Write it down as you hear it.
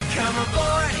Come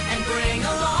aboard and bring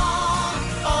along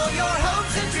all your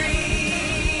hopes and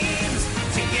dreams.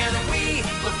 Together we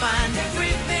will find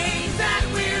everything that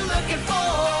we're looking for.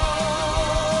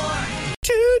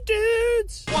 Two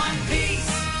dudes. One Piece.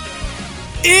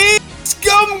 It's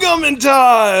Gum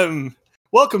time.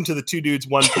 Welcome to the Two Dudes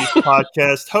One Piece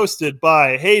podcast, hosted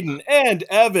by Hayden and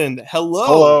Evan.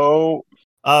 Hello.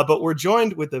 But we're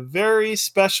joined with a very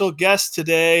special guest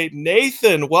today,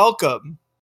 Nathan. Welcome.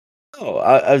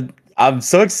 Oh, I'm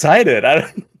so excited. I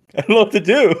don't know what to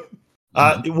do.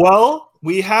 Well,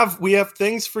 we have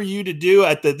things for you to do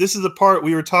this is the part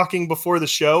we were talking before the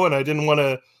show, and I didn't want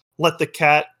to let the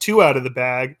cat too out of the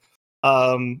bag.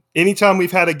 Anytime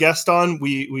we've had a guest on,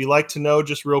 we like to know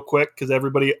just real quick, because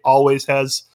everybody always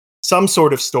has some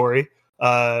sort of story,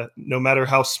 no matter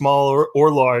how small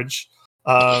or large.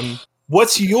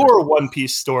 What's your One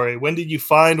Piece story? When did you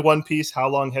find One Piece? How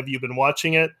long have you been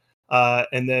watching it?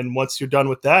 And then once you're done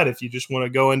with that, if you just want to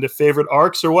go into favorite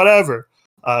arcs or whatever,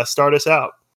 start us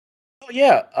out. Oh,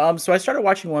 yeah. So I started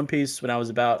watching One Piece when I was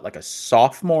about like a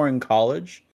sophomore in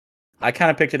college. I kind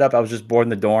of picked it up. I was just bored in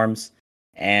the dorms.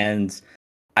 And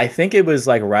I think it was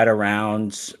like right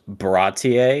around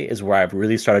Baratier is where I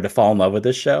really started to fall in love with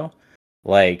this show.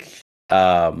 Like,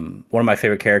 one of my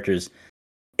favorite characters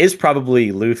is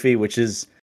probably Luffy, which is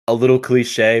a little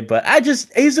cliche, but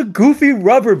he's a goofy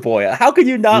rubber boy. How could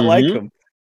you not like him?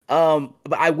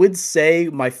 But I would say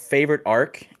my favorite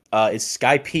arc is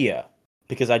Skypiea,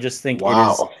 because I just think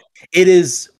it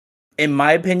is, in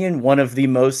my opinion, one of the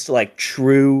most like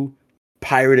true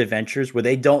pirate adventures where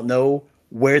they don't know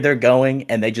where they're going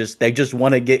and they just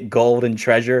want to get gold and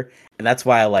treasure, and that's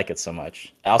why I like it so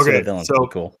much. Also, the villain's so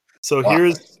cool. So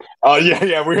here's we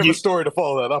have a story to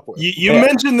follow that up with. You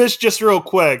mentioned this just real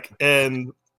quick,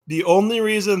 and the only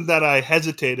reason that I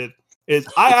hesitated is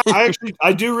I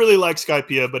do really like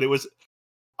Skypiea, but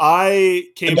I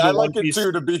like it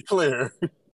too, to be clear.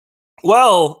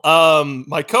 Well,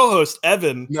 my co-host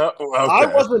Evan,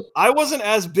 okay. I wasn't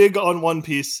as big on One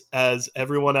Piece as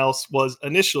everyone else was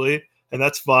initially, and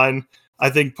that's fine. I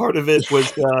think part of it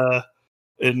was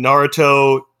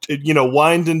Naruto,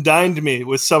 wined and dined me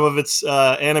with some of its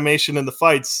animation in the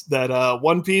fights. That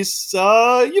One Piece,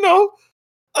 not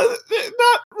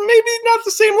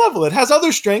the same level. It has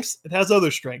other strengths.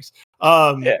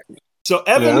 So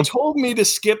Evan told me to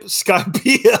skip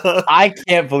Skypiea. I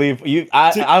can't believe you.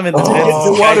 I'm in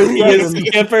the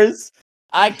skippers.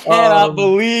 I cannot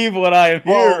believe what I am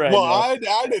hearing right now. I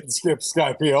didn't skip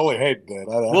Skypiea. Only Hayden did.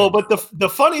 But the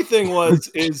funny thing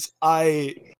is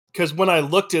because when I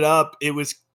looked it up, it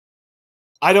was,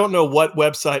 I don't know what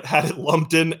website had it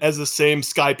lumped in as the same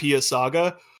Skypiea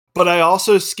saga, but I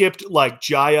also skipped like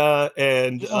Jaya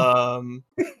and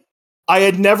I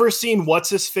had never seen what's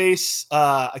his face.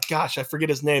 Gosh, I forget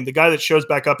his name. The guy that shows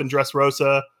back up in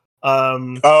Dressrosa.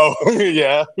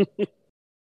 Yeah. Wait,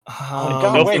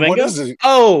 what is it?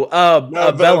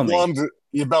 Bellamy.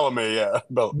 Bellamy, yeah.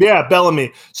 Bellamy. Yeah,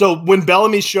 Bellamy. So when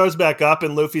Bellamy shows back up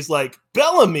and Luffy's like,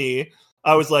 Bellamy,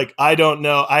 I was like, I don't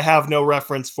know. I have no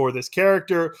reference for this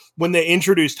character. When they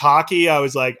introduced Haki, I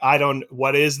was like,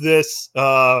 what is this?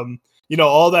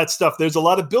 All that stuff. There's a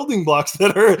lot of building blocks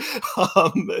that are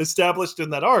established in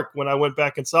that arc when I went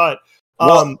back and saw it.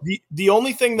 The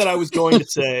only thing that I was going to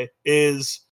say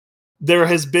is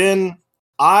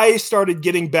I started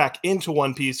getting back into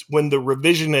One Piece when the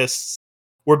revisionists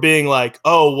were being like,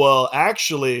 oh, well,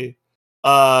 actually,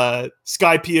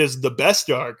 Skypiea is the best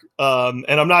arc. And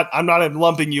I'm not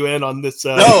lumping you in on this.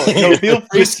 No, feel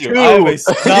free to. I'm a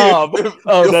snob.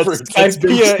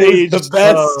 Skypiea is the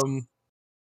best.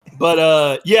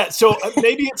 So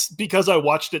maybe it's because I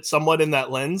watched it somewhat in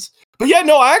that lens. But yeah,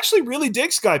 no, I actually really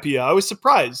dig Skypiea. I was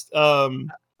surprised.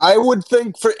 I would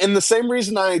think in the same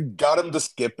reason I got him to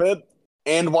skip it,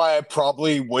 and why I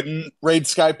probably wouldn't rate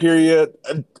Skypiea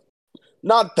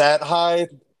not that high.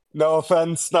 No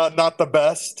offense, not the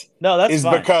best. No, that's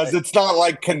fine. Because it's not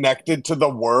like connected to the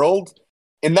world,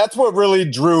 and that's what really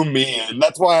drew me in.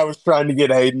 That's why I was trying to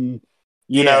get Hayden,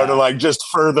 to like just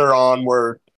further on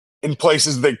where in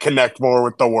places that connect more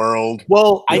with the world.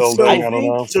 Well, I don't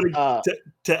know. So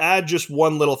to add just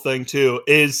one little thing too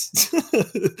is,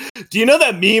 do you know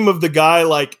that meme of the guy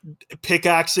like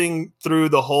pickaxing through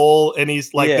the hole and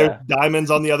he's like, there's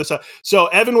diamonds on the other side? So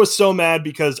Evan was so mad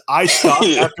because I stopped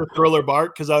after Thriller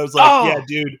Bark because I was like,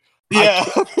 dude,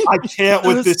 I can't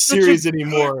with this series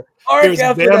anymore. There's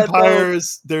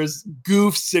vampires, there's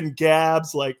goofs and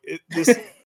gabs. Like this.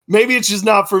 Maybe it's just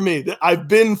not for me. I've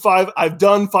done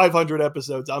 500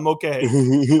 episodes. I'm okay.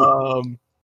 And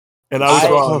I was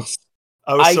wrong.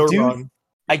 I was wrong.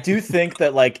 I do think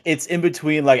that like it's in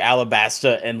between like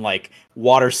Alabasta and like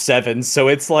Water 7, so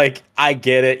it's like I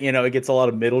get it, you know, it gets a lot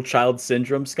of middle child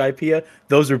syndrome Skypiea.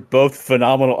 Those are both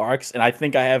phenomenal arcs, and I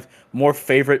think I have more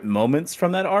favorite moments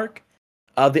from that arc.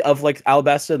 Of like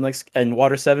Alabasta and like and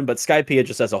Water 7, but Skypiea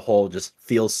just as a whole just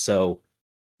feels so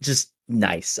just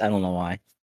nice. I don't know why.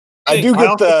 I do I get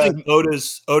also think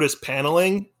Oda's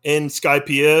paneling in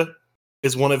Skypiea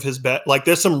is one of his best. Like,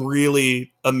 there's some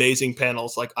really amazing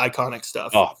panels, like iconic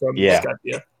stuff from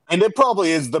Skypiea. and it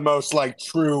probably is the most like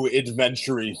true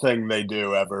adventure-y thing they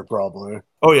do ever, probably.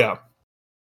 Oh yeah.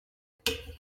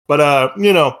 But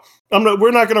you know,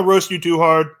 we're not gonna roast you too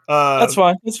hard. That's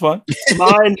fine. It's fine.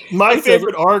 My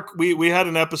favorite arc, we had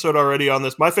an episode already on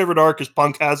this. My favorite arc is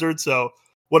Punk Hazard, so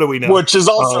what do we know? Which is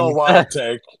also a wild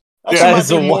take. That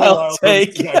is a wild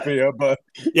take. Skypiea, but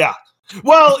yeah.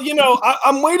 Well, you know,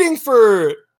 I'm waiting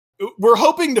for. We're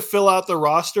hoping to fill out the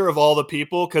roster of all the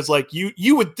people because, like,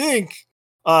 you would think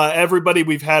everybody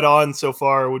we've had on so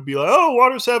far would be like, oh,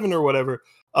 Water 7 or whatever.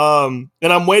 And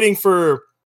I'm waiting for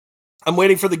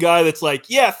the guy that's like,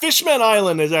 yeah, Fishman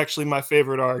Island is actually my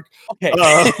favorite arc. Okay,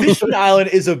 Fishman Island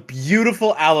is a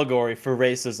beautiful allegory for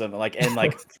racism,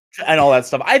 and all that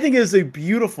stuff. I think it is a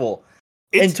beautiful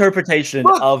interpretation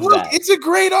of that. It's a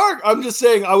great arc. I'm just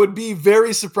saying, I would be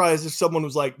very surprised if someone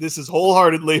was like, "This is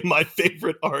wholeheartedly my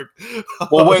favorite arc."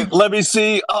 Well, wait, let me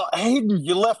see. Hayden,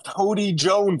 you left Hody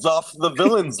Jones off the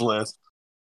villains list.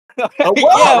 Why'd you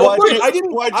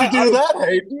do that,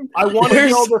 Hayden? I wanted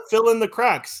y'all to fill in the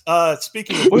cracks.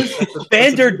 Speaking of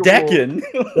Vanderdecken.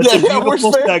 Where's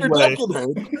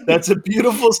Vanderdecken? That's a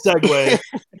beautiful segue.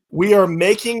 We are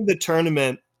making the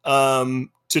tournament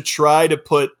to try to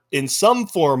put in some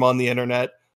form on the internet.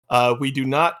 We do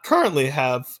not currently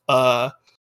have a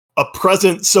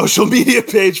present social media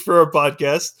page for our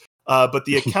podcast, but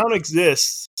the account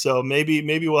exists. So maybe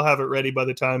we'll have it ready by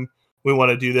the time we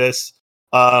want to do this.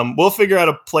 We'll figure out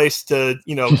a place to,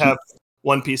 you know, have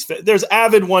One Piece. There's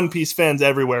avid One Piece fans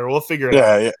everywhere. We'll figure it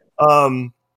out. Yeah.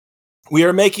 We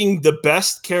are making the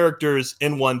best characters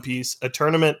in One Piece a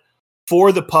tournament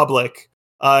for the public,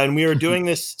 and we are doing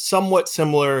this somewhat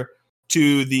similar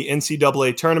to the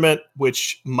NCAA tournament,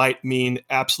 which might mean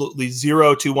absolutely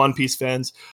zero to One Piece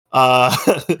fans.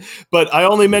 But I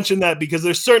only mention that because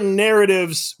there's certain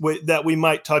narratives that we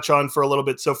might touch on for a little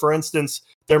bit. So, for instance,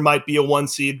 there might be a 1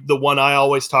 seed. The one I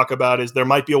always talk about is there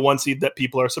might be a 1 seed that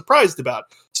people are surprised about.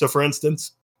 So, for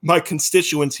instance, my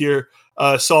constituents here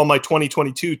saw my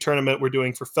 2022 tournament we're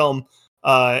doing for film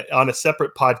on a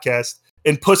separate podcast.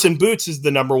 And Puss in Boots is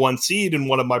the number 1 seed in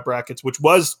one of my brackets, which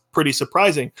was pretty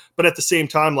surprising. But at the same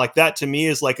time, like, that to me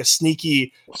is like a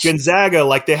sneaky Gonzaga.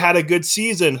 Like, they had a good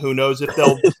season. Who knows if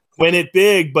they'll win it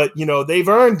big? But, you know, they've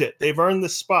earned it. They've earned the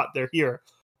spot. They're here.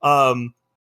 So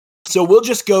we'll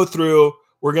just go through.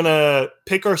 We're going to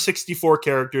pick our 64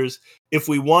 characters. If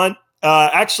we want,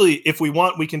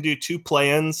 we can do 2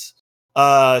 play-ins.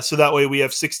 So that way we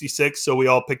have 66. So we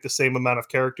all pick the same amount of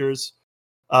characters.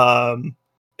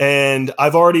 And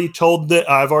I've already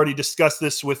discussed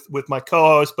this with my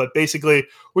co-host, but basically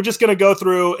we're just going to go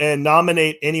through and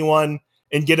nominate anyone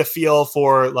and get a feel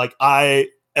for, like,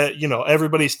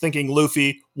 everybody's thinking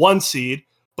Luffy 1 seed,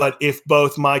 but if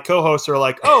both my co-hosts are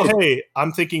like, oh, hey,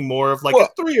 I'm thinking more of like a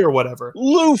 3 or whatever.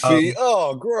 Luffy,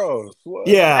 gross. What?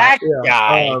 Yeah. That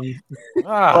guy.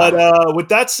 But with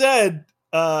that said,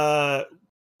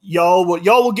 y'all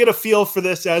will get a feel for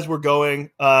this as we're going.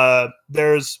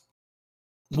 There's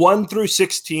 1 through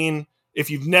 16. If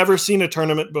you've never seen a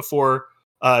tournament before,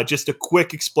 just a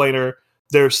quick explainer.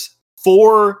 There's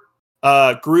 4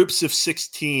 groups of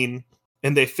 16,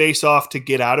 and they face off to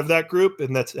get out of that group,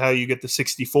 and that's how you get the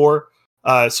 64.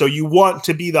 So you want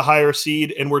to be the higher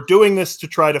seed, and we're doing this to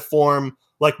try to form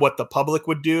like what the public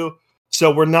would do.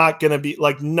 So we're not going to be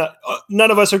like, none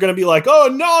of us are going to be like, oh,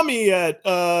 Nami at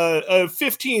a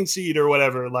 15 seed or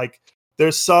whatever. Like,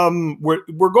 there's some,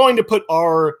 we're going to put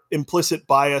our implicit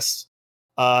bias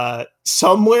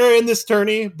somewhere in this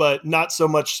tourney, but not so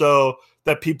much so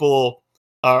that people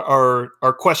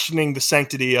are questioning the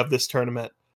sanctity of this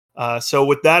tournament. So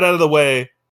with that out of the way,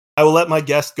 I will let my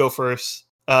guest go first,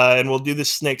 and we'll do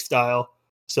this snake style.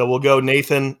 So we'll go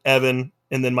Nathan, Evan,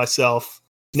 and then myself.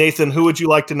 Nathan, who would you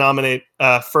like to nominate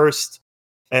first,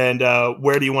 and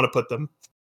where do you want to put them?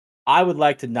 I would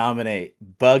like to nominate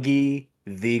Buggy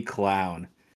the Clown.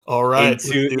 All right.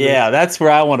 That's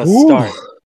where I want to start.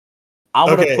 I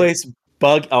want to place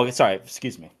Bug. Oh, sorry.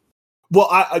 Excuse me. Well,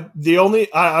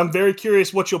 I'm very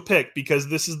curious what you'll pick, because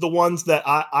this is the ones that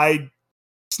I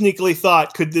sneakily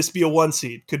thought, could this be a 1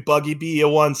 seed? Could Buggy be a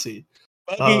 1 seed?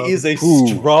 Buggy is a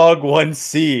strong 1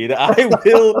 seed. I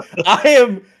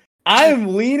am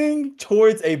I'm leaning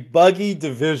towards a buggy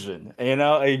division,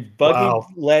 a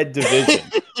buggy-led division.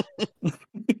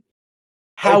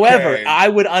 However, Okay. I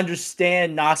would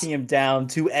understand knocking him down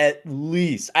to at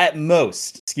most,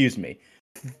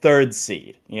 third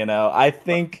seed. I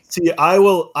think See, I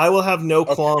will have no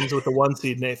qualms with the 1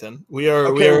 seed, Nathan. We are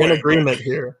in wait. agreement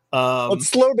here. Let's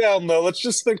slow down though. Let's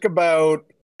just think about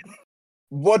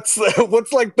what's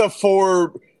like the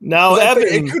 4. Now, Evan,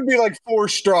 Evan, it could be like 4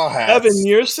 straw hats. Evan,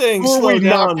 you're saying Who are slow we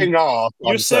down. knocking off?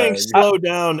 You're saying slow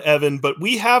down, Evan, but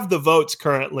we have the votes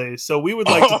currently, so we would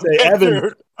like to say,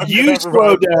 Evan, you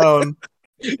slow down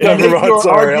and make your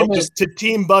argument to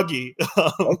Team Buggy.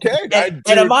 Okay, and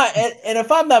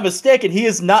if I'm not mistaken, he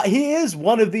is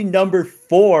one of the number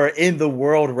 4 in the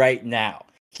world right now.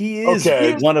 He is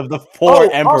one of the 4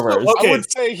 emperors. Also, I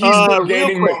would say he's been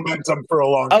gaining momentum for a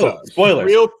long time. Spoilers.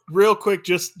 Real quick,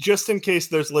 just in case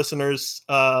there's listeners,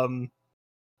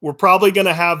 we're probably going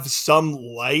to have some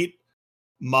light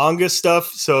manga stuff.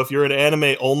 So if you're an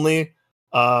anime only,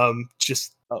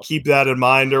 just keep that in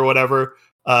mind or whatever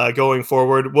going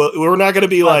forward. We're not going to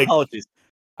be like... Apologies.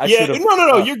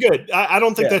 No, you're good. I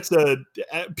don't think that's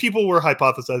people were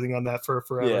hypothesizing on that for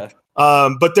forever. Yeah.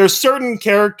 But there's certain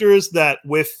characters that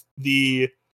with the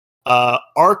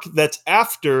arc that's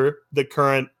after the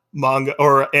current manga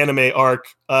or anime arc,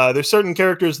 there's certain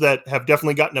characters that have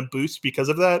definitely gotten a boost because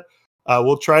of that.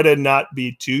 We'll try to not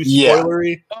be too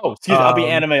spoilery. Oh, excuse me. I'll be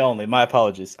anime only. My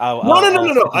apologies.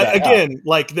 No. Again,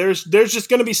 like there's just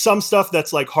going to be some stuff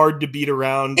that's like hard to beat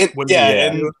around.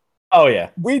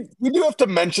 We do have to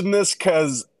mention this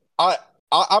because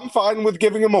I'm fine with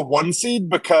giving him a 1 seed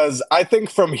because I think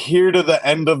from here to the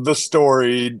end of the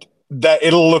story that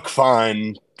it'll look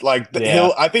fine. Like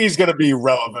I think he's gonna be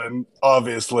relevant,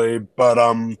 obviously, but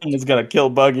he's gonna kill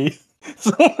Buggy.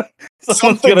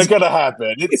 Something's gonna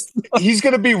happen. He's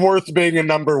gonna be worth being a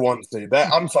number 1 seed.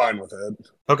 I'm fine with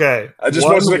it. Okay, I just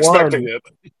wasn't expecting it.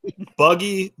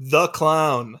 Buggy the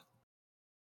Clown.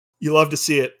 You love to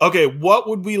see it. Okay, what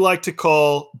would we like to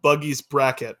call Buggy's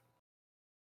bracket?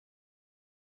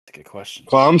 That's a good question.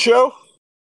 Clown show?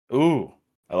 Ooh,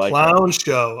 I like Clown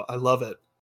show. I love it.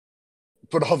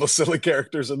 Put all the silly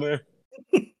characters in there.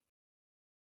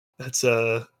 That's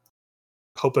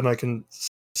hoping I can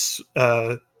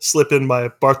slip in my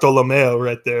Bartolomeo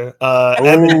right there.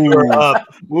 Evan, you're up.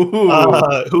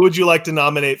 Who would you like to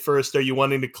nominate first? Are you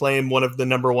wanting to claim one of the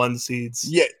number 1 seeds?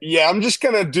 Yeah. I'm just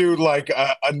gonna do like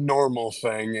a normal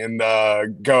thing and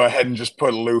go ahead and just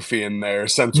put Luffy in there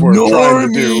since we're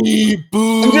trying to do.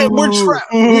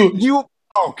 Boo!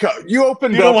 You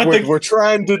opened up with we're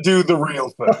trying to do the real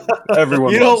thing.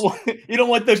 Everyone, you don't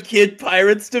want the Kid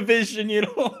Pirates division. You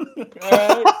don't.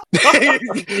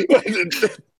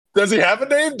 Does he have a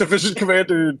name? Division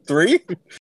Commander 3?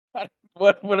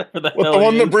 Whatever the hell. The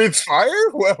one that breathes fire?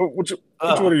 Which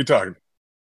one are you talking?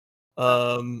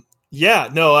 I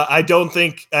don't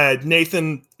think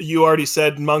Nathan. You already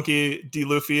said Monkey D.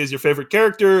 Luffy is your favorite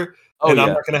character, I'm not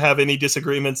going to have any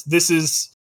disagreements. This is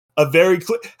a very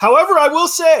clear. However, I will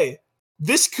say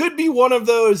this could be one of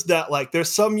those that like there's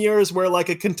some years where like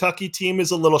a Kentucky team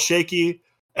is a little shaky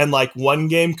and like one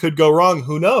game could go wrong.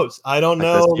 Who knows? I don't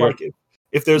know. Like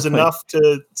if there's enough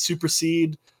to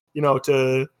supersede,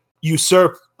 to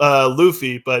usurp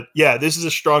Luffy. But yeah, this is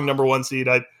a strong number 1 seed.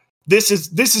 This is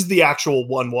the actual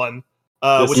 1-1.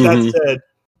 With that said,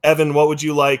 Evan, what would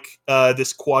you like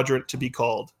this quadrant to be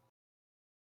called?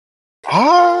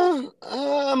 I'm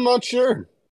not sure.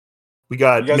 We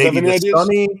got maybe the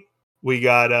Sunny. We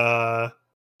got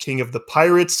King of the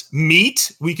Pirates.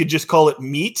 Meat. We could just call it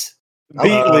Meat.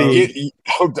 Meat League.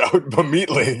 But Meat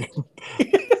League.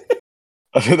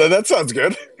 That sounds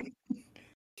good.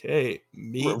 Okay.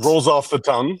 Meat. Rolls off the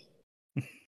tongue.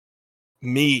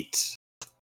 Meat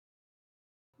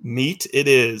it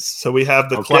is. So we have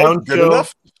the Clown Show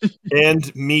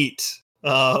and Meat.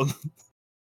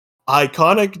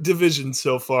 Iconic division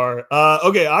so far.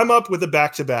 Okay, I'm up with a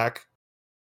back-to-back.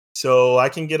 So I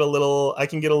can get a little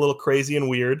crazy and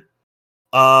weird.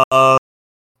 I'm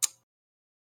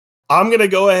gonna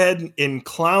go ahead in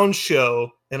Clown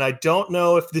Show, and I don't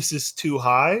know if this is too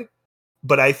high,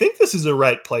 but I think this is a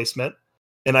right placement,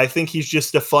 and I think he's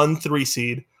just a fun 3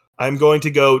 seed. I'm going to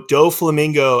go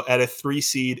Doflamingo at a 3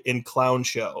 seed in Clown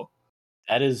Show.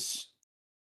 That's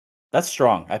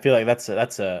strong. I feel like that's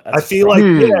I feel like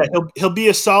he'll be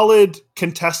a solid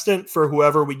contestant for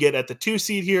whoever we get at the 2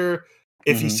 seed here.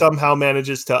 If he somehow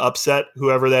manages to upset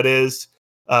whoever that is,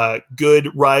 good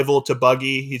rival to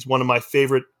Buggy. He's one of my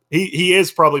favorite. He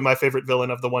is probably my favorite villain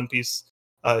of the One Piece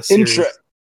series.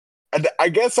 I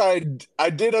guess I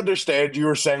did understand you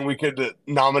were saying we could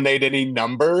nominate any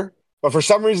number. But for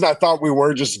some reason, I thought we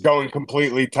were just going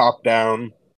completely top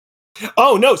down.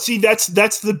 Oh no, see that's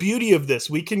the beauty of this.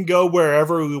 We can go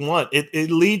wherever we want.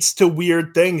 It leads to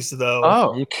weird things though.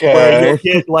 Oh, Where Okay. you'll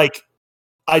get like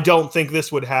I don't think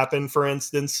this would happen, for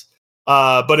instance.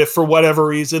 But if for whatever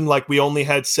reason, like we only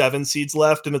had 7 seeds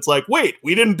left, and it's like, wait,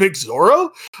 we didn't pick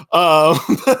Zoro? You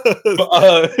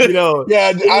know,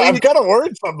 Yeah, it I'm leads, kind of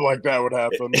worried something like that would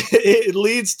happen. it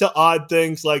leads to odd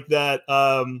things like that.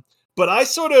 But I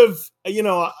sort of, you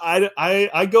know,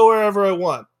 I go wherever I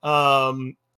want.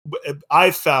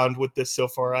 I've found with this so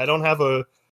far, I don't have a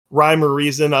rhyme or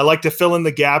reason. I like to fill in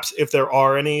the gaps if there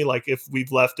are any. Like if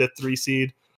we've left at 3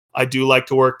 seed, I do like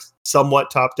to work somewhat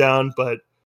top down. But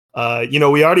you know,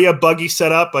 we already have Buggy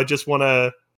set up. I just want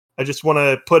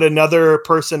to put another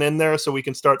person in there so we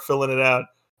can start filling it out.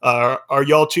 Are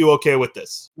y'all two okay with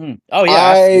this? Oh yeah,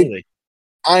 absolutely.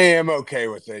 I am okay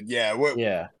with it. Yeah,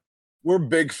 Yeah. we're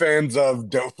big fans of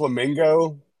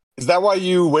Doflamingo. Is that why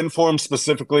you went for him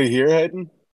specifically here, Hayden?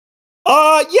 Yeah,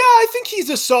 I think he's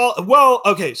a solid. Well,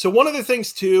 okay. So one of the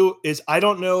things too is I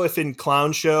don't know if in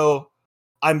Clown Show,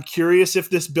 I'm curious if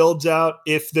this builds out,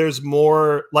 if there's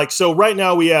more like, so right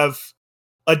now we have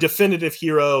a definitive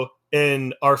hero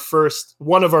in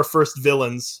one of our first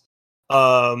villains.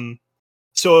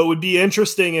 So it would be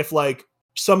interesting if like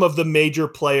some of the major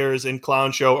players in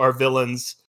Clown Show are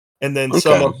villains, and then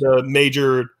some of the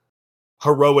major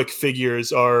heroic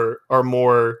figures are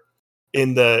more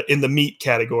in the meat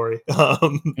category.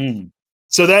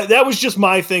 So that was just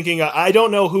my thinking. I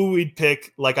don't know who we'd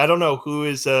pick. Like I don't know who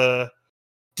is a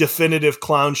definitive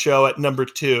Clown Show at number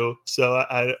 2. So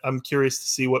I'm curious to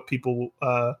see what people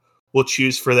will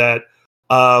choose for that.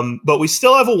 But we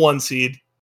still have a 1 seed.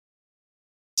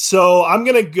 So I'm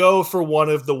gonna go for one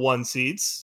of the 1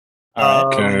 seeds. All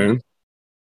right. Okay.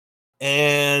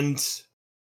 And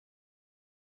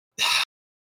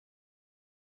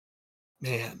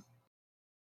man.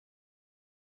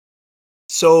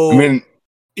 So I mean,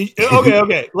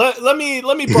 okay. Let me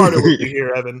barter with you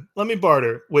here, Evan. Let me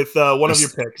barter with one of your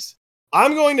picks.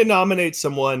 I'm going to nominate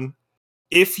someone.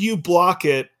 If you block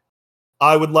it,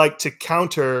 I would like to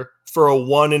counter for a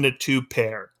 1 and a 2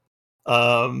 pair.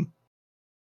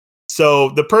 So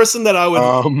the person that I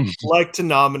would like to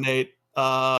nominate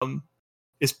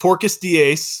is Porcus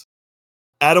Diaz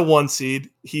at a 1 seed.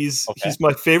 He's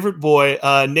my favorite boy.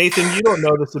 Nathan, you don't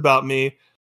know this about me,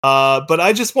 but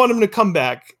I just want him to come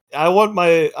back. I want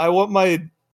my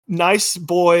nice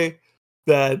boy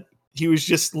that he was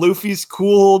just Luffy's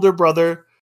cool older brother,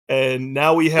 and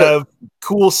now we have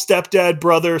cool stepdad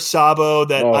brother Sabo.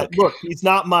 Look, he's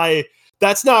not my.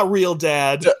 That's not real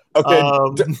dad. Okay,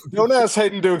 don't ask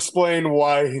Hayden to explain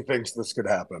why he thinks this could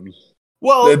happen.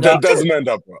 Well, it doesn't end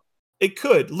up well. It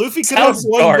could. Luffy could Sounds have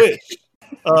one dark.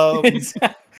 wish.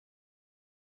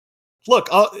 Look,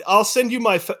 I'll send you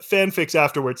my fanfics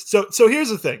afterwards. So here's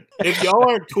the thing: if y'all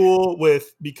aren't cool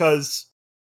with, because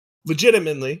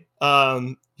legitimately,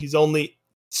 he's only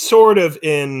sort of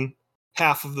in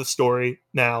half of the story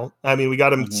now. I mean, we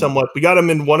got him somewhat. We got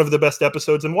him in one of the best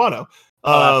episodes in Wano.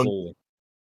 Absolutely.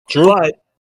 True. But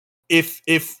if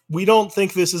we don't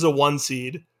think this is a 1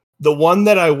 seed, the one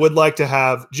that I would like to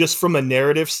have, just from a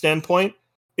narrative standpoint,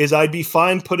 is I'd be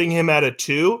fine putting him at a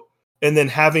 2 and then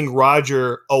having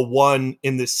Roger a 1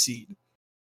 in this seed.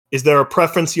 Is there a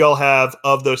preference y'all have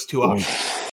of those 2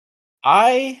 options?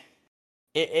 I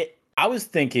was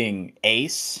thinking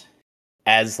Ace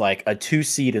as like a 2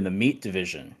 seed in the meat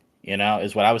division,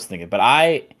 is what I was thinking. But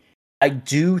I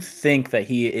do think that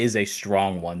he is a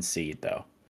strong 1 seed, though.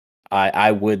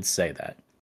 I would say that.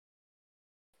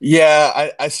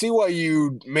 Yeah, I see why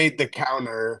you made the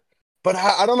counter, but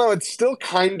I don't know. It's still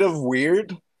kind of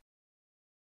weird.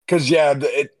 Because, yeah,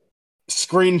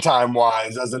 screen time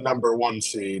wise, as a number 1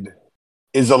 seed,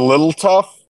 is a little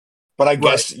tough. But I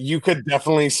guess you could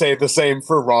definitely say the same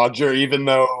for Roger, even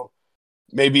though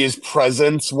maybe his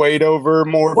presence weighed over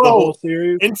more of the whole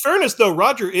series. In fairness, though,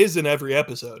 Roger is in every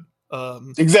episode.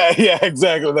 Exactly. Yeah,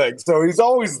 exactly. Thanks. So he's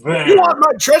always there. You want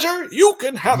my treasure? You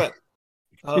can have it.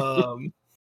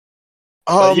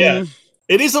 Yeah,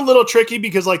 it is a little tricky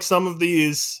because like some of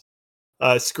these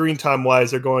screen time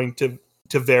wise are going to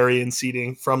vary in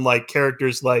seating from like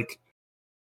characters like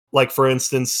for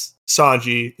instance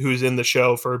Sanji, who's in the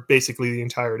show for basically the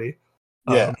entirety.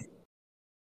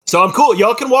 So I'm cool.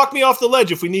 Y'all can walk me off the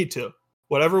ledge if we need to.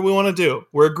 Whatever we want to do.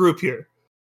 We're a group here.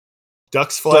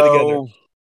 Ducks fly together.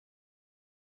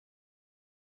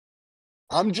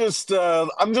 I'm just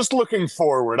looking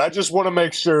forward. I just want to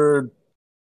make sure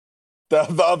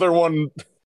the other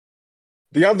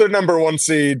number 1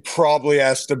 seed probably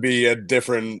has to be a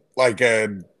different, like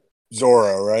a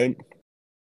Zoro, right?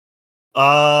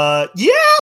 Yeah,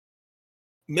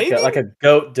 maybe. Like a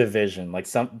GOAT division, like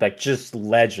just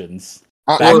legends.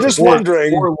 I'm just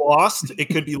wondering. Or Lost. It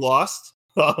could be Lost.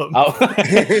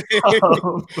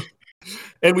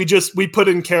 And we put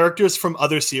in characters from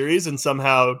other series, and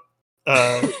somehow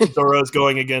Zoro's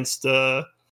going against JoJo's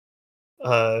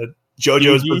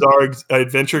Bizarre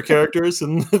Adventure characters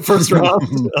in the first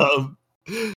round.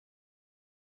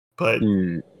 But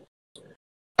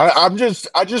I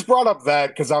just brought up that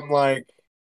because I'm like,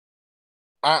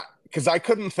 because I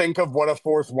couldn't think of what a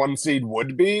fourth one seed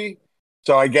would be,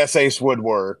 so I guess Ace would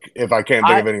work if I can't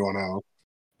think of anyone else.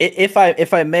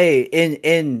 If I may,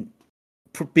 in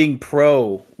being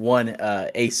pro one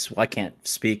Ace, I can't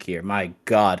speak here. My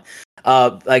God,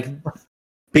 like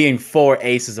being for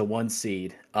Ace as a one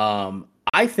seed.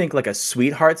 I think like a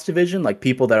Sweethearts division, like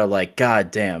people that are like,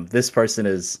 God damn, this person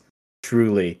is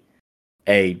truly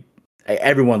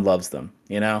everyone loves them.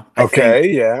 You know? I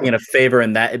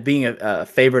think being a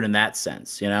favorite in that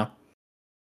sense. You know,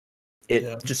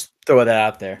 just throw that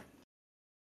out there.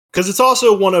 Because it's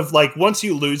also one of like, once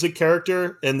you lose a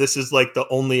character, and this is like the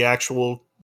only actual,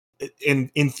 in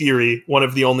theory, one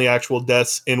of the only actual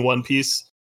deaths in One Piece,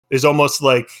 there's almost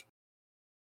like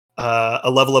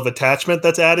a level of attachment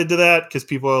that's added to that, because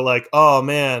people are like, oh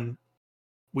man,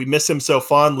 we miss him so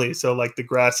fondly. So like the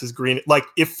grass is green. Like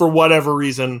if for whatever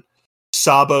reason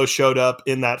Sabo showed up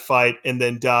in that fight and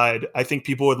then died, I think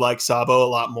people would like Sabo a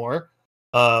lot more.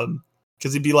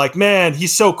 Because he'd be like, man,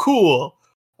 he's so cool.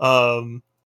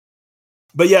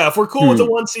 But yeah, if we're cool with the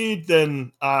one seed,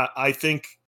 then I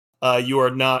think you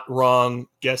are not wrong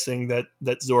guessing that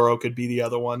Zoro could be the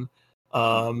other one.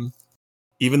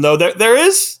 Even though there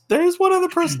is one other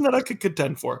person that I could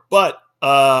contend for, but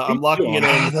I'm locking it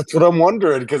in. That's what I'm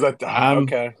wondering, because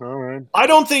okay, all right.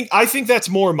 I think that's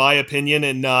more my opinion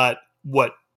and not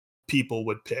what people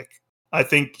would pick. I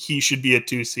think he should be a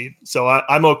 2 seed, so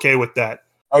I'm okay with that.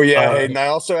 Oh yeah, and I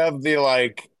also have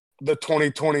the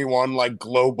 2021 like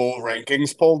global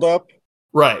rankings pulled up.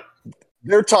 Right.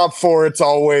 Their top 4, it's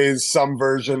always some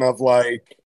version of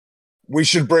like, we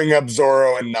should bring up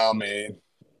Zoro and Nami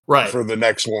for the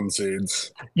next one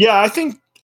seeds. Yeah, I think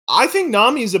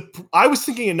Nami's I was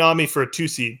thinking of Nami for a 2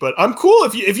 seed, but I'm cool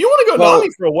if you want to go Nami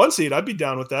for a 1 seed, I'd be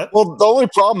down with that. Well, the only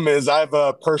problem is I have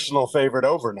a personal favorite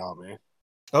over Nami.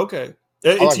 Okay.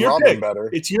 It's your Robin pick.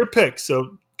 Better. It's your pick,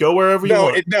 so go wherever you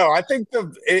want. I think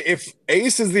if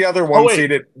Ace is the other one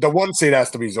seed, the 1 seed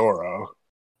has to be Zoro.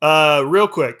 Real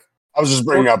quick. I was just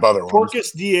bringing up other ones.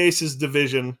 Porcus D Ace's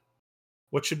division.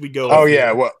 What should we go with? Oh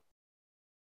yeah, what?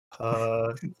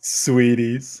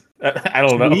 Sweeties. I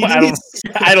don't know.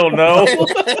 I don't know.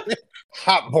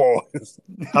 Hot boys.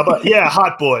 How about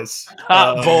hot boys?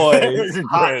 Hot boys.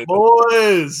 Hot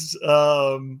boys.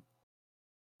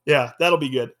 Yeah, that'll be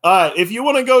good. If you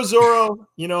want to go Zoro,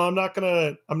 I'm not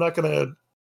gonna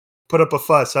put up a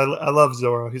fuss. I love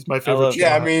Zoro. He's my favorite.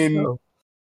 I mean,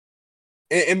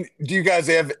 and do you guys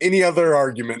have any other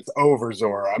arguments over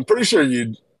Zoro? I'm pretty sure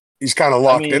he's kind of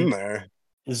locked in there.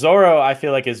 Zoro, I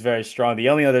feel like, is very strong. The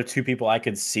only other 2 people I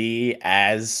could see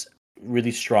as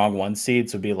really strong 1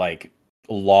 seeds would be like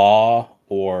Law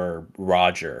or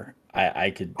Roger.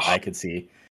 I could see,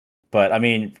 but I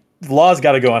mean, Law's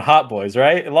got to go in Hot Boys,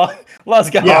 right? Law's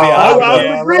got to be Hot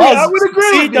Boys. I would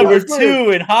agree. Seed number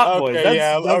 2 in Hot Boys.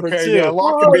 That's number 2. Yeah,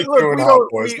 Law can be 2 in Hot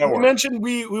Boys. We mentioned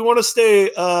we want to stay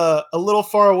a little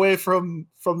far away from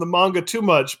the manga too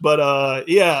much, but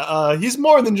he's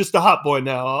more than just a hot boy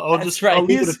now. I'll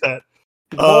leave it at that.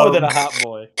 More than a hot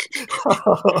boy.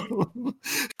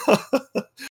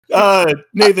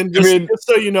 Nathan, just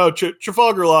so you know,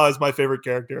 Trafalgar Law is my favorite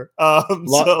character. But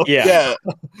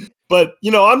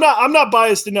I'm not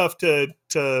biased enough to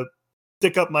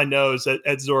stick up my nose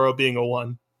at Zoro being a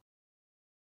 1.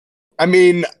 I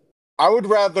mean, I would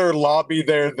rather Law be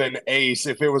there than Ace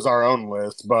if it was our own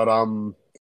list, but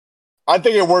I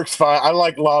think it works fine. I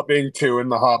like Law being 2 in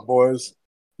the Hot Boys.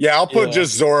 Yeah, I'll put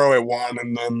just Zoro at 1,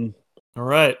 and then. All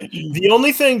right. The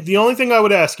only thing I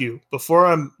would ask you before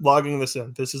I'm logging this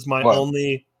in, this is my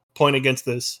only point against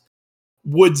this.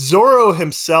 Would Zoro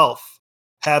himself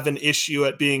have an issue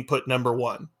at being put number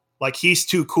 1? Like, he's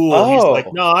too cool. Oh. He's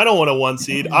like, no, I don't want a 1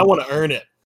 seed. I want to earn it.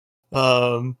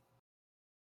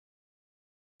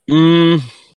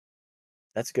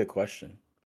 That's a good question.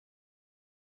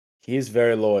 He's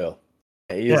very loyal.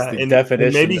 He is the definition.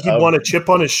 And maybe he'd want a chip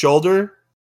on his shoulder,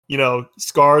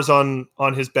 scars on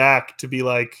his back to be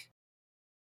like,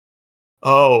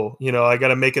 oh, I got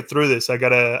to make it through this. I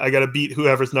gotta beat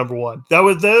whoever's number 1.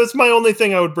 That's my only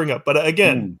thing I would bring up. But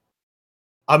again,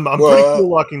 I'm pretty cool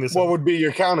locking this. What would be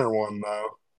your counter one though?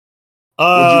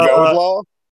 Would you go with Law?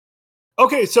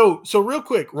 Okay, so real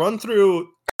quick, run through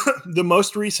the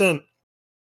most recent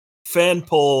fan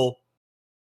poll.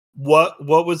 What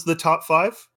was the top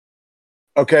 5?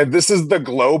 Okay, this is the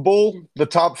global. The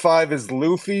top 5 is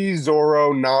Luffy,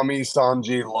 Zoro, Nami,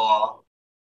 Sanji, Law.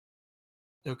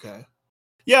 Okay.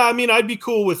 Yeah, I mean, I'd be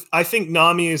cool with. I think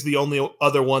Nami is the only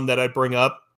other one that I bring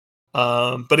up.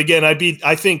 But again,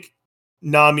 I think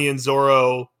Nami and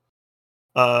Zoro.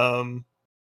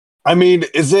 I mean,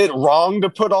 is it wrong to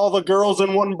put all the girls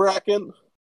in one bracket?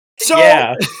 So,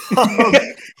 Yeah.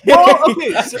 well,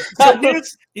 okay. So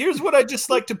here's what I just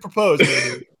like to propose.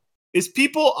 Maybe is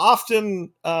people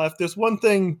often, if there's one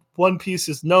thing One Piece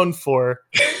is known for,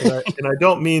 and I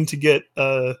don't mean to get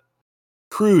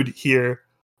crude here,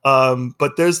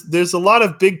 but there's a lot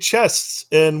of big chests,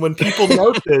 and when people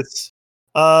notice,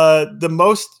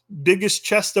 the biggest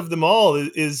chest of them all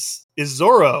is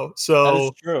Zoro. So That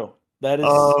is true. That is.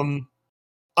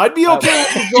 I'd be okay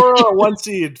with Zoro at 1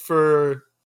 seed for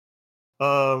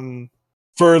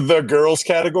the girls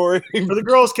category. for the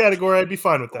girls category. I'd be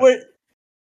fine with that. Wait.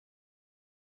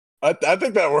 I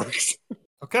think that works.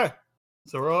 Okay,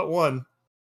 Zoro at 1.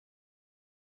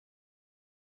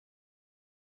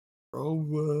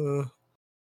 Zoro.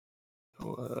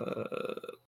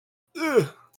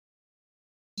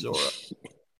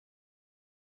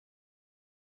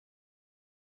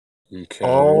 Okay.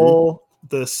 All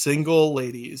the single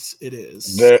ladies. It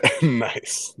is.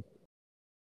 Nice.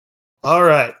 All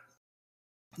right,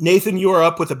 Nathan, you are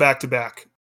up with a back-to-back.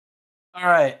 All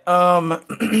right.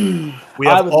 We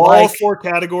have all 4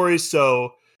 categories,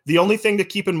 so the only thing to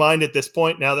keep in mind at this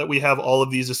point, now that we have all of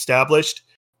these established,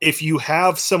 if you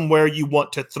have somewhere you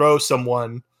want to throw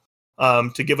someone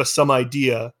to give us some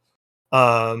idea,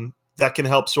 that can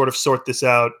help sort of sort this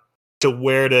out to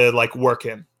where to like work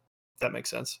in. If that makes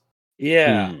sense.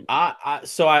 Yeah.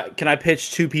 Can I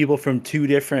pitch 2 people from 2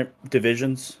 different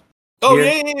divisions? Oh,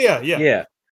 here? yeah.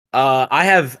 I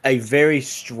have a very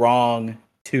strong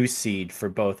 2 seed for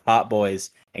both Hot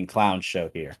Boys and Clown Show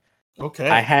here. Okay.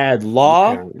 I had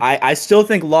Law. Okay. I still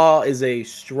think Law is a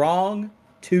strong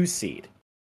 2 seed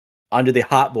under the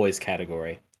Hot Boys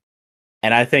category.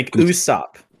 And I think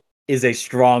Usopp is a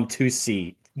strong 2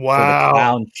 seed for the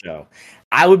Clown Show.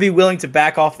 I would be willing to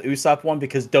back off the Usopp one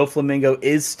because Doflamingo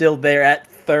is still there at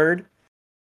 3rd.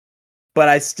 But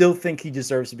I still think he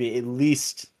deserves to be at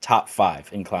least top 5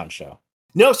 in Clown Show.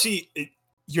 No, see,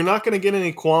 you're not going to get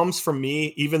any qualms from me,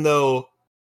 even though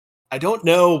I don't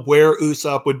know where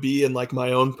Usopp would be in like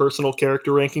my own personal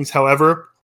character rankings. However,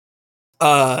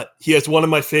 he has one of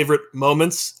my favorite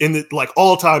moments in the like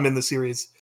all time in the series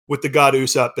with the God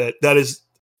Usopp bit. That is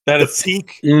the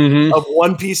peak of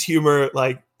One Piece humor,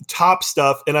 like top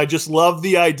stuff. And I just love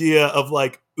the idea of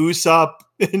like Usopp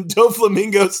and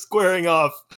Doflamingo squaring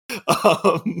off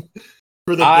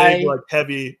for the big, like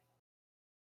heavy.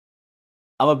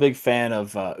 I'm a big fan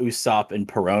of Usopp and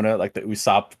Perona, like the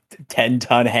Usopp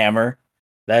 10-ton hammer.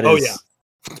 That is,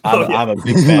 I'm a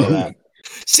big fan of that.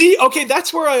 See, okay,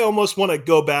 that's where I almost want to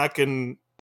go back and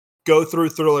go through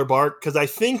Thriller Bark, because I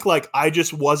think like I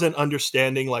just wasn't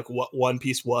understanding like what One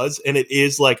Piece was, and it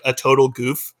is like a total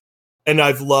goof. And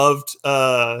I've loved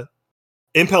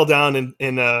Impel Down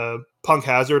and Punk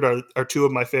Hazard are 2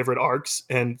 of my favorite arcs,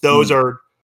 and those are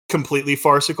completely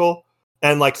farcical.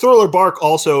 And like Thriller Bark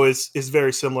also is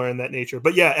very similar in that nature.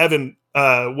 But yeah, Evan,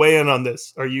 weigh in on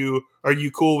this. Are you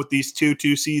cool with these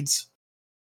 2 seeds?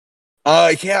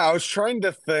 Yeah, I was trying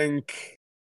to think.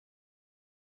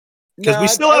 Because we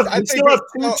still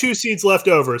have 2 seeds left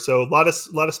over, so a lot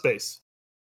of space.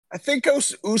 I think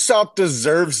Usopp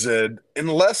deserves it,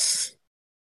 unless.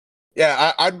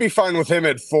 Yeah, I'd be fine with him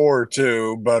at 4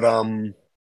 too, but I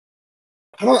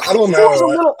don't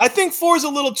know. I think 4 is a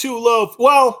little too low.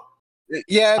 Well,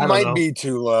 yeah, it might be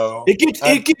too low.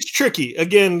 It gets tricky.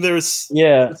 Again, there's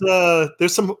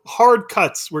some hard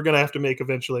cuts we're gonna have to make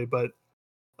eventually, but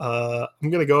I'm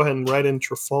gonna go ahead and write in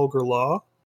Trafalgar Law.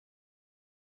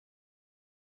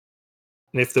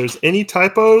 And if there's any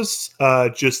typos,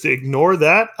 just ignore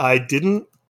that. I didn't.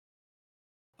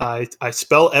 I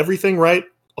spell everything right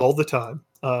all the time.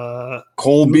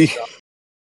 Colby.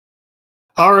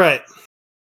 All right,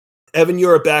 Evan,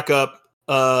 you're a backup.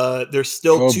 There's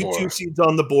still two seeds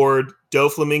on the board.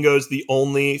 Doflamingo is the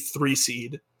only 3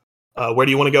 seed. Where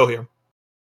do you want to go here?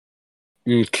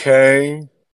 Okay.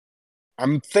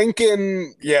 I'm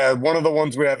thinking, one of the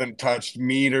ones we haven't touched,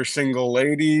 Meat or Single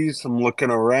Ladies. I'm looking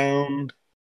around.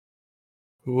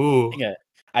 Ooh. Yeah,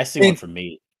 I see one for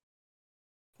Meat.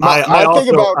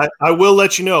 I will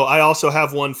let you know, I also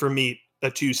have one for Meat, a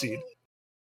 2 seed.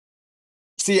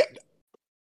 See,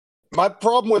 my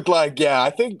problem with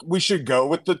I think we should go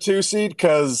with the 2 seed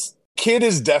because Kid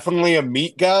is definitely a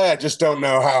meat guy. I just don't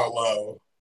know how low.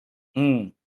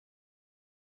 Mm.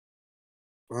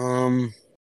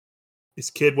 Is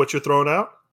Kid what you're throwing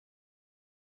out?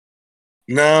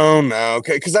 No,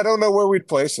 okay, because I don't know where we'd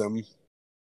place him.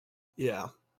 Yeah.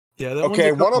 Yeah, that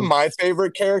Okay, one's a one of my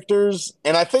favorite characters,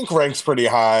 and I think ranks pretty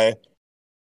high.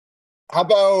 How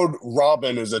about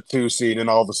Robin as a 2 seed in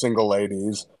all the single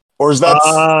ladies? Or is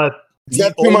that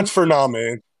too much for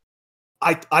Nami?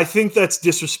 I think that's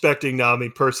disrespecting Nami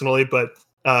personally, but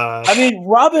I mean,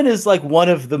 Robin is like one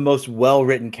of the most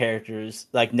well-written characters,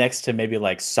 like next to maybe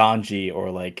like Sanji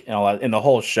or like in the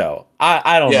whole show.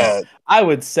 I don't know. I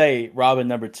would say Robin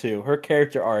number 2. Her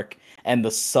character arc and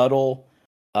the subtle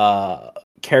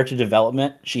character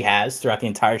development she has throughout the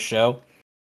entire show,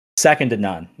 second to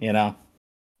none. You know.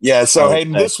 Yeah. So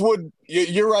Hayden, this would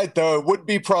you're right though. It would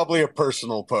be probably a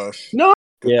personal push. No.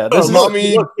 Yeah, look,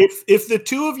 if the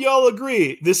two of y'all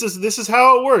agree, this is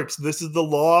how it works. This is the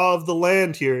law of the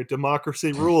land here.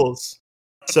 Democracy rules.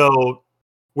 So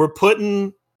we're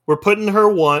putting her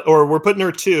 1, or we're putting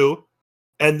her 2,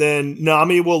 and then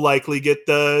Nami will likely get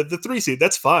the 3 seed.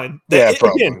 That's fine.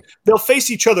 Probably. Again, they'll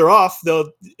face each other off. They'll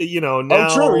now.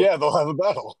 Oh, true. Yeah, they'll have a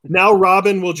battle. Now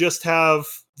Robin will just have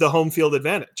the home field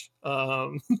advantage at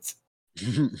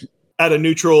a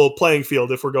neutral playing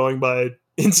field if we're going by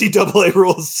NCAA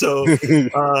rules, so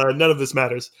none of this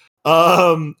matters.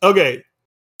 Okay,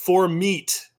 for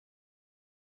meat,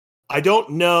 I don't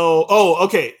know. Oh,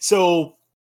 okay. So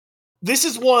this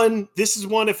is one.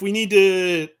 If we need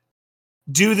to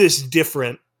do this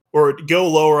different or go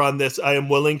lower on this, I am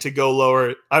willing to go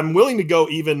lower. I'm willing to go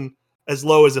even as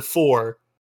low as a 4.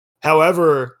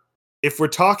 However, if we're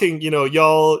talking,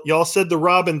 y'all said the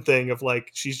Robin thing of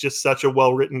like she's just such a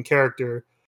well-written character,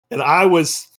 and I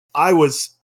was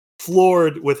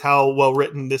floored with how well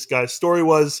written this guy's story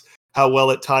was, how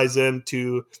well it ties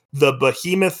into the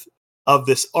behemoth of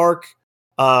this arc.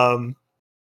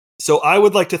 So I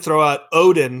would like to throw out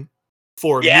Odin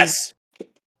for me.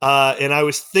 And I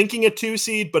was thinking a 2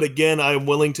 seed, but again, I'm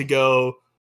willing to go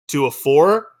to a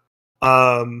 4.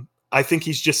 I think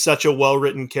he's just such a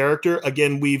well-written character.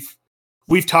 Again, we've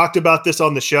talked about this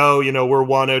on the show. We're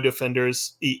Wano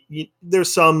defenders.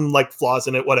 There's some like flaws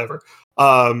in it, whatever.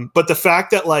 But the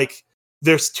fact that like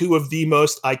there's 2 of the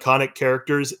most iconic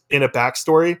characters in a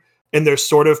backstory, and they're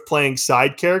sort of playing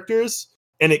side characters,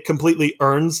 and it completely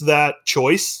earns that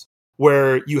choice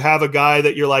where you have a guy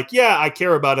that you're like, yeah, I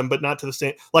care about him, but not to the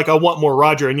same. Like, I want more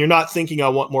Roger, and you're not thinking I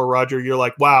want more Roger. You're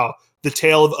like, wow, the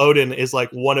tale of Odin is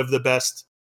like one of the best,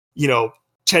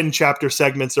 10 chapter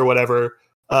segments or whatever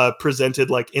presented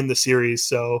like in the series.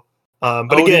 So,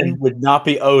 but Odin again, would not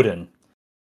be Odin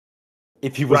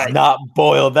if he was not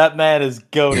boiled. That man is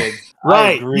goated.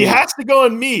 Right. He has to go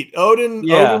and meet Odin.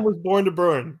 Yeah. Odin was born to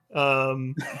burn.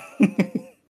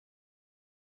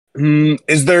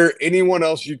 Is there anyone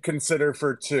else you'd consider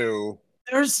for 2?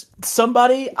 There's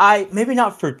somebody maybe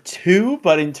not for 2,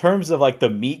 but in terms of like the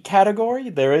meat category,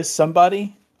 there is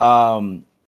somebody. I'm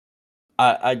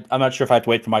not sure if I have to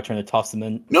wait for my turn to toss them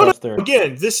in. No.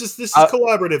 Again, this is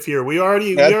collaborative here. We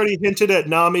already hinted at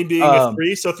Nami being a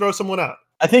 3, so throw someone out.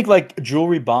 I think like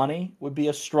Jewelry Bonnie would be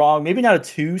a strong, maybe not a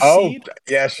 2 seed. Oh,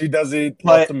 yeah, she does eat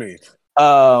lots of meat.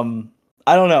 I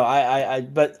don't know.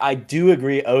 But I do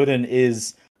agree. Odin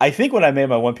is. I think when I made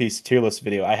my One Piece tier list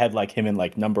video, I had like him in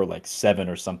like number like 7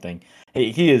 or something.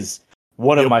 He is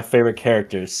one of my favorite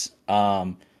characters.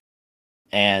 And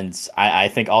I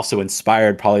think also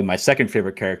inspired probably my second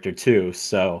favorite character too.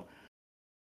 So,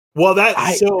 well,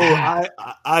 I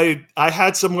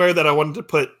had somewhere that I wanted to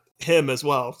put him as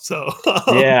well. So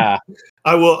yeah,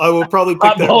 I will probably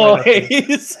pick that.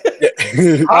 Boys.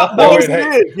 Hot boys.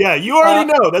 Yeah, you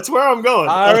already know. That's where I'm going.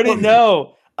 I already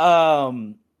know.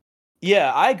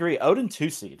 Yeah, I agree. Odin 2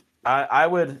 seed. I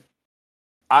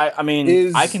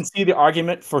can see the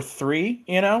argument for 3.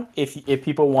 If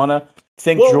people want to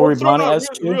think Jewelry Bonnie as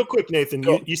 2. Real quick, Nathan,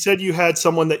 you said you had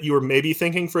someone that you were maybe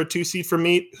thinking for a 2 seed for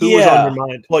meat. Who was on your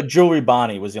mind? Well, Jewelry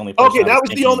Bonnie was the only person. Okay, that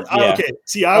was the only. Yeah. Okay,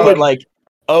 see, I would like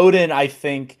Odin. I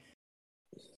think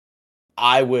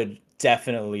I would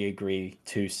definitely agree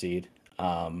 2 seed.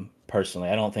 Personally,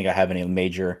 I don't think I have any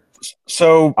major.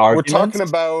 So arguments. We're talking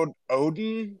about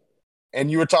Odin. And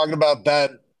you were talking about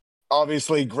that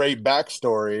obviously great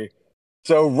backstory.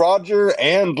 So Roger,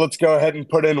 and let's go ahead and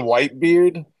put in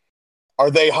Whitebeard. Are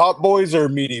they hot boys or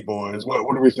meaty boys? What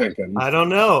are we thinking? I don't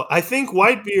know. I think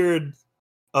Whitebeard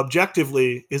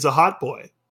objectively is a hot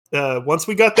boy. Once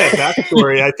we got that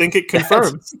backstory, I think it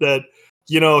confirms that,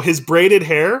 his braided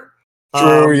hair.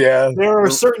 True, yeah. There are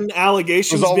certain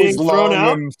allegations being thrown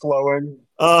out. And flowing.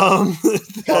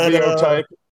 That, type.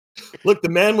 Look, the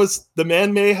man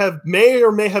may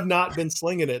or may have not been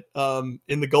slinging it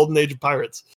in the golden age of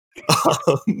pirates.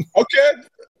 Okay,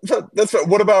 that's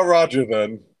what about Roger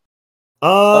then?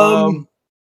 The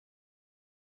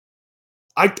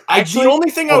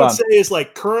only thing I hold would on. say is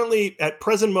like currently at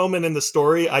present moment in the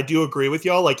story, I do agree with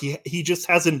y'all. Like he just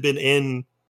hasn't been in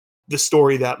the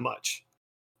story that much.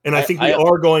 And I think we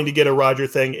are going to get a Roger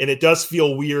thing, and it does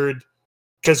feel weird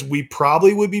because we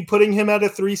probably would be putting him at a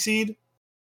 3 seed.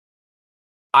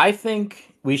 I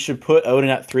think we should put Odin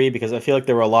at 3 because I feel like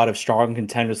there were a lot of strong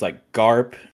contenders like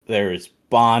Garp. There's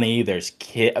Bonnie. There's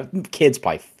Kid's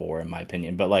probably 4 in my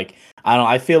opinion, but like I don't know.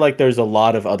 I feel like there's a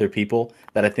lot of other people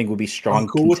that I think would be strong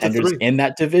contenders in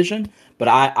that division. But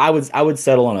I would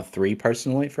settle on a 3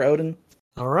 personally for Odin.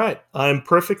 All right, I'm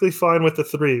perfectly fine with the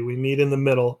 3. We meet in the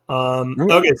middle.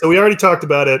 Okay, so we already talked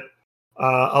about it.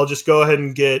 I'll just go ahead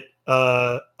and get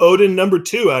Odin number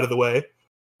 2 out of the way.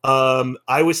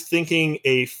 I was thinking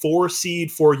a 4 seed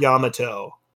for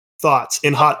Yamato. Thoughts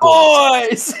in Hot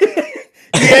Boys?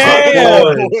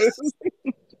 Yeah,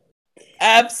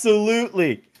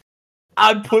 absolutely.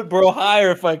 I'd put bro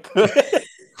higher if I could.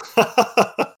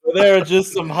 There are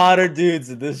just some hotter dudes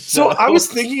in this show. So I was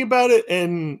thinking about it,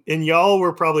 and y'all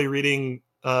were probably reading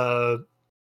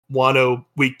Wano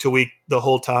week to week the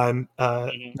whole time,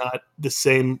 not the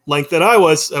same length that I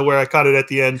was, where I caught it at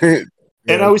the end.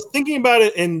 And I was thinking about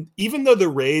it, and even though the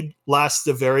raid lasts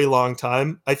a very long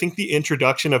time, I think the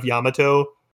introduction of Yamato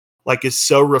like is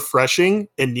so refreshing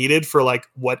and needed for like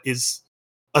what is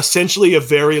essentially a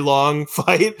very long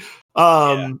fight.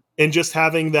 And just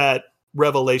having that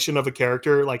revelation of a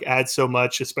character like adds so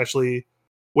much, especially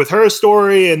with her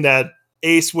story, and that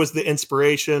Ace was the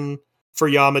inspiration for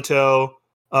Yamato,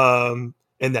 and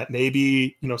that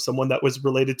maybe, you know, someone that was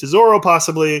related to Zoro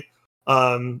possibly.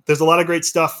 There's a lot of great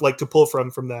stuff like to pull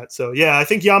from that. So yeah, I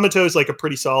think Yamato is like a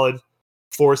pretty solid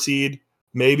 4 seed.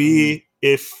 Maybe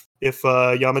if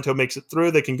Yamato makes it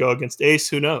through, they can go against Ace.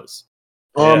 Who knows?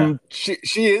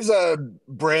 She is a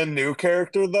brand new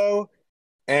character though,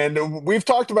 and we've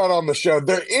talked about on the show.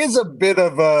 There is a bit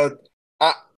of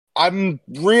I'm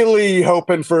really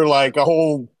hoping for like a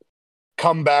whole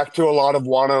comeback to a lot of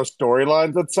Wano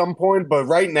storylines at some point, but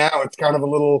right now it's kind of a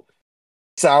little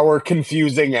sour,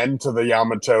 confusing end to the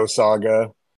Yamato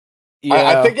saga.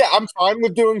 I think I'm fine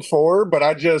with doing 4, but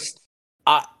I just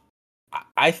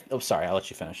sorry, I'll let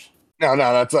you finish. No,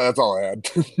 that's all I had.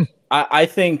 I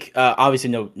think obviously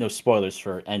no spoilers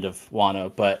for end of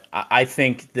Wano, but I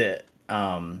think that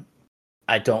I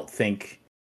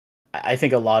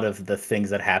think a lot of the things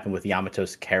that happen with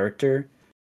Yamato's character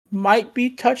might be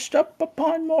touched up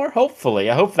upon more. Hopefully,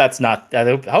 I hope that's not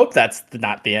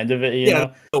the end of it. You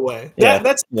know? No way.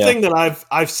 That's the thing that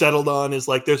I've settled on is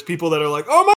like there's people that are like,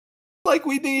 oh my, like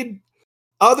we need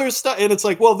other stuff, and it's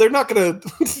like, well, they're not gonna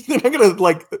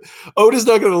like Oda's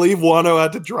not gonna leave Wano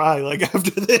out to dry like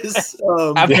after this.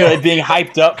 After like, being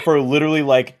hyped up for literally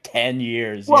like 10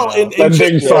 years. Well, and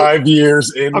spending 5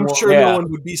 years in. I'm sure no one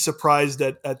would be surprised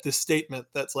at this statement.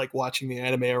 That's like watching the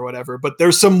anime or whatever. But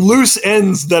there's some loose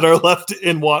ends that are left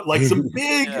in Wano, like some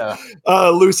big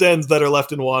loose ends that are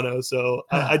left in Wano. So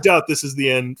I doubt this is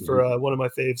the end for one of my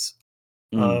faves.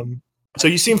 So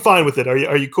you seem fine with it.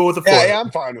 Are you cool with the 4? Yeah,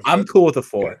 I'm fine with it. I'm cool with the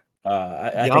 4.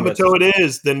 I Yamato it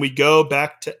is. Then we go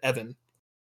back to Evan.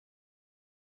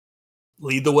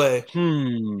 Lead the way.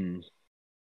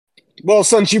 Well,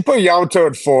 since you put Yamato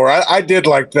at 4, I did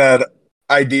like that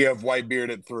idea of Whitebeard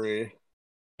at 3.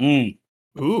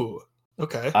 Ooh,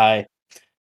 okay.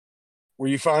 Were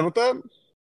you fine with that?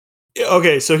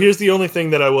 Okay, so here's the only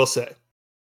thing that I will say.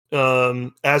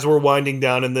 As we're winding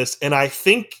down in this, and I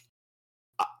think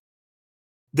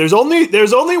there's only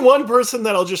one person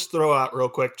that I'll just throw out real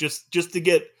quick, just to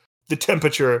get the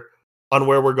temperature on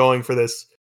where we're going for this.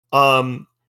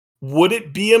 Would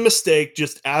it be a mistake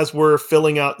just as we're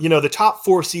filling out, you know, the top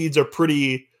 4 seeds are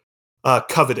pretty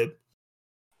coveted.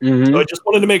 So I just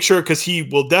wanted to make sure, because he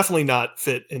will definitely not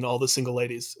fit in all the single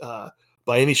ladies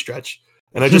by any stretch.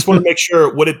 And I just want to make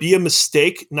sure, would it be a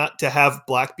mistake not to have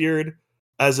Blackbeard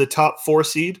as a top 4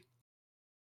 seed?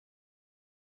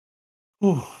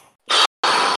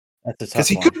 Because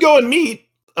he could go and meet.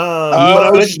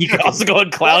 But he could also go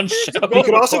on Clown Show. He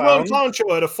could also go on Clown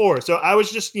Show at a 4. So I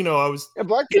was just, I was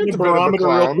getting the barometer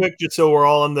real quick, just so we're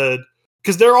all on the.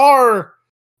 Because there are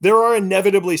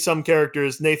inevitably some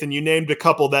characters, Nathan, you named a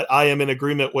couple that I am in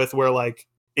agreement with, where like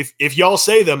if y'all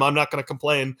say them, I'm not going to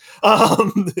complain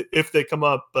if they come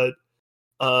up. But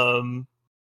I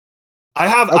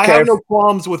have no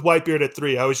qualms with Whitebeard at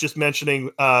 3. I was just mentioning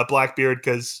Blackbeard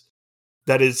because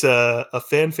that is a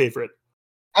fan favorite.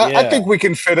 I think we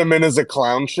can fit him in as a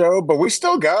clown show, but we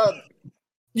still got.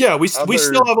 Yeah, we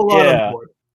still have a lot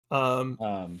on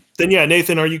board. Then yeah,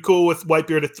 Nathan, are you cool with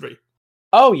Whitebeard at 3?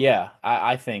 Oh yeah,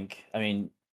 I think. I mean,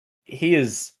 he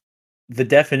is the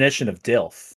definition of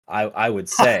DILF. I would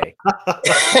say.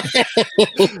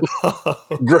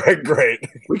 Great.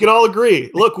 We can all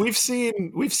agree. Look, we've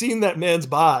seen that man's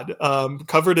bod,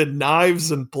 covered in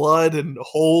knives and blood and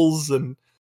holes, and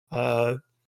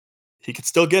he could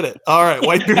still get it. All right,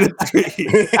 Whitebeard at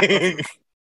 3.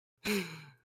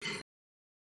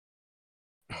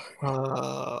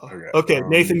 Okay,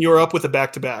 Nathan, you're up with a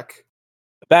back-to-back.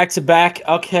 Back-to-back.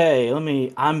 Okay,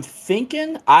 I'm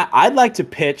thinking I'd like to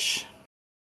pitch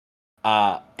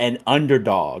an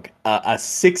underdog, a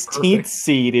 16th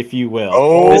seed, if you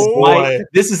will.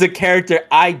 This is a character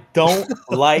I don't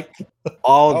like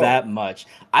all that much.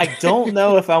 I don't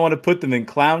know if I want to put them in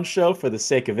clown show for the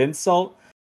sake of insult.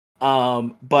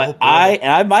 But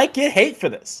I might get hate for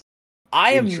this.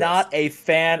 I am not a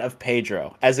fan of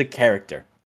Pedro as a character.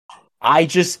 I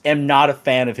just am not a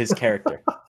fan of his character.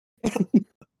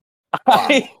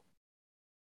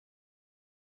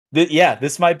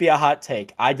 This might be a hot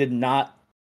take. I did not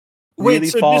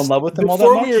really fall in love with him all that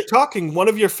much. Before we were talking, one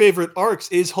of your favorite arcs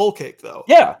is Whole Cake, though.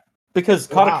 Yeah, because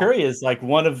Katakuri is like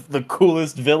one of the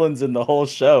coolest villains in the whole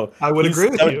show. I would agree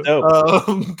with you.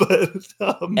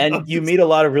 And you meet a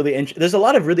lot of there's a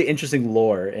lot of really interesting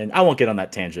lore, and I won't get on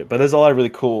that tangent, but there's a lot of really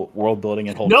cool world building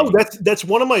in Whole Cake. No, that's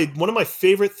one of my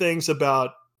favorite things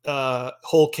about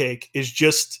Whole Cake is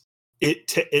just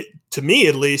it to me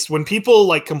at least, when people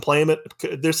like complain,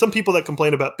 there's some people that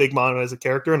complain about Big Mom as a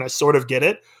character, and I sort of get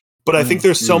it, but I think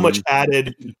there's so much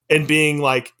added in being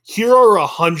like, here are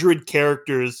 100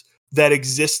 characters that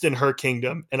exist in her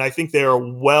kingdom, and I think they are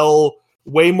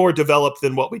way more developed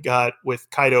than what we got with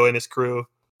Kaido and his crew.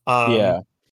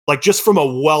 Like just from a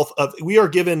wealth of, we are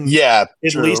given at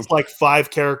least like 5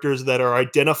 characters that are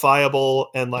identifiable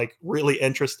and like really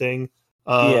interesting.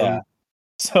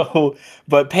 So,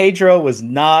 but Pedro was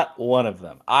not one of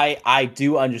them. I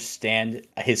do understand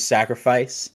his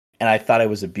sacrifice, and I thought it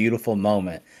was a beautiful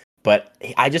moment, but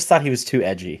I just thought he was too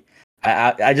edgy.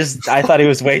 I thought he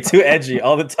was way too edgy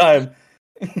all the time.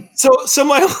 So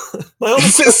my only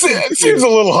it seems a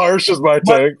little harsh as my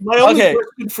take. My only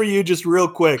question for you, just real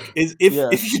quick, is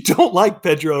if you don't like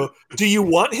Pedro, do you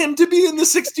want him to be in the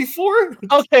 64?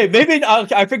 Okay, maybe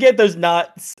I forget there's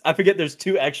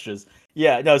 2 extras.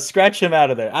 Yeah, no, scratch him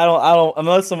out of there. I don't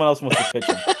unless someone else wants to pitch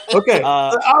him. Okay.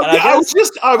 I was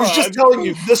just telling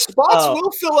you, the spots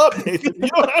will fill up, Nathan. You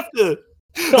don't have to.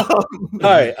 All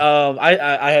right.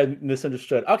 I had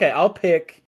misunderstood. Okay, I'll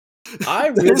pick. I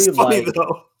really funny,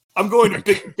 though. I'm going to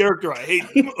pick the character I hate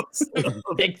the most.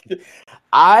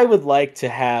 I would like to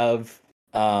have.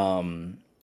 I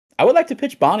would like to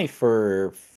pitch Bonnie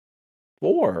for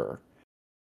 4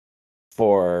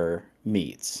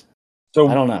 meets. So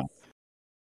I don't know.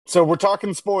 So we're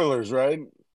talking spoilers, right?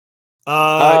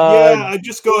 I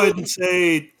just go ahead and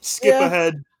say skip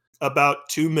ahead about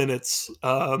 2 minutes,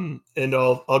 and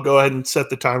I'll go ahead and set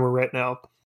the timer right now.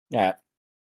 Yeah.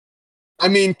 I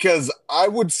mean, because I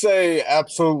would say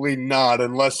absolutely not,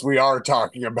 unless we are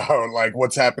talking about like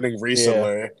what's happening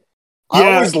recently.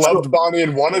 I always loved Bonnie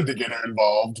and wanted to get her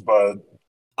involved, but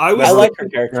I like her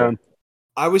character.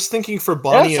 I was thinking for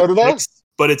Bonnie,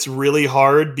 but it's really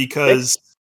hard because.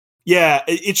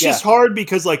 It's just hard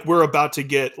because like we're about to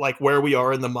get like where we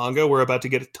are in the manga, we're about to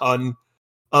get a ton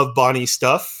of Bonnie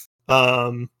stuff.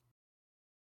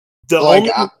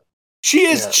 She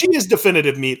is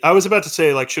definitive meat. I was about to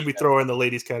say like, should we throw her in the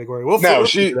ladies category? Well,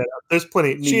 there's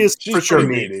plenty. She is for sure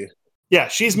meaty. Yeah,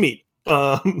 she's meat.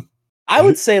 I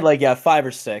would say like 5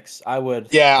 or 6. I would.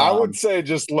 Yeah, I would say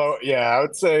just low. Yeah, I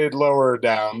would say lower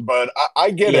down. But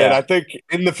I get it. I think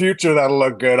in the future that'll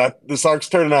look good. This arc's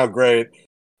turning out great.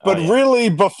 But really,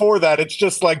 before that, it's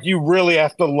just like you really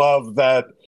have to love that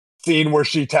scene where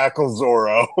she tackles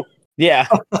Zoro. Yeah,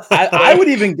 I would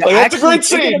even go. That's a great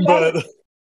scene, but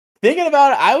thinking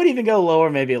about it, I would even go lower,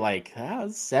 maybe like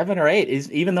 7 or 8.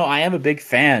 Even though I am a big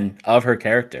fan of her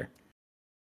character.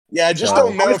 Yeah, I just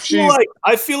don't know if she's.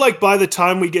 I feel like by the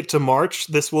time we get to March,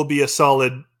 this will be a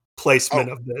solid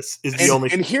placement of this.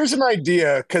 And here's an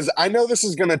idea, because I know this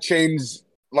is going to change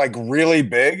like really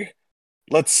big.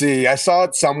 Let's see. I saw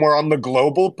it somewhere on the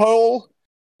global poll.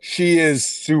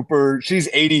 She's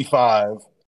 85.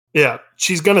 Yeah,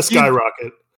 she's gonna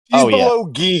skyrocket. She's below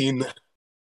Geen. No,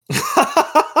 not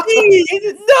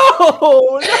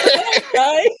that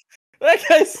guy. That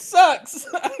guy sucks.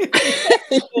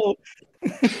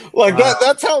 Like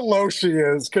that's how low she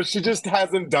is, because she just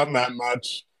hasn't done that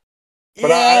much.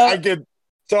 But I get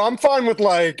So I'm fine with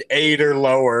like 8 or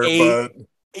lower, 8. but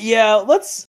Yeah,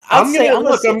 let's. I'm say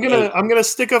gonna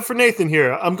stick up for Nathan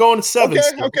here. I'm going to 7. okay,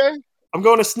 still. okay. I'm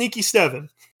going to sneaky 7.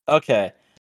 Okay.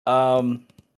 7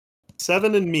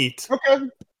 and meat. Okay.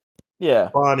 Yeah.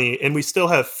 Bonnie, and we still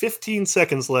have 15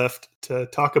 seconds left to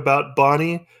talk about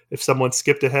Bonnie if someone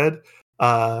skipped ahead.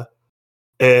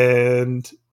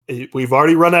 We've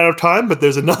already run out of time, but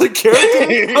there's another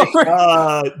character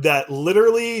that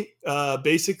literally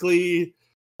basically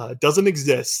doesn't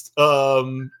exist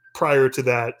prior to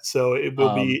that. So it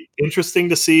will be interesting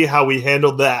to see how we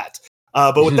handle that.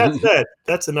 But with that said,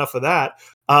 that's enough of that.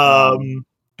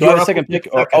 Do I have a second pick?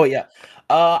 Oh, yeah.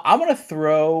 I'm going to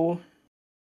throw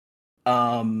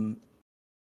Rob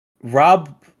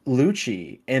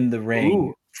Lucci in the ring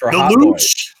Ooh, for the Hot Luch.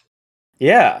 Boys.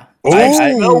 Yeah.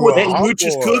 I know what the Hot Luch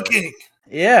is Boy. cooking.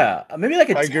 Yeah. Maybe like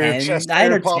a Tiger 10, chest 9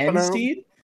 hair or popping 10 out. seed.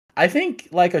 I think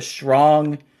like a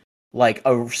strong, like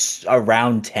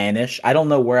around 10-ish. I don't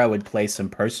know where I would place him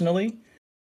personally.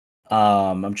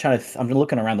 I'm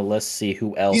looking around the list to see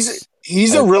who else.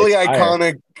 He's I a would really place higher.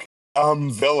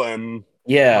 iconic villain.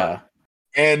 Yeah.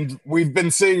 And we've been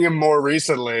seeing him more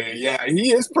recently. Yeah,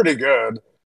 he is pretty good.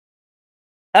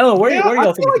 I don't know where Yeah, do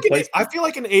y'all think you could place I him? feel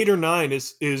like an 8 or 9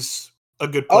 is a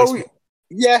good placement.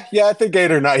 Yeah, I think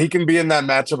 8 or 9. He can be in that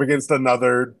matchup against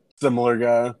another similar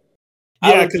guy.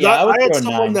 Yeah, because I would I had throw a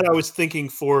someone 9. that I was thinking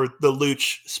for the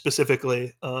Luch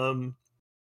specifically. Oh,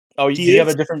 do he you have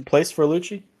is- a different place for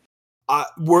Lucci?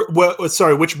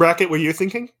 Sorry, which bracket were you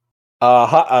thinking?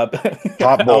 Hot Boys.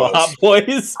 Hot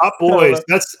Boys. Hot Boys.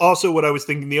 That's also what I was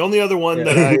thinking. The only other one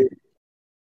that I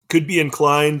could be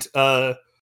inclined to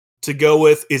go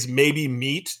with is maybe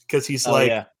Meat, because he's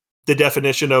the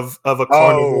definition of a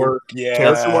carnivore.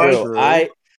 That's true.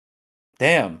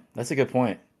 Damn, that's a good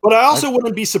point. But I also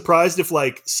wouldn't be surprised if,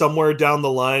 like, somewhere down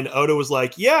the line, Oda was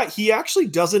like, yeah, he actually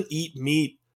doesn't eat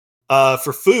meat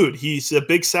for food. He's a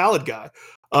big salad guy.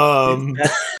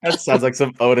 That sounds like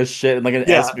some Oda shit and like an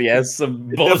SBS,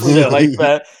 some definitely bullshit like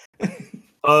that.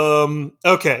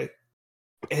 Okay.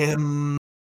 Evan,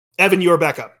 you're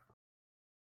back up.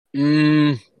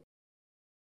 You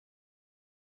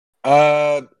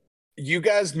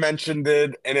guys mentioned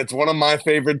it, and it's one of my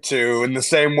favorite too. In the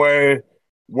same way,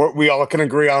 we all can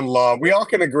agree on love. We all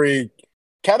can agree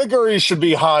categories should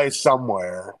be high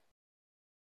somewhere.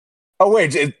 Oh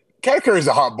wait, Katakuri is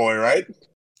a hot boy, right?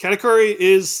 Katakuri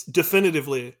is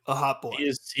definitively a hot boy.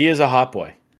 He is a hot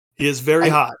boy. He is very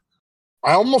hot.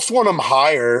 I almost want him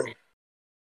higher.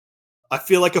 I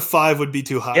feel like a 5 would be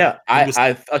too high. Yeah,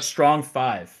 I a strong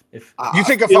 5. If you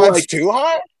think a 5's too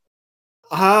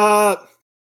high?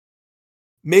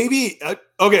 Maybe.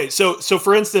 Okay, so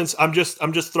for instance, I'm just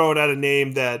throwing out a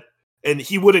name that, and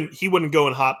he wouldn't go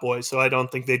in hot boy, so I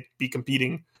don't think they'd be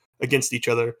competing against each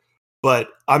other. But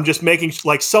I'm just making,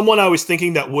 like, someone I was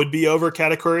thinking that would be over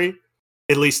Katakuri,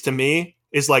 at least to me,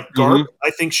 is like Garp.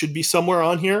 I think should be somewhere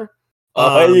on here.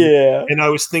 Yeah. And I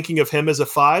was thinking of him as a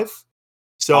 5.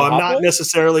 So I'm not boy?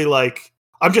 necessarily like,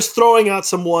 I'm just throwing out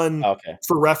someone Okay.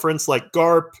 for reference, like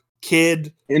Garp,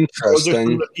 Kid. Interesting. Those are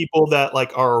some of the people that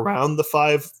like are around the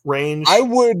 5 range. I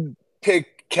would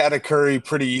pick Katakuri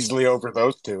pretty easily over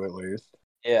those two, at least.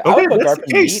 Yeah, Okay, I would put that's Garp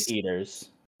the in case. Meat Eaters.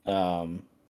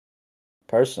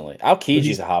 Personally,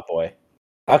 Aokiji's a hot boy.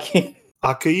 Aokiji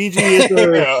is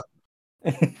a...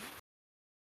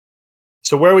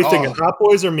 So where are we thinking? Hot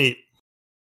boys or meat?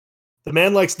 The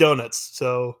man likes donuts,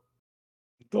 so...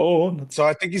 Donuts. So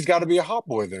I think he's got to be a hot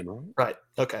boy then, right? Right,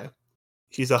 okay.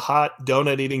 He's a hot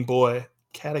donut-eating boy.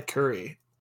 Katakuri.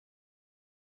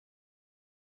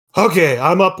 Okay,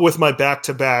 I'm up with my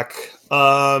back-to-back.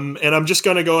 And I'm just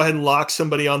going to go ahead and lock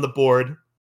somebody on the board.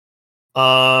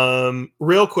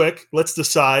 Real quick, let's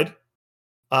decide.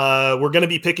 We're going to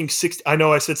be picking 60. I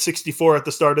know I said 64 at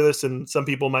the start of this, and some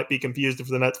people might be confused if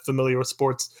they're not familiar with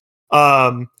sports.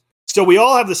 So we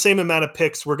all have the same amount of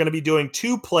picks. We're going to be doing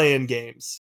 2 play-in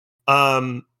games.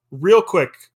 Real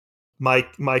quick,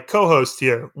 my co-host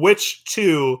here, which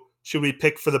 2 should we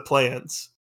pick for the play-ins?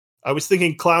 I was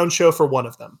thinking Clown Show for one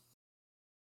of them.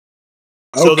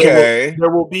 So Okay. there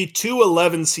will be 2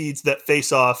 11 seeds that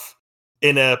face off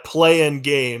in a play-in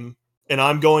game, and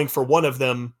I'm going for one of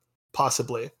them,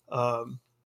 possibly.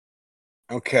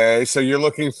 Okay, so you're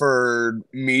looking for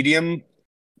medium?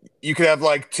 You could have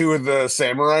like 2 of the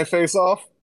samurai face off?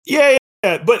 Yeah.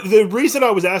 But the reason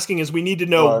I was asking is we need to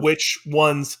know What? which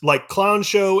ones, like Clown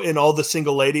Show and all the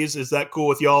single ladies. Is that cool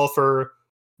with y'all for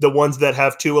the ones that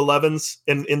have 2 11s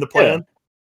in the plan?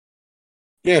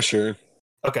 Yeah, sure.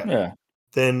 Okay. Yeah.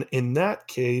 Then in that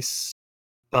case,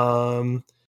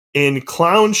 in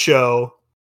Clown Show,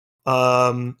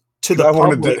 to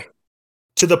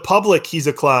the To the public, he's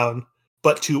a clown,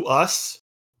 but to us,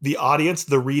 the audience,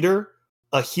 the reader,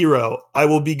 a hero. I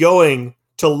will be going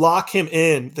to lock him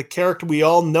in, the character we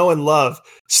all know and love,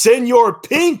 Senor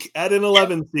Pink at an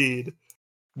 11 seed.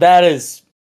 That is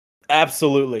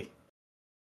absolutely.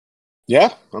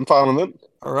 Yeah, I'm fine with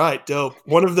it. All right, dope.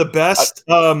 One of the best.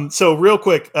 So real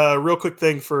quick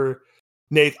thing for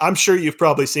Nate. I'm sure you've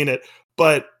probably seen it,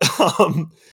 but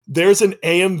there's an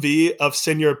AMV of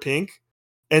Senor Pink,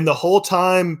 and the whole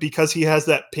time, because he has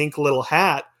that pink little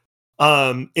hat,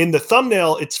 in the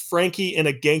thumbnail, it's Frankie in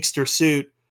a gangster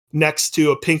suit next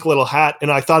to a pink little hat,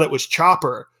 and I thought it was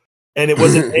Chopper, and it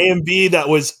was an AMV that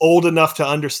was old enough to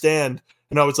understand,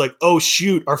 and I was like, oh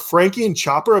shoot, are Frankie and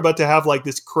Chopper about to have like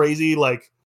this crazy, like,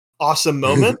 awesome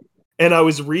moment? And I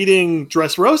was reading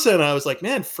Dressrosa, and I was like,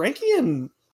 man, Frankie and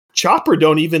Chopper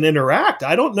don't even interact.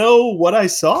 I don't know what I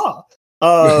saw.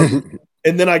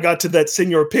 And then I got to that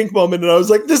Senor Pink moment, and I was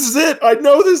like, this is it. I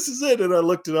know this is it. And I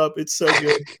looked it up. It's so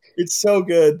good. It's so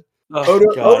good.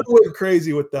 Oda went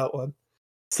crazy with that one.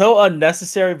 So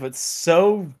unnecessary, but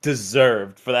so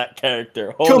deserved for that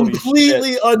character. Holy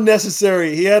Completely shit.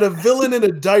 Unnecessary. He had a villain in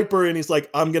a diaper, and he's like,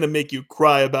 I'm going to make you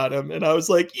cry about him. And I was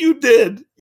like, you did.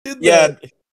 Yeah.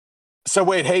 So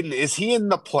wait, Hayden, is he in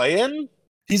the play-in?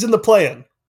 He's in the play-in.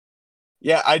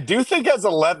 Yeah, I do think as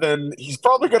 11, he's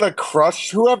probably going to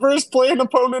crush whoever his play-in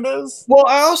opponent is. Well,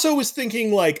 I also was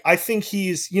thinking, like, I think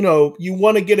he's, you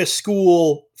want to get a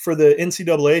school for the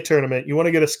NCAA tournament. You want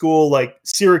to get a school like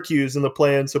Syracuse in the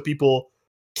play-in so people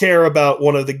care about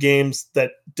one of the games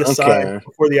that decide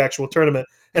before the actual tournament.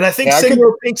 And I think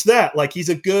Senor Pink's that. Like, he's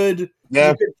a good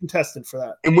contestant for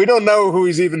that. And we don't know who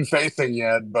he's even facing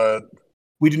yet, but...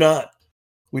 We do not.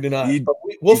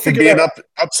 We'll figure that out.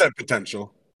 Upset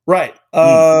potential. Right.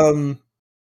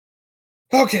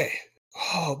 Okay.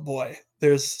 Oh boy.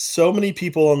 There's so many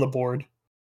people on the board.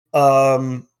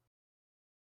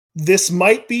 This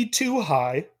might be too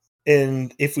high,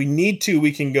 and if we need to,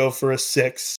 we can go for a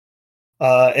 6.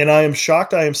 And I am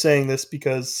shocked I am saying this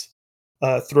because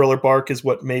Thriller Bark is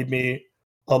what made me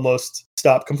almost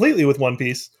stop completely with One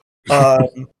Piece.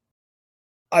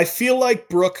 I feel like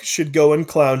Brooke should go in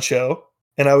Clown Show,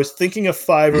 and I was thinking a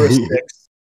 5 or a 6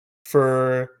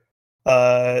 for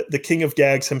the King of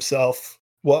Gags himself.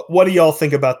 What do y'all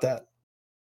think about that?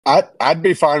 I'd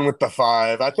be fine with the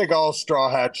 5. I think all Straw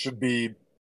Hats should be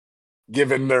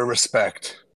given their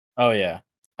respect. Oh yeah.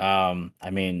 I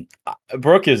mean,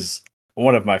 Brooke is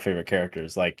one of my favorite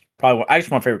characters. Like probably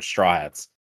actually my favorite Straw Hats.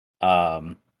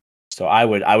 So I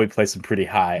would place him pretty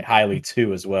highly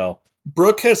too as well.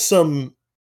 Brooke has some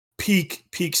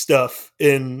peak stuff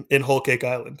in Whole Cake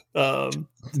Island.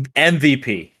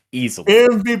 MVP easily.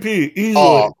 MVP easily.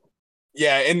 Oh,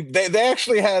 yeah, and they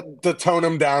actually had to tone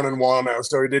him down in Wano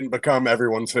so he didn't become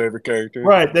everyone's favorite character.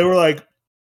 Right. They were like,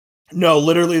 no,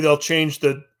 literally they'll change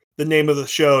the name of the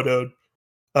show to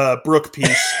Brooke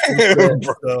Piece.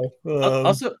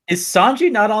 Also, is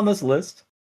Sanji not on this list?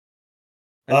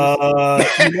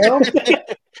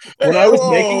 When I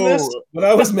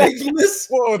was making this,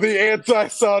 whoa, the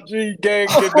anti-Sanji gang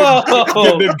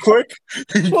getting in quick.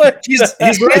 What? He's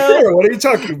right there. What are you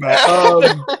talking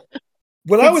about?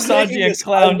 When I was making this,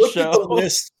 I looked at the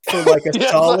list for like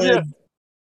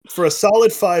a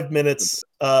solid 5 minutes,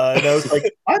 and I was like,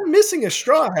 I'm missing a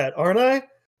Straw Hat, aren't I?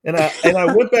 And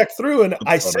I went back through and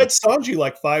I said Sanji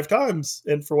like 5 times,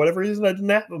 and for whatever reason I didn't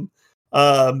have him.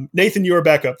 Nathan, you are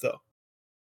back up though.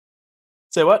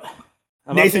 Say what?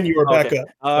 Nathan, you are back up.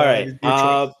 All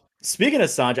right. Speaking of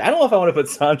Sanji, I don't know if I want to put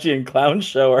Sanji in Clown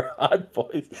Show or Hot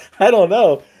Boys. I don't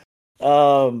know.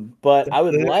 But I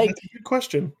would like. That's a good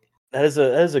question. That is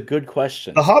a good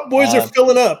question. The Hot Boys are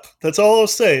filling up. That's all I'll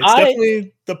say. It's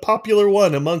definitely the popular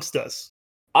one amongst us.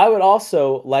 I would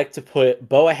also like to put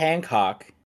Boa Hancock,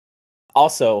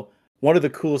 also one of the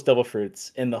coolest Devil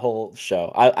Fruits in the whole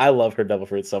show. I love her Devil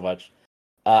Fruit so much.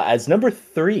 As number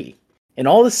 3 in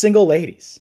all the single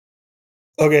ladies.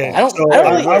 Okay, I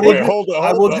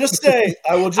will just say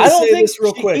this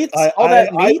real quick.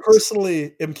 I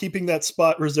personally am keeping that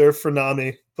spot reserved for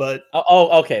Nami, but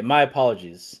okay, my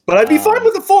apologies. But I'd be fine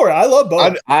with the 4. I love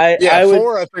both. 4 I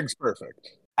think is perfect.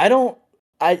 I don't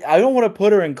want to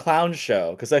put her in Clown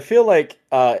Show because I feel like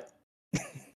I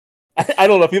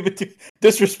don't know if you've been too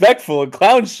disrespectful in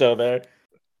Clown Show there.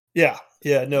 Yeah,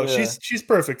 no, she's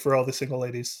perfect for all the single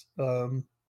ladies. Boa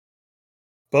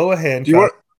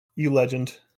Hancock. You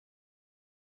legend.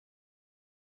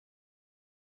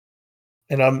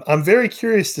 And I'm very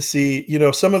curious to see,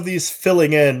 some of these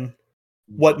filling in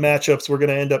what matchups we're going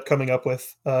to end up coming up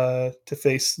with to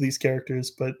face these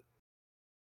characters. But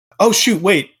oh shoot,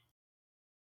 wait,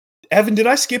 Evan, did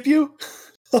I skip you?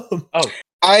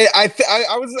 I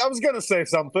was gonna say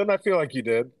something. I feel like you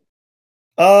did.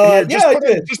 Yeah, I Put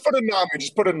did. just put a Nami.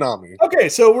 Just put a Nami. Okay,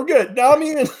 so we're good.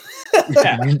 Nami and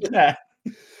Yeah.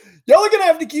 y'all are gonna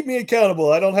have to keep me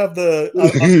accountable. I don't have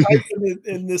I'm tight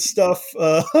in this stuff.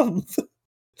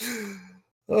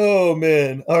 Oh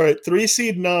man! All right, 3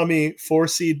 seed Nami, 4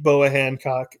 seed Boa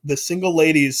Hancock. The single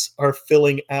ladies are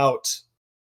filling out.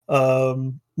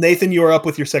 Nathan, you are up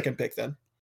with your second pick then.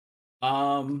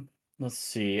 Let's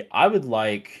see. I would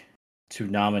like to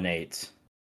nominate.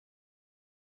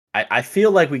 I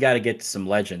feel like we got to get to some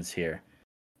legends here.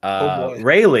 Oh boy,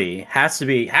 Rayleigh has to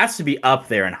be up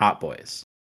there in Hot Boys.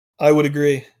 I would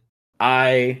agree.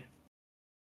 I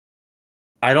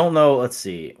don't know. Let's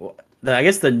see. I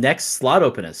guess the next slot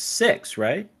open is 6,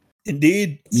 right?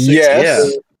 Indeed. 6.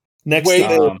 Yes. Next. Wait,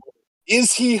 Um,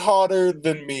 is he hotter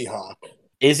than Mihawk?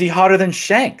 is he hotter than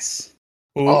Shanks?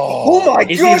 Oh my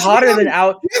Is gosh! he hotter than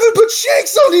out? You haven't put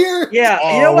Shanks on here. Yeah,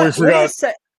 Oh, you know we what?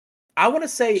 forgot. I want to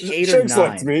say 8 or Shanks 9.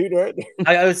 likes meat, right?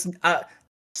 I was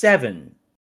 7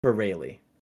 for Rayleigh.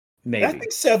 Maybe. I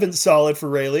think 7's solid for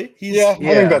Rayleigh. I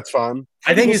think that's fine.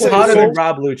 I think he's He's hotter also- than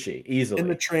Rob Lucci easily. in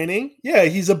the training. Yeah,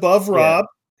 he's above Rob.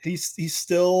 He's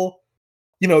still,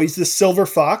 he's the silver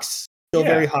fox, still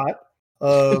very hot.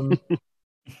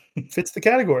 Fits the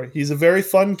category. He's a very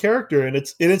fun character, and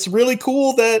it's really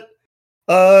cool that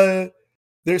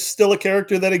there's still a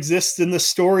character that exists in the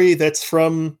story that's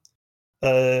from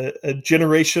a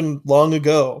generation long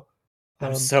ago.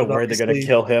 I'm so but worried they're gonna obviously-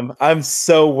 kill him. I'm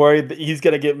so worried that he's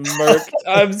gonna get murked.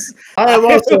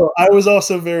 I was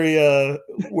also very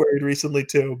worried recently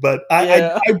too, but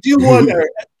I do wonder.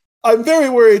 I'm very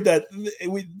worried that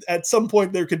at some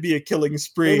point there could be a killing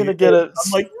spree. They're gonna get it.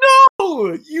 I'm like,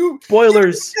 no, you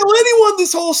Spoilers. didn't kill anyone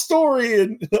this whole story,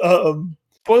 and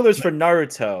Spoilers for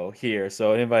Naruto here,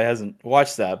 so anybody hasn't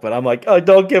watched that. But I'm like, oh,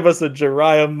 don't give us a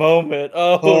Jiraiya moment.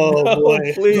 Oh no,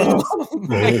 boy, please, no.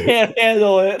 I can't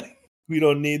handle it. We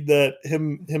don't need that.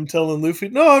 Him telling Luffy,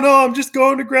 no, I'm just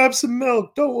going to grab some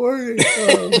milk. Don't worry.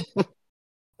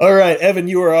 All right, Evan,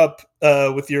 you are up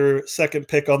with your second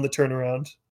pick on the turnaround.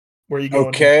 Where are you going?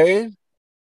 Okay.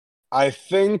 I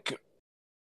think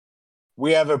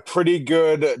we have a pretty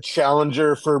good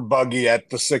challenger for Buggy at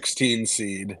the 16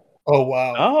 seed. Oh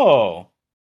wow! Oh,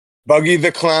 Buggy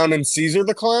the Clown and Caesar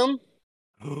the Clown.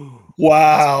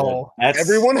 Wow!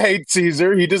 Everyone hates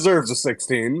Caesar. He deserves a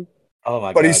 16. Oh my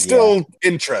god! But he's still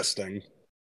interesting.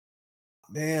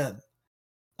 Man,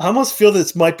 I almost feel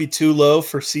this might be too low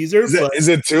for Caesar. Is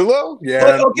it too low? Yeah.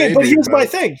 But, okay, but maybe,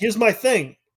 here's my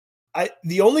thing.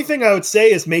 The only thing I would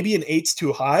say is maybe an 8's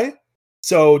too high.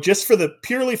 So just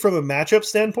purely from a matchup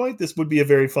standpoint, this would be a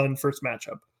very fun first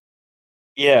matchup.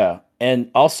 Yeah, and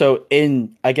also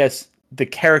in I guess the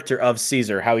character of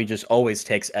Caesar, how he just always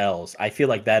takes L's. I feel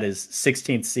like that is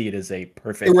 16th seed is a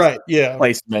perfect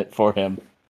placement for him.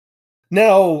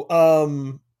 Now,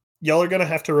 y'all are gonna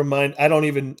have to remind. I don't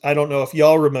know if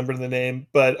y'all remember the name,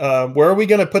 but where are we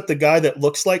gonna put the guy that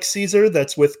looks like Caesar?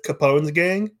 That's with Capone's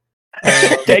gang.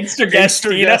 Gangster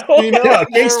Gastino. Yeah,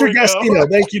 Gangster Gastino.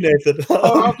 Thank you, Nathan.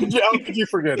 How could you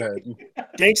forget it?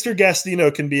 Gangster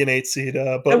Gastino can be an 8 seed,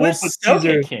 but we'll put Caesar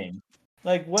Caesar. King.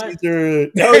 Like what? Caesar.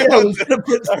 No, yeah, I was gonna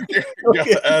put. Okay.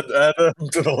 Add him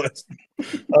to the list.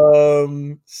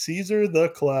 Caesar the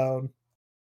Clown.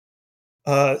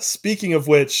 Speaking of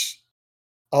which,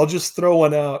 I'll just throw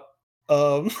one out.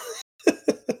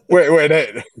 Wait.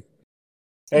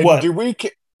 Hey, What?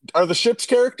 Are the ships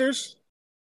characters?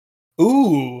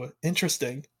 Ooh,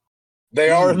 interesting.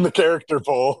 They are in the character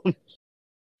pool.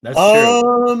 That's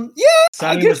true. Yeah, I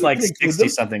Sunny guess was we like can include 60 them.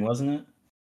 something, wasn't it?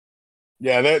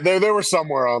 Yeah, they were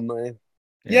somewhere on there.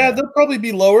 Yeah, they'll probably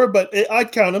be lower, but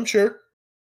I'd count them, sure.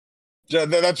 Yeah,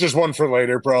 that's just one for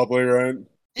later, probably, right?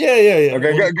 Yeah.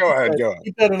 Okay, go ahead.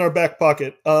 Keep that in our back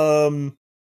pocket.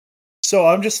 So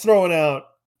I'm just throwing out,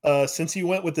 since you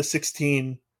went with the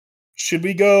 16, should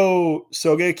we go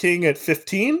Soge King at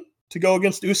 15 to go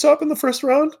against Usopp in the first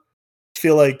round? I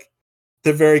feel like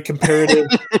they're very comparative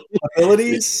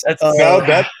abilities. That's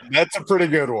a pretty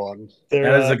good one.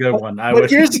 That is a good one. But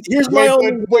here's my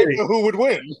only worry. Who would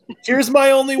win? Here's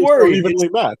my only worry. Evenly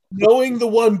matched. Knowing the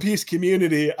One Piece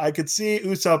community, I could see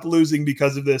Usopp losing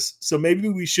because of this. So maybe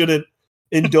we shouldn't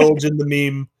indulge in the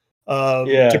meme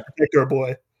to protect our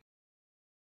boy.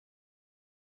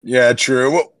 Yeah,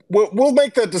 true. We'll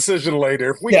make that decision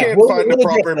later. If we can't find a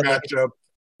proper matchup,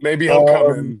 maybe he'll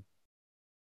come in.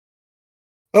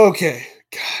 Okay.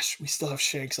 Gosh, we still have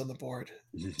Shanks on the board.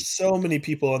 So many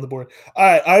people on the board. All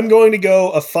right, I'm going to go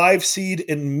a 5 seed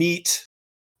in meat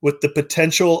with the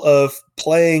potential of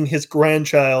playing his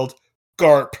grandchild,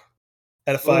 Garp,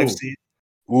 at a 5 seed.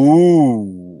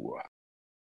 Ooh.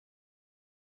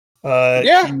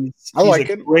 Yeah, he's I like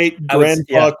a it. great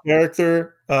grandpa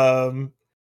character.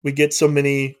 We get so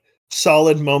many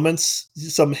solid moments,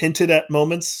 some hinted at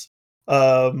moments,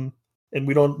 and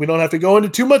we don't have to go into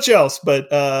too much else. But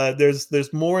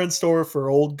there's more in store for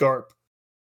old Garp.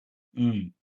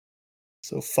 Mm.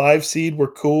 So 5 seed,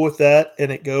 we're cool with that,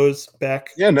 and it goes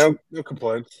back. Yeah, no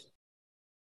complaints.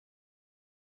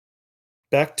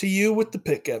 Back to you with the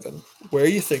pick, Evan. Where are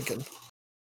you thinking?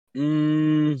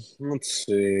 Let's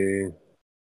see.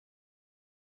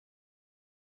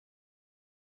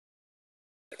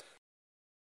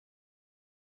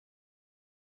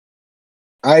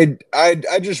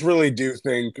 I just really do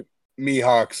think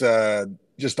Mihawk's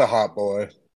just a hot boy.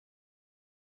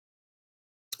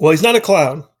 Well, he's not a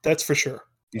clown, that's for sure.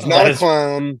 He's not a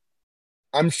clown.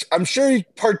 I'm sure he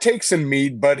partakes in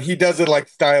meat, but he does it like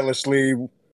stylishly.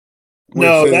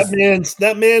 No,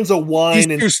 that man's a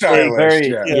wine. He's too stylish.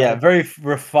 Very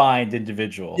refined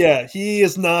individual. Yeah,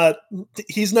 he's not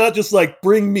just like,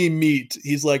 bring me meat.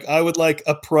 He's like, I would like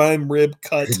a prime rib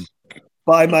cut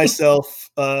by myself,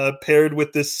 paired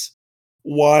with this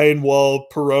wine while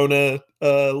Perona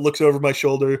looks over my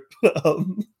shoulder.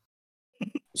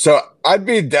 So I'd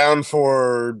be down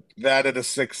for that at a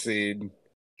 6 seed.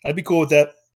 I'd be cool with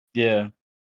that. Yeah.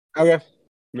 Okay.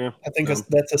 Yeah. I think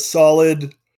that's a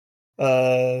solid.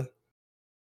 I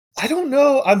don't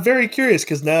know. I'm very curious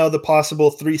because now the possible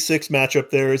 3-6 matchup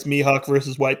there is Mihawk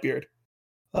versus Whitebeard.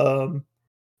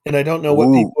 And I don't know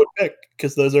what people would pick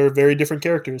because those are very different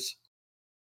characters.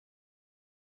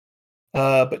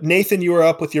 But Nathan, you are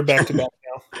up with your back-to-back now.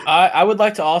 I would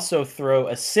like to also throw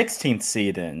a 16th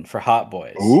seed in for Hot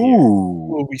Boys.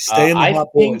 Ooh, we stay in the Hot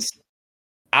Boys.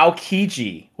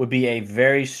 Aokiji would be a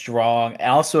very strong,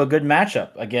 also a good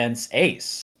matchup against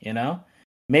Ace. You know,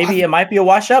 maybe it might be a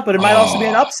washout, but it might also be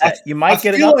an upset. You might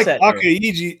get an upset. Like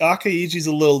Akaiji's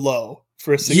a little low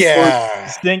for a 6.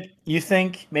 Yeah. You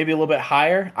think maybe a little bit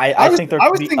higher? I was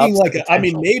thinking like, I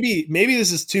mean, maybe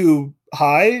this is too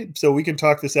high, so we can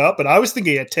talk this out. But I was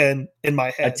thinking a 10 in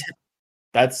my head.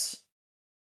 That's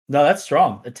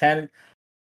strong. A 10.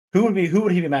 Who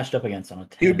would he be matched up against on a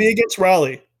 10? He would be against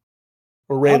Raleigh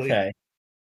or Rayleigh. Okay.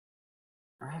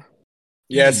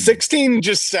 Yeah, 16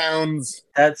 just sounds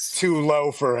too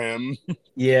low for him.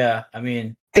 Yeah, I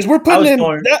mean, because we're putting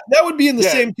that would be in the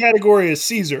same category as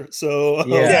Caesar. So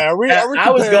I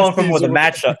was going from with a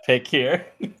matchup pick here.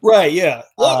 Right? Yeah.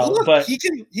 Look, but he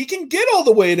can get all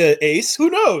the way to Ace. Who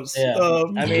knows? Yeah.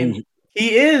 I mean,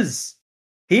 he is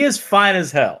fine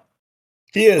as hell.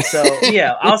 He is. So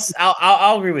yeah,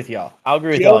 I'll agree with y'all. I'll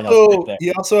agree with y'all.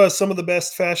 He also has some of the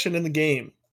best fashion in the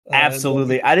game.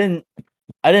 Absolutely. I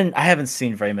haven't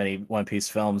seen very many One Piece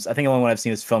films. I think the only one I've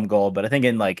seen is Film Gold, but I think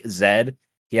in like Zed,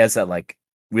 he has that like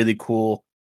really cool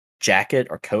jacket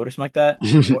or coat or something like that.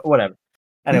 Whatever.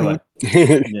 Anyway.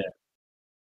 Yeah.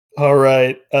 All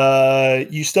right.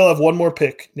 You still have one more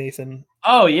pick, Nathan.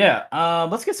 Oh yeah.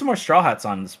 Let's get some more Straw Hats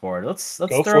on this board. Let's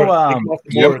throw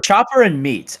Chopper and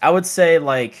Meat. I would say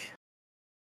like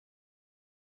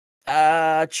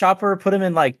Chopper, put him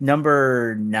in like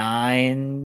number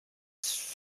 9.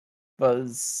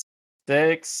 Was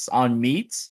 6 on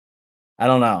Meat. I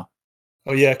don't know.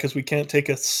 Oh yeah, because we can't take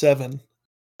a 7.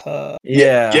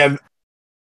 Yeah.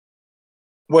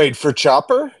 Wait, for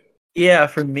Chopper? Yeah,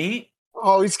 for Meat.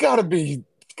 Oh, he's got to be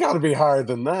higher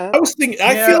than that. I was thinking. Yeah,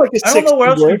 I feel like a 6. I don't know where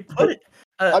else we put it.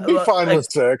 I'd be fine with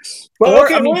 6. Well,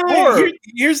 okay, wait.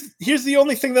 Here's the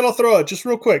only thing that I'll throw out, just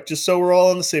real quick, just so we're all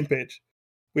on the same page.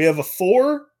 We have a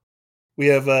 4. We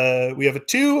have a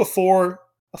 2, a 4,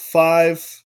 a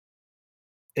 5.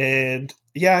 And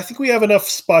yeah, I think we have enough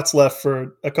spots left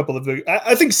for a couple of.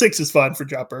 I think 6 is fine for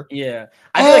Chopper. Yeah,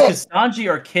 I feel like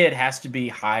Sanji or Kid has to be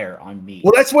higher on me.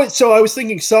 Well, that's what. So I was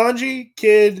thinking Sanji,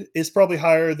 Kid is probably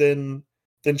higher than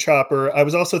Chopper. I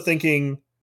was also thinking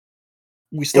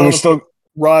we still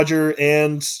Roger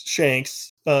and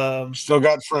Shanks. Still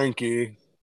got Frankie.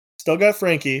 But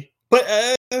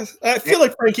I feel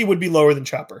like Frankie would be lower than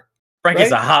Chopper.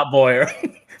 Frankie's a hot boy.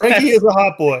 Frankie is a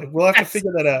hot boy. We'll have to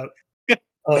figure that out.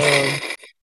 I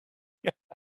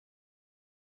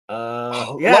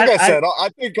said, I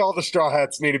think all the Straw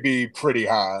Hats need to be pretty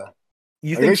high.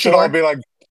 You think they should all be like?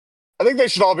 I think they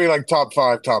should all be like top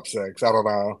 5, top 6. I don't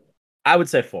know. I would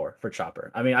say 4 for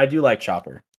Chopper. I mean, I do like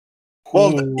Chopper.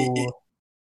 Well,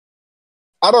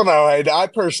 I don't know. I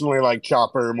personally like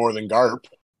Chopper more than Garp.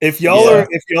 If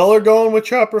y'all are going with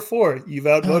Chopper 4, you've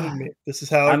outvoted me. This is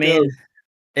how it goes.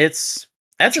 That's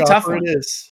Chopper a tough one. It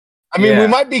is. I mean, we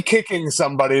might be kicking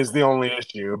somebody is the only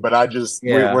issue, but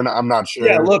I'm not sure.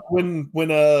 Yeah, look, when when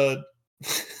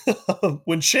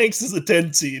Shanks is a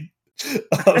 10 seed,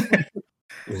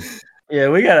 Yeah,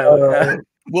 we gotta.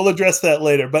 We'll address that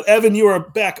later. But Evan, you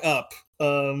are back up.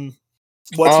 What's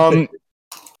your pick?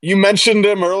 You mentioned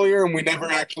him earlier, and we never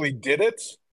actually did it.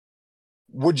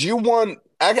 Would you want?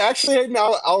 Actually,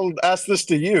 now I'll ask this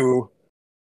to you.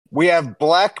 We have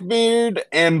Blackbeard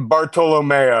and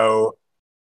Bartolomeo,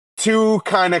 two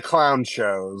kind of clown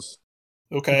shows.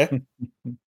 Okay.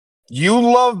 You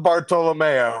love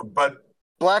Bartolomeo, but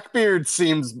Blackbeard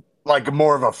seems like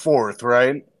more of a fourth,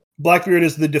 right? Blackbeard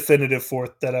is the definitive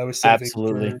fourth that I was saving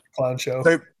Absolutely. for Clown Show.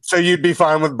 So you'd be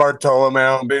fine with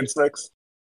Bartolomeo being sixth?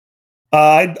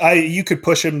 You could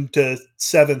push him to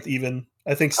seventh even.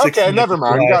 I think sixth. Okay, never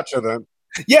mind. Gotcha then.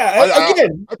 Yeah,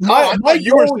 again, my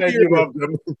you were goal saying here, you loved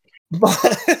him.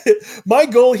 my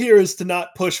goal here is to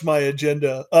not push my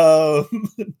agenda.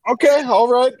 Okay, all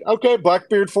right. Okay,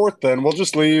 Blackbeard fourth then. We'll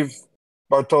just leave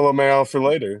Bartolomeo for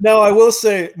later. Now, I will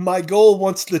say my goal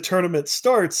once the tournament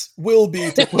starts will be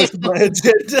to push my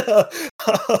agenda.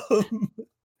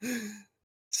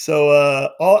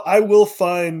 I will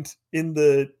find in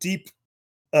the deep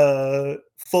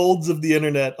folds of the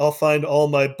internet, I'll find all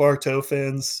my Barto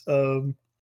fans.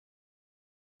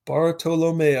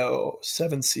 Bartolomeo,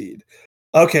 7 seed.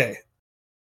 Okay.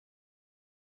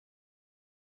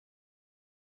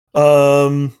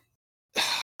 There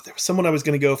was someone I was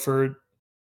going to go for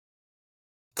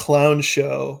Clown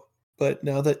Show, but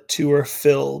now that 2 are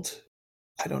filled,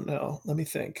 I don't know. Let me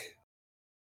think.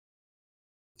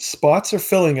 Spots are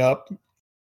filling up.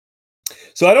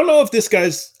 So I don't know if this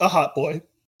guy's a hot boy.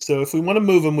 So if we want to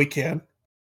move him, we can.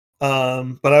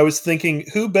 But I was thinking,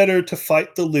 who better to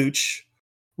fight the Looch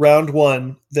round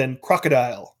 1 than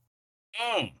Crocodile?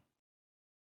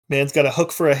 Man's got a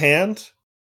hook for a hand.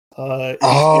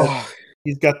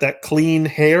 He's got that clean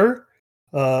hair.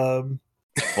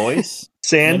 Voice.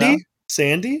 Sandy.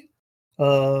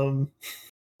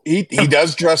 He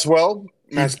does dress well.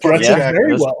 Nice dresses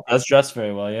very does, well. Does dress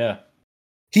very well. Yeah.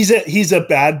 He's a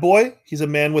bad boy. He's a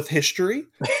man with history.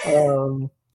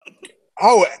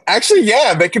 Oh, actually,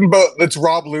 yeah, they can both. It's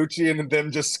Rob Lucci and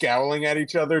them just scowling at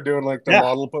each other, doing like the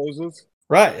model poses.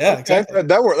 Right? Yeah, okay. exactly.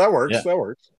 That works. Yeah. That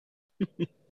works.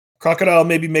 Crocodile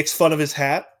maybe makes fun of his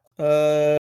hat.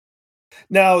 Now,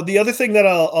 the other thing that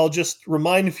I'll just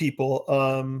remind people,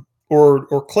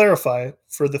 or clarify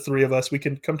for the three of us, we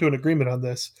can come to an agreement on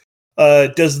this.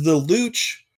 Does the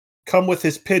Looch come with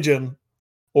his pigeon,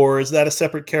 or is that a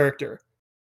separate character?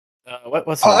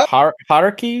 What's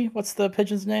Haruki? What's the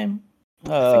pigeon's name?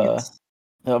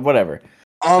 Whatever.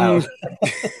 Let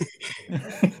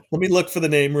me look for the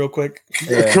name real quick.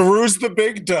 Yeah. Karu's the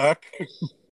big duck.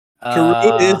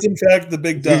 Karu is in fact the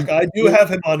big duck. I do have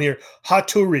him on here.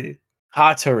 Hattori,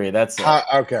 that's it.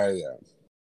 Okay, yeah.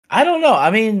 I don't know. I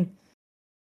mean,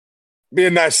 be a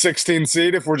nice 16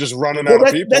 seed if we're just running out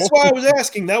of people. That's why I was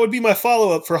asking. That would be my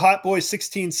follow-up for Hot Boy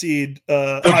 16 seed.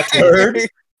 Hattori.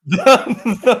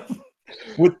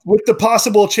 with the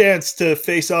possible chance to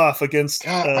face off against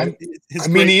his. I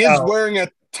mean, he is wearing a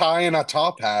tie and a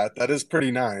top hat. That is pretty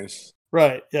nice.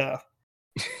 Right? Yeah.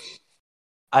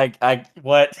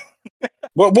 What?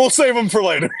 Well, we'll save him for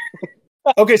later.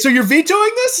 Okay, so you're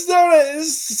vetoing this? Is that a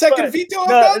second veto?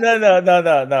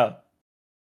 No.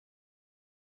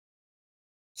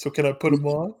 So can I put him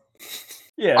on?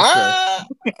 Yeah. Sure.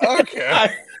 Okay.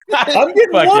 I'm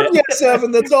getting one yes,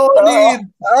 Evan. That's all I need.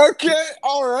 Okay.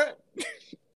 All right.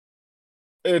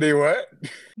 Anyway.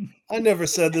 I never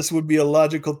said this would be a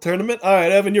logical tournament. All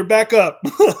right, Evan, you're back up.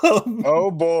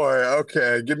 Oh, boy.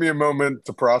 Okay. Give me a moment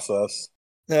to process.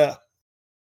 Yeah.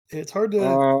 It's hard to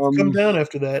come down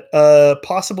after that.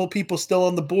 Possible people still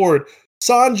on the board.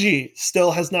 Sanji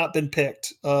still has not been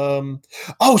picked. Oh,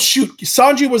 shoot.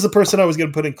 Sanji was the person I was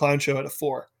going to put in Clown Show at a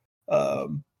 4. I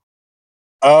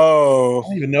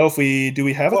don't even know if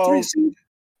we have a 3 seed.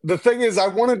 The thing is, I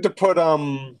wanted to put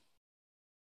Del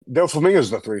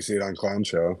Flamingo's the 3 seed on Clown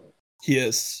Show. He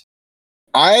is.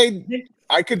 I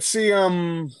could see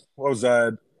what was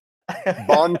that?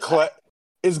 Bon Clay.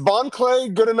 Is Bon Clay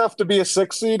good enough to be a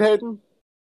 6 seed, Hayden?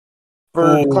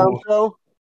 For Clown Show?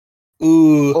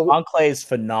 Ooh. Bon Clay is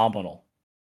phenomenal.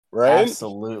 Right?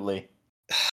 Absolutely.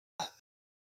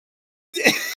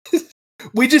 The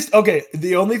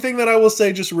only thing that I will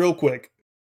say just real quick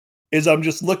is I'm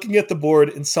just looking at the board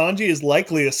and Sanji is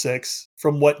likely a 6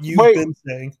 from what you've been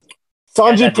saying.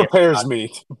 Sanji prepares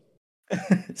meat.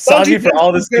 Sanji for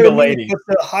all the single ladies.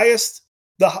 The highest,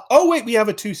 we have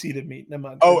a 2-seeded meat. Never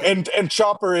mind. Oh, and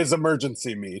Chopper is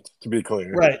emergency meat, to be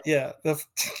clear. Right, yeah.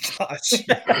 Gosh.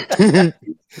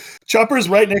 Chopper's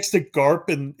right next to Garp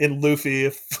and Luffy.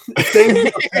 If they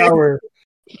have power.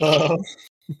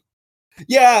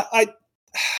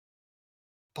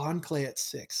 Bon Clay at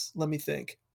 6. Let me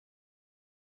think.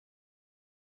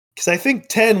 because I think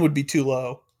 10 would be too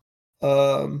low.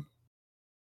 And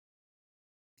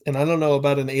I don't know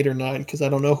about an 8 or 9 because I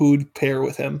don't know who would pair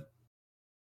with him.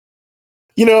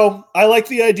 I like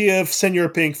the idea of Senor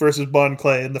Pink versus Bon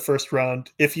Clay in the first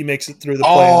round if he makes it through the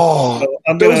play. Oh, So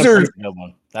That's a good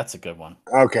one. That's a good one.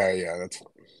 okay. Yeah, that's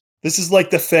this is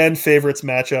like the fan favorites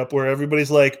matchup where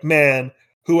everybody's like, man,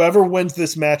 whoever wins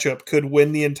this matchup could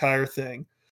win the entire thing.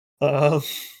 All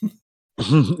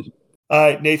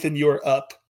right, Nathan, you're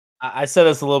up. I said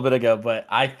this a little bit ago, but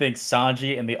I think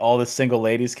Sanji in the all the single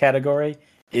ladies category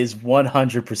is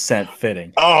 100%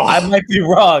 fitting. Oh. I might be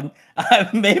wrong.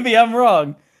 Maybe I'm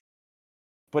wrong.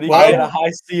 But he might get a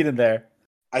high seed in there.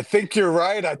 I think you're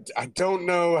right. I don't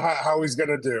know how he's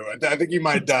gonna do. I think he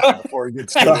might die before he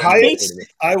gets to The the highest,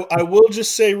 I will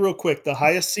just say real quick, the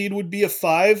highest seed would be a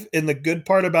 5, and the good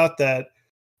part about that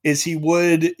is he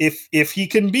would, if he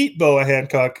can beat Boa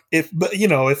Hancock, if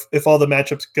all the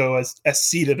matchups go as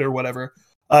seeded or whatever,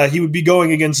 he would be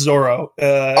going against Zoro.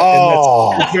 And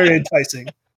that's very enticing.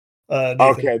 Nathan.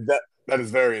 Okay, that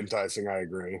is very enticing. I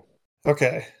agree.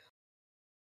 Okay.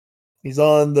 He's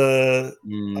on the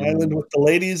island with the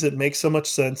ladies. It makes so much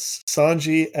sense.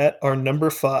 Sanji at our number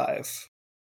 5.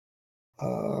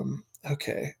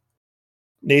 Okay.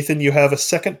 Nathan, you have a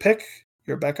second pick.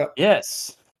 You're back up.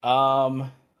 Yes.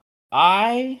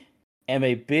 I am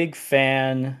a big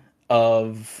fan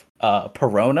of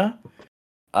Perona.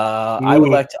 I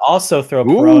would like to also throw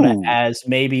Perona as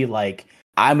maybe like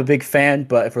I'm a big fan,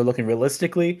 but if we're looking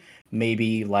realistically,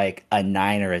 maybe like a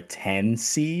 9 or a 10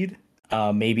 seed.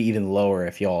 Maybe even lower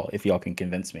if y'all can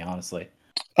convince me, honestly.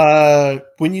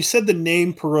 When you said the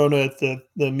name Perona, the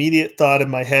immediate thought in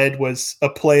my head was a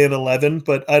play in 11,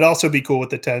 but I'd also be cool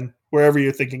with the 10, wherever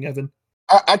you're thinking, Evan.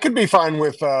 I could be fine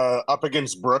with up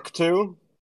against Brooke too.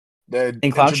 They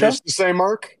In Clown Show? introduced the same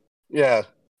arc. Yeah.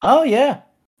 Oh yeah,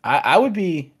 I would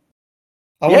be.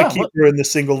 I want to keep her in the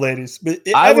single ladies, but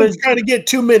I was would trying to get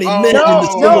too many men.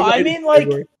 No, I mean like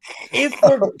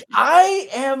I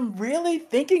am really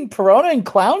thinking Perona and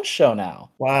Clown Show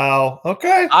now. Wow.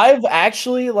 Okay. I've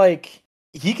actually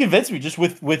he convinced me just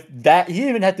with that. He didn't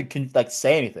even have to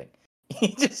say anything.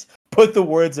 He just put the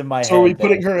words in my head. So are we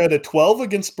putting her at a 12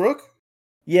 against Brooke?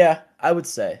 Yeah, I would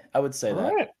say All that.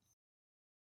 Right.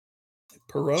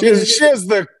 Perona. She has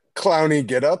the clowny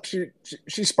get up.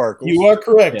 She sparkles. You are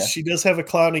correct. Yeah. She does have a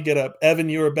clowny get up. Evan,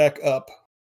 you are back up.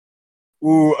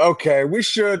 Ooh, okay. We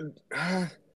should.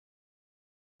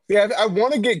 Yeah, I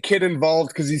want to get Kid involved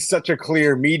because he's such a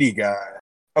clear, meaty guy.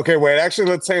 Okay, wait.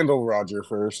 Actually, let's handle Roger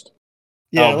first.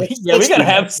 Yeah, we gotta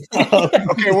have.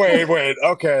 Okay, wait.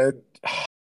 Okay.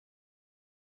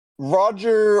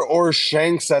 Roger or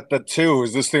Shanks at the 2.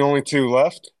 Is this the only 2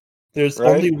 left? There's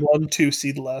only 1 2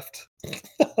 seed left.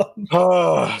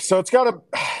 So it's got to.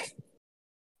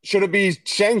 Should it be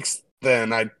Shanks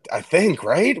then? I think,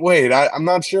 right? Wait, I'm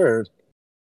not sure.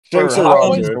 Shanks or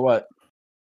Roger? Or what?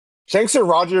 Shanks or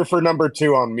Roger for number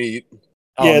 2 on meat.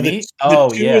 Yeah, Meat? the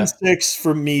 2 and 6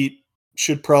 for meat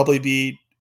should probably be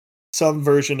some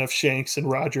version of Shanks and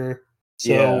Roger.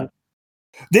 So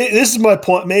this is my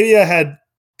point. Maybe I had.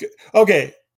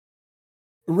 Okay,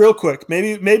 real quick.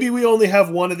 Maybe we only have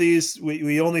one of these.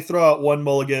 We only throw out one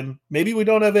mulligan. Maybe we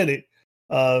don't have any.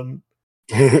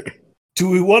 Do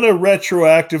we want to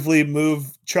retroactively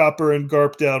move Chopper and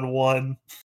Garp down 1?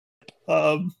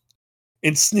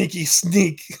 In sneaky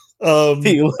sneak.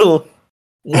 Little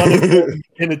 1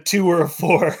 in a 2 or a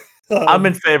 4. I'm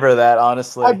in favor of that,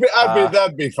 honestly.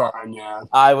 That'd be fine. Yeah.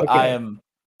 I am.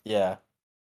 Yeah.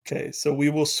 Okay, so we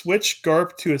will switch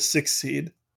Garp to a 6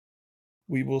 seed.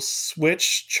 We will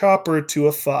switch Chopper to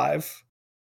a 5.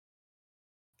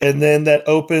 And then that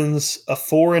opens a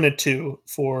 4 and a 2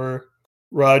 for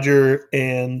Roger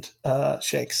and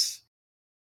Shanks.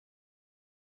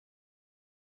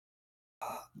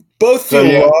 Both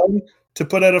feel wrong to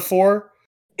put at a 4.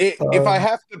 If I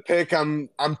have to pick, I'm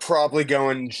probably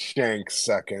going Shanks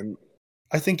second.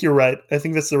 I think you're right. I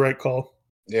think that's the right call.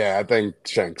 Yeah, I think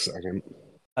Shanks second.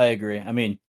 I agree. I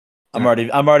mean, I'm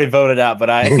already voted out, but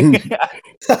I.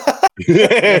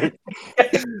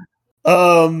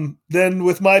 Then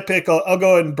with my pick, I'll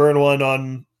go ahead and burn one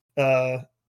on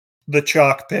the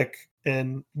chalk pick,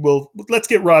 and let's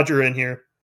get Roger in here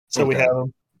so we have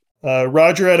him.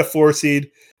 Roger at a 4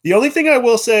 seed. The only thing I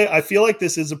will say, I feel like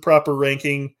this is a proper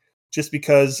ranking, just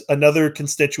because another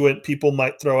constituent people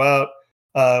might throw out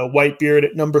Whitebeard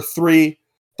at number 3.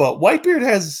 But Whitebeard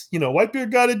has,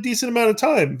 Whitebeard got a decent amount of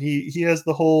time. He has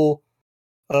the whole,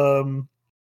 whole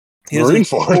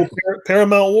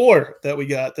Paramount War that we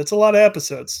got. That's a lot of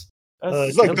episodes.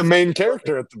 He's like the main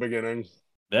character at the beginning.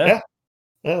 Yeah.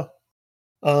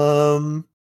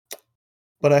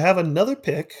 What but I have another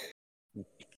pick.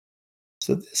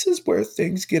 So this is where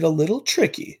things get a little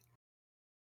tricky.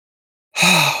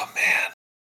 Oh, man.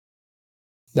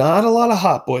 Not a lot of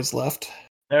hot boys left.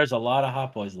 There's a lot of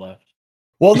hot boys left.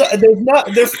 Well, no, there's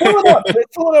not. They're filling up. They're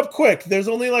filling up quick. There's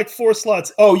only like 4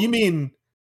 slots. Oh, you mean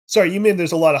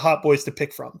there's a lot of hot boys to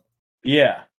pick from.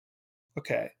 Yeah.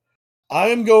 Okay. I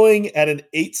am going at an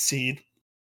 8 seed.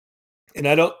 And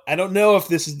I don't know if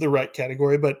this is the right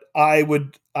category, but I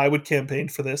would campaign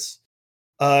for this.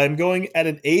 I'm going at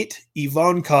an 8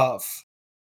 Ivankov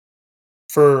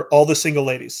for all the single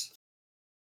ladies.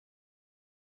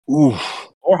 Ooh.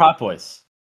 Or hot boys.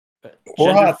 Or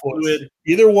Gender hot boys. fluid.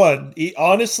 Either one.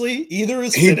 Honestly, either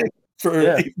is fitting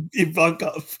for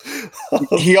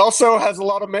Ivankov. He also has a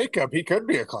lot of makeup. He could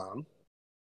be a clown.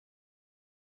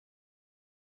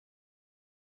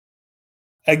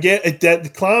 Again,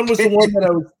 the clown was the one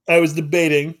that I was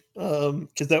debating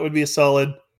because that would be a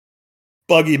solid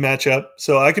buggy matchup.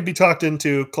 So I could be talked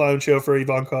into clown show for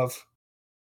Ivankov.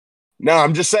 No,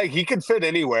 I'm just saying he could fit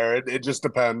anywhere. It just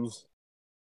depends.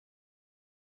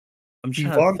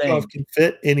 Ivankov can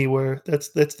fit anywhere. That's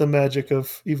the magic of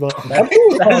Ivankov.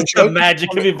 That's the magic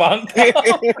of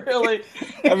Ivankov. Really?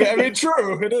 I mean,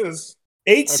 true, it is.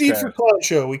 8 seed for clown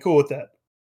show. We cool with that?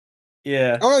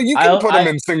 Yeah. Oh, you can put him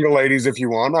in single ladies if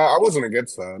you want. I wasn't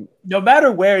against that. No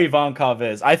matter where Ivankov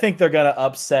is, I think they're gonna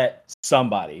upset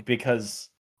somebody because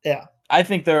I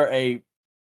think they're a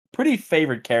pretty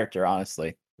favored character,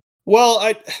 honestly.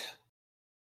 Well,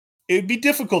 it'd be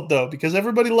difficult though because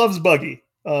everybody loves Buggy.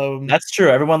 That's true.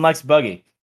 Everyone likes Buggy.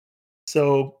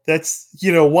 So that's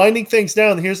winding things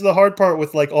down. Here's the hard part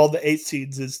with like all the 8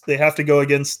 seeds is they have to go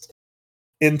against,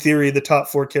 in theory, the top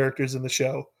 4 characters in the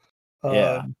show.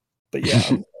 But yeah,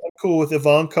 I'm cool with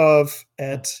Ivankov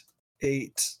at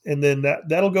 8, and then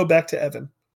that'll go back to Evan.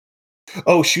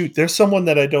 Oh shoot, there's someone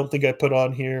that I don't think I put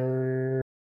on here.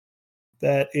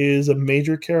 That is a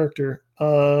major character.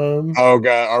 Oh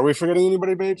god, are we forgetting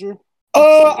anybody major?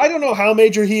 I don't know how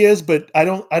major he is, but I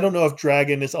don't know if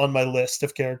Dragon is on my list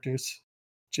of characters.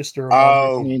 Just a reminder.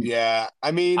 Oh yeah,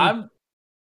 I mean, I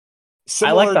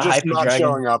similar, like the just hype of not Dragon.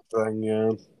 showing up thing.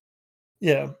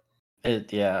 Yeah.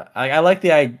 I like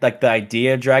the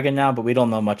idea of Dragon now, but we don't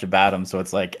know much about him, so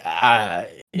it's like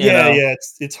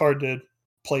it's hard to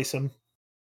place him.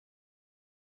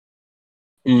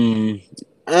 I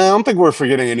don't think we're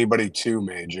forgetting anybody too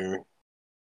major.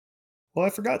 Well, I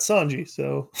forgot Sanji,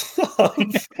 so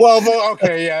well,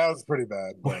 okay, yeah, that was pretty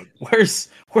bad. But... Where's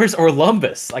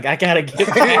Orlumbus? Like, I gotta get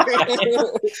back.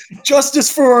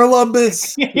 Justice for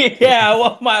Orlumbus. Yeah,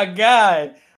 well, my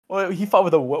God. Well, he fought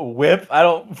with a whip. I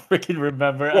don't freaking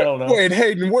remember. I don't know. Wait,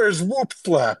 Hayden, where's Whoop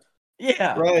Flap?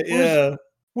 Yeah, right.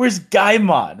 Where's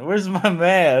Gaimon? Where's my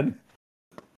man?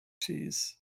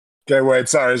 Jeez. Okay, wait.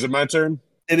 Sorry, is it my turn?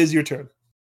 It is your turn.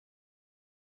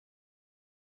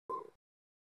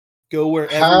 Go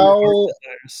wherever. How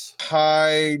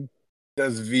high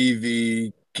does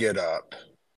VV get up?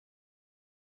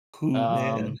 Ooh,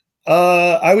 man.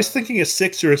 I was thinking a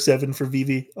 6 or a 7 for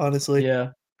VV. Honestly.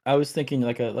 Yeah. I was thinking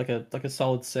like a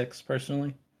solid 6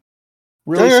 personally.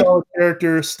 Really solid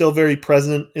character, still very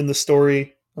present in the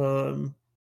story. It's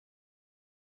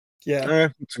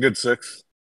a good 6.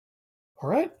 All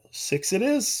right, 6 it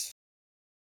is.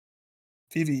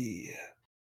 VV.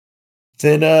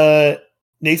 Then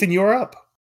Nathan, you are up.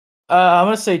 I'm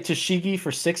gonna say Toshigi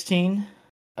for 16. Is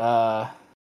what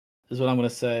I'm gonna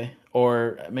say,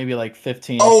 or maybe like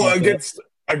 15. Oh, against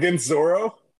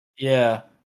Zoro? Yeah.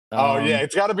 Oh yeah,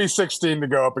 it's got to be 16 to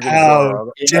go up against Zoro.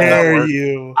 How dare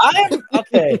you? I'm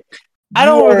okay. I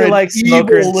don't really like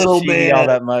Smoker and little Toshigi man all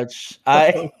that much.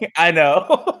 I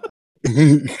know.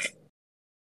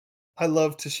 I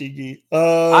love Toshigi.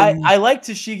 I like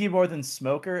Toshigi more than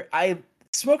Smoker.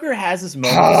 Smoker has his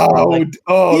moments.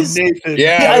 Nathan.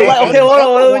 Yeah. Okay, hold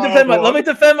on. Let me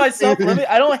defend myself.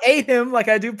 I don't hate him like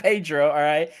I do Pedro. All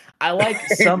right. I like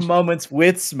some moments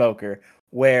with Smoker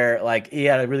where like he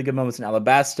had really good moments in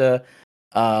Alabasta.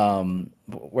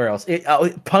 Where else?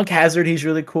 Punk Hazard. He's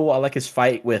really cool. I like his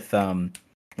fight with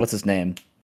what's his name?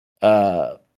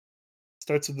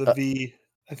 Starts with the V.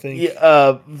 I think.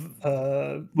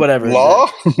 Whatever. Law?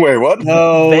 Wait, what?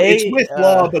 No, it's with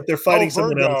Law, but they're fighting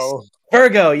someone else.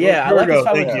 Virgo, yeah, Virgo, I like his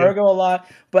fight with Virgo a lot.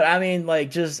 But I mean,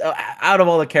 like, just out of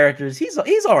all the characters, he's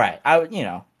all right.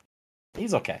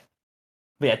 He's okay.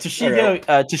 But yeah,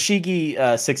 Toshigi,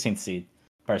 16th seed,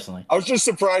 personally. I was just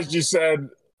surprised you said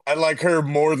I like her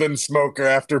more than Smoker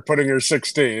after putting her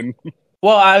 16.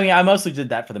 Well, I mean, I mostly did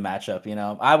that for the matchup.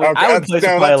 I would place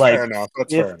her probably like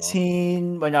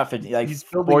 15, but not 15, like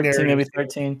 14, maybe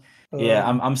 13. Yeah,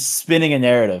 I'm spinning a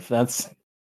narrative. That's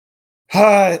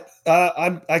Hi,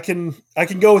 I can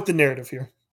go with the narrative here.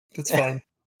 That's fine.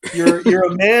 You're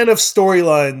a man of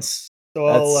storylines, so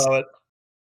I'll allow it.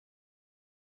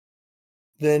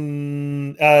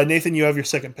 Then Nathan, you have your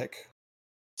second pick.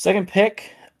 Second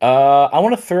pick, I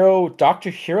want to throw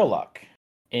Dr. Hurlock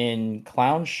in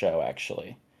Clown Show.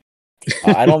 Actually,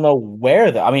 I don't know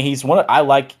where though. I mean, he's I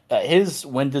like his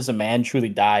 "When Does a Man Truly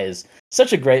Die" is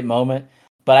such a great moment,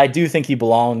 but I do think he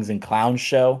belongs in Clown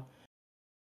Show.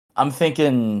 I'm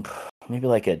thinking maybe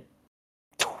like a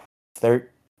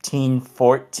 13,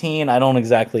 14. I don't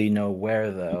exactly know where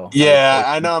though. Yeah,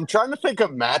 I know. I'm trying to think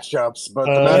of matchups, but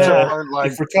the matchups aren't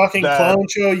like. If we're talking Clown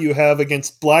Show, you have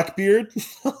against Blackbeard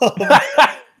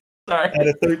at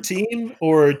a 13,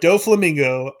 or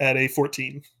Doflamingo at a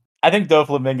 14. I think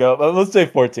Doflamingo. But let's say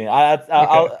 14.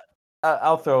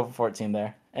 I'll throw 14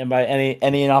 there. And by any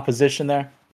in opposition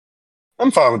there? I'm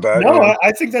fine with that. No, yeah.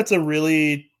 I think that's a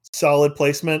really solid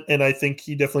placement, and I think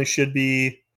he definitely should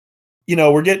be.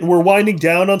 We're winding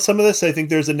down on some of this. I think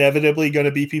there's inevitably going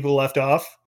to be people left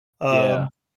off,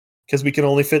 because we can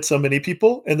only fit so many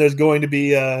people, and there's going to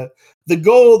be the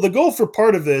goal. The goal for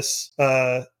part of this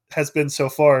has been so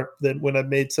far that when I've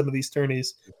made some of these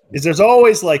tourneys is there's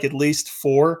always like at least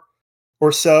 4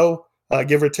 or so,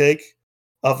 give or take,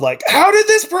 of like, how did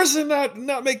this person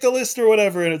not make the list or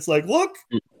whatever? And it's like, look,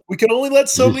 we can only let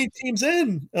so many teams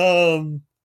in.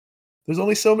 There's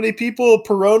only so many people.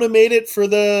 Perona made it for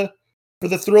the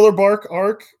Thriller Bark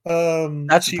arc.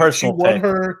 That's a personal she won pick.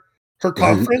 her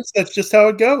conference. That's just how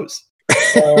it goes.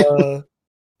 All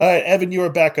right, Evan, you are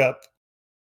back up.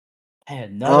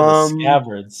 Man, none of the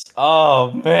scabbards.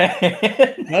 Oh man,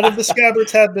 none of the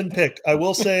scabbards have been picked. I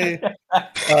will say,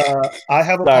 I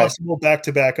have a possible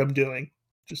back-to-back. I'm doing.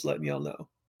 Just letting y'all know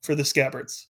for the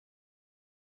scabbards.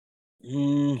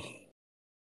 I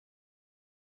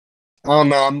don't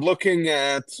know. I'm looking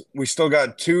at. We still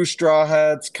got 2 Straw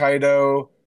Hats, Kaido.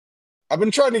 I've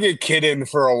been trying to get Kid in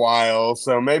for a while,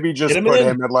 so maybe just put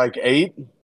him at like 8.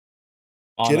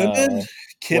 Get him in.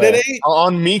 Kid at 8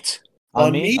 on meat.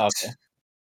 On meat. Okay.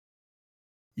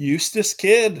 Eustace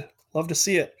Kid. Love to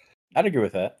see it. I'd agree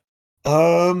with that.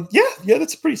 Yeah,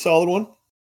 that's a pretty solid one.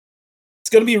 It's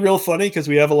going to be real funny because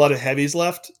we have a lot of heavies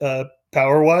left,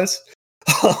 power-wise,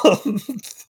 that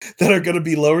are going to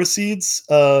be lower seeds.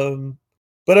 But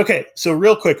okay, so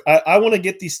real quick, I want to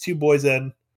get these 2 boys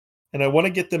in, and I want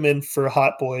to get them in for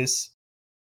Hot Boys,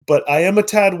 but I am a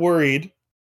tad worried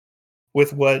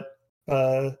with what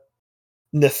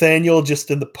Nathaniel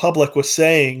just in the public was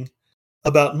saying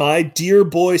about my dear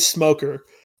boy Smoker.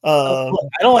 I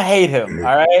don't hate him.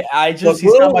 All right,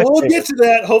 we'll get to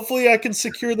that. Hopefully, I can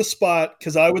secure the spot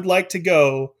because I would like to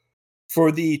go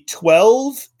for the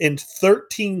 12 and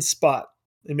 13 spot.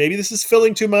 And maybe this is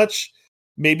filling too much.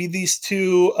 Maybe these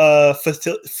 2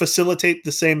 facilitate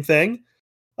the same thing.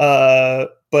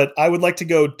 But I would like to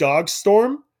go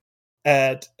Dogstorm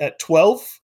at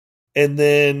 12, and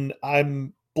then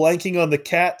I'm blanking on the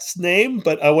cat's name,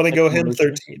 but I want to go him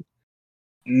 13.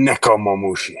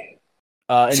 Nekomamushi.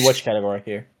 In which category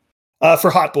here? For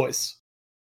Hot Boys.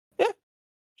 Yeah,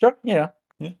 sure. Yeah.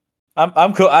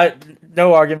 I'm cool.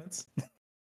 No arguments.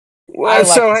 Well,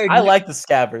 I like the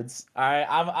scabbards. All right,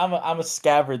 I'm a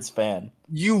scabbards fan.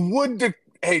 You would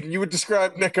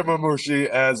describe Nekomamushi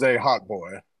as a hot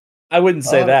boy. I wouldn't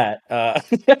say that. I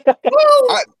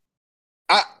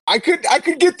could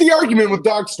get the argument with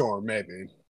Dogstorm, maybe.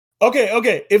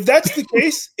 Okay. If that's the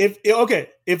case, if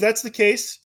that's the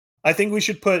case, I think we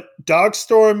should put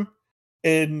Dogstorm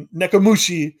and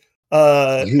Nekomamushi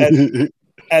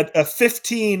at a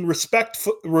 15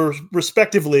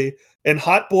 respectively, and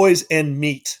Hot Boys and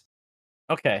Meat.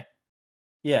 Okay.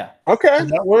 Yeah. Okay.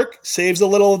 Does that work? Saves a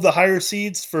little of the higher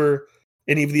seeds for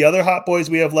any of the other Hot Boys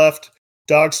we have left.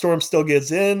 Dogstorm still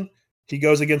gets in. He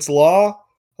goes against Law,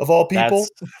 of all people.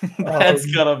 That's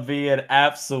gonna be an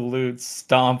absolute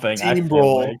stomping.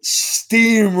 Steamroll.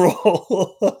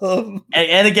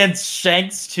 and against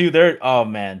Shanks too. Oh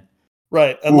man.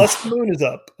 Right. Unless the moon is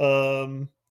up.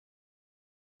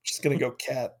 Just gonna go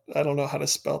cat. I don't know how to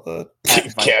spell the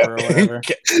cat or whatever.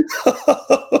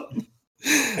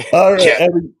 All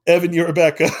right, Evan, you're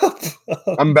back up.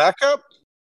 I'm back up.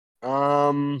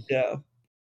 Yeah.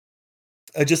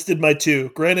 I just did my 2.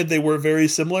 Granted, they were very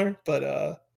similar,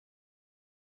 but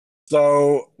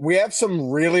so we have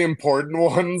some really important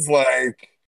ones, like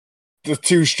the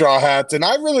 2 Straw Hats, and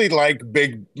I really like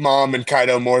Big Mom and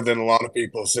Kaido more than a lot of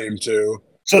people seem to.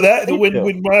 So that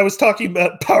when I was talking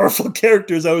about powerful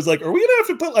characters, I was like, are we gonna have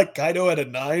to put like Kaido at a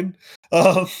 9?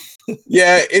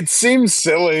 Yeah, it seems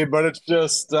silly, but it's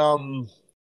just I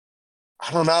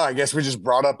don't know. I guess we just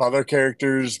brought up other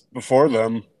characters before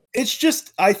them. It's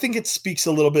just, I think it speaks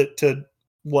a little bit to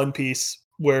One Piece,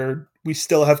 where we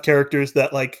still have characters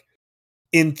that, like,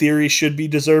 in theory, should be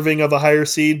deserving of a higher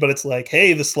seed, but it's like,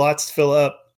 hey, the slots fill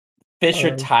up.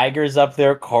 Fisher Tiger's up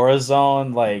there,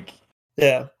 Corazon, like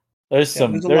Yeah, there's a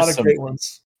lot of great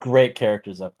ones. Great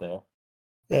characters up there.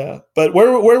 Yeah, but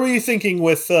where were you thinking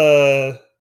with where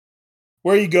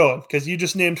are you going? Because you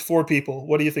just named 4 people.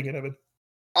 What are you thinking, Evan?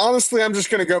 Honestly, I'm just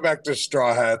gonna go back to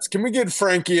Straw Hats. Can we get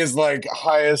Frankie as like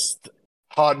highest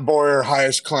hot boy or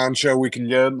highest clown show we can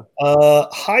get?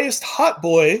 Highest hot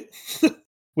boy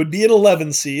would be an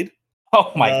 11 seed.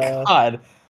 Oh my god.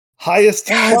 Highest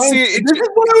Yeah, clown. see, This is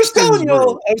what I was telling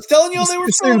y'all. I was telling y'all they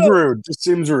were seems rude. Just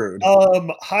seems rude.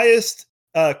 Highest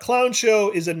clown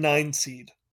show is a 9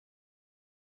 seed.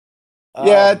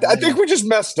 Yeah, I think we just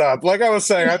messed up. Like I was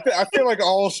saying, I feel like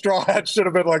all Straw Hats should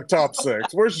have been like top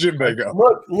 6. Where's Jinbei go?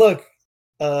 Look.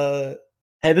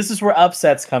 Hey, this is where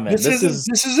upsets come in. This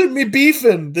isn't me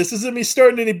beefing. This isn't me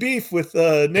starting any beef with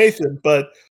Nathan,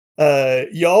 but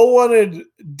y'all wanted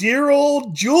dear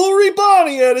old Jewelry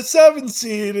Bonnie at a 7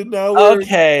 seed, and now we're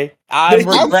okay. I'm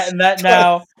regretting that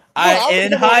now.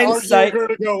 In hindsight,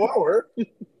 to go lower.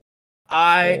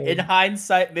 in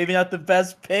hindsight, maybe not the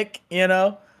best pick, you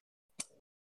know.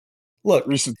 Look,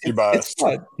 recency bias. It's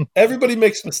fine. Everybody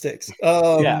makes mistakes.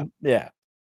 Yeah.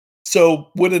 So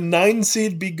would a 9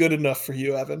 seed be good enough for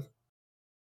you, Evan?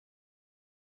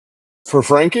 For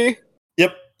Frankie?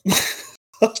 Yep.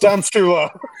 Sounds too low.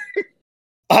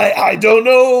 I don't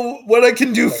know what I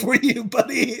can do for you,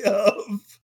 buddy.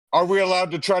 Are we allowed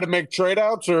to try to make trade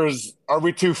outs, or are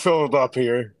we too filled up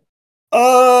here?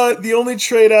 The only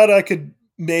trade out I could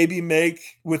maybe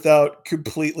make without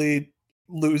completely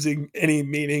losing any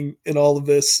meaning in all of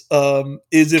this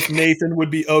is if Nathan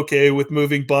would be okay with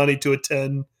moving Bonnie to a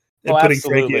 10 and putting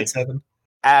Frankie at 7.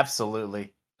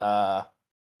 Absolutely.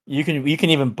 You can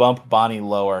even bump Bonnie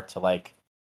lower to like.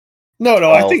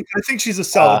 No, I think she's a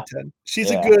solid 10.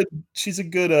 She's a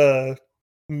good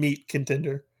meat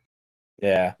contender.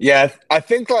 Yeah. Yeah, I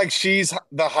think like she's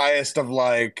the highest of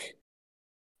like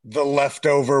the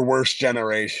leftover worst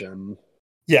generation.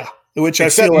 Yeah, which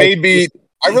except I feel maybe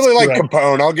I really like correct.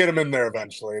 Capone. I'll get him in there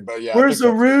eventually, but yeah. Where's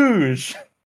the Rouge?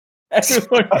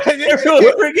 Everyone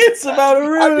forgets about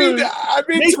Rouge. I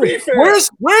mean, to be fair, where's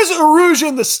Rouge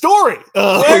in the story?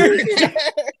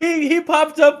 He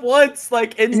popped up once,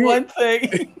 like in one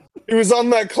thing. He was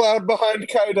on that cloud behind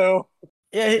Kaido.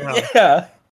 Yeah.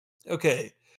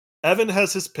 Okay, Evan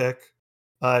has his pick.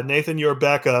 Nathan, you're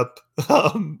back up. Where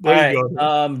are you going?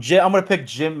 I'm gonna pick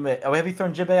Jim. Have you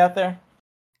thrown Jinbei out there?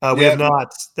 We have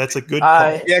not. That's a good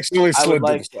call. He actually slid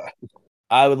to the side.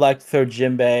 I would like to throw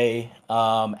Jinbei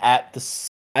at the.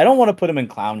 I don't want to put him in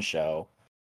clown show.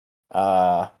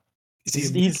 Is he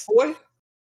a meat boy?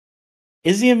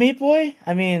 Is he a meat boy?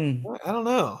 I mean, I don't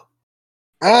know.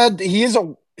 He is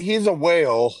a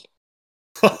whale.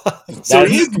 So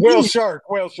he's whale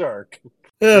shark.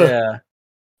 Yeah.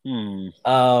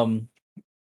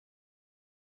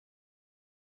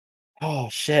 Oh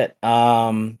shit.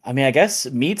 I mean, I guess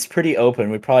meat's pretty open.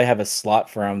 We probably have a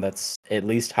slot for him that's at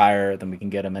least higher than we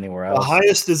can get him anywhere else. The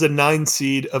highest is a 9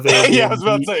 seed available. Yeah, I was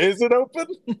about to say, is it open?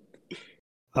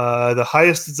 The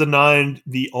highest is a 9.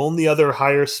 The only other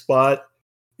higher spot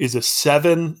is a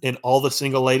 7 in all the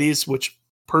single ladies, which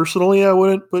personally I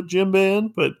wouldn't put Jinbei in,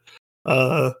 but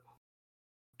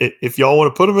if y'all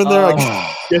want to put him in there,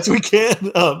 I guess we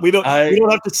can. We don't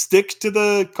have to stick to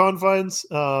the confines.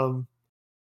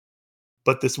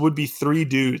 But this would be 3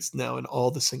 dudes now in all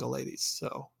the single ladies.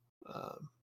 So,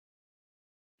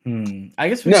 I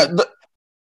guess I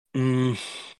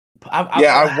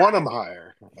want him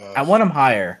higher. I want him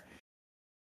higher.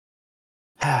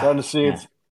 Trying to see if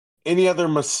any other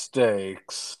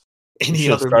mistakes. Any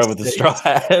other start with the Straw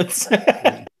Hats.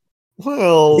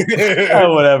 Well,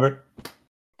 whatever.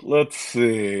 Let's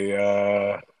see.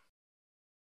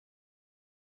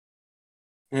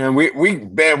 And we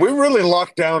really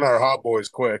locked down our hot boys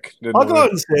quick. I'll go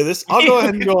ahead and say this. I'll go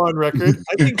ahead and go on record.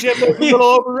 I think Jinbei's a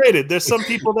little overrated. There's some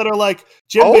people that are like,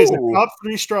 Jinbei's a top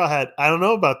 3 Straw Hat. I don't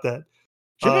know about that.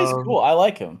 Jinbei's cool. I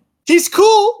like him. He's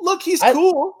cool. Look, he's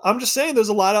cool. I'm just saying there's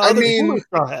a lot of other cooler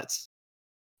Straw Hats.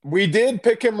 We did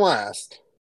pick him last.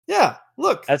 Yeah,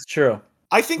 look. That's true.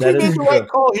 I think we made the right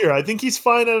call here. I think he's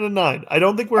fine at a 9. I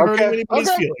don't think we're hurting anybody's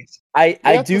feelings.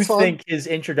 I do think his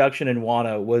introduction in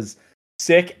Wano was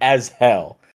sick as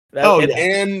hell.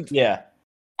 And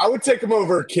I would take him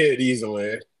over Kid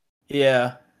easily.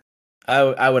 Yeah,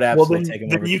 I would absolutely take him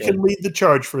over. Then you can lead the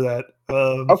charge for that.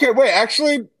 Okay, wait.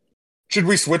 Actually, should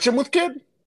we switch him with Kid?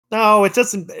 No, it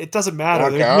doesn't. It doesn't matter.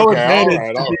 Okay, There's no advantage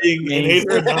all right. to being an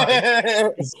 8 or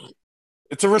 9.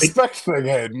 It's a respect thing,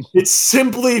 Hayden. It's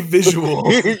simply visual.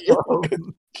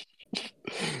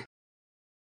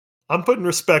 I'm putting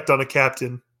respect on a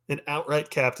captain, an outright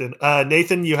captain.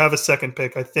 Nathan, you have a second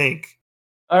pick, I think.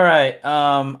 All right.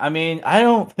 I mean, I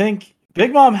don't think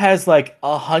Big Mom has like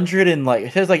 100 and like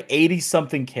it has like 80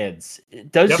 something kids.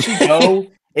 Does she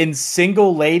go in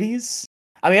single ladies?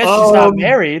 I mean, she's not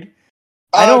married.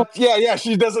 I don't. Yeah.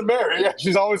 She doesn't marry. Yeah,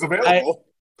 she's always available.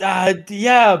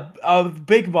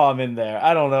 Big Mom in there.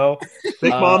 I don't know.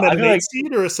 Big Mom at I an feel 8 like-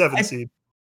 seed or a 7 seed?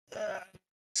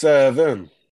 7.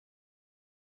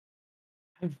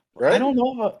 Right? I don't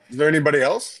know. Is there anybody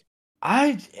else?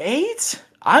 8.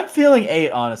 I'm feeling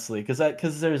 8 honestly,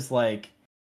 because there's like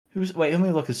who's wait. Let me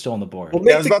look. Who's still on the board? Well,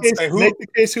 Yeah, I was about to say, make the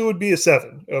case who would be a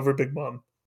 7 over Big Mom.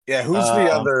 Yeah, who's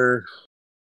the other?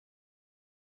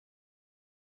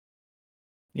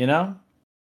 You know?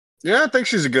 Yeah, I think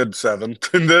she's a good 7.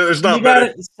 There's not You got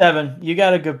better. it. 7. You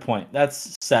got a good point.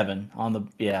 That's 7 on the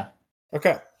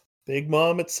Okay. Big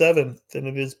Mom at 7. Then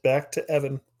it is back to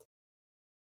Evan.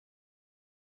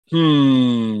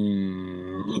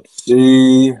 Let's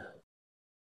see.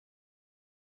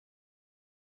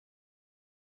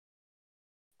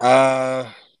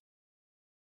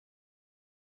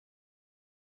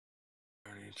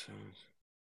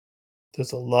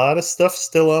 There's a lot of stuff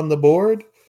still on the board.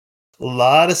 A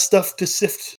lot of stuff to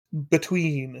sift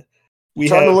between. We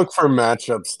Trying to have look for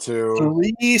matchups too.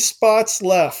 3 spots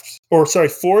left. Or sorry,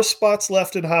 4 spots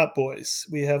left in Hot Boys.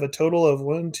 We have a total of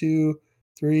 1, 2,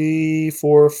 3,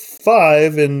 4,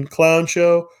 5 in Clown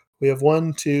Show. We have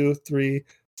 1, 2, 3,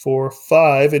 4,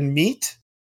 5 in Meat.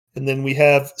 And then we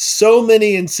have so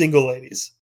many in Single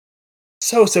Ladies.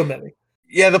 So many.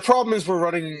 Yeah, the problem is we're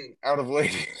running out of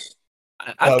ladies.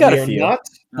 I've got we a are few. Not.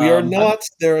 We are not.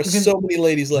 There are so many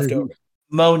ladies left over.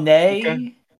 Monet.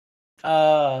 Okay.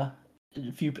 A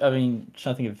few. I mean,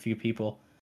 trying to think of a few people.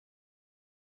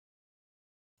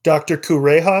 Dr.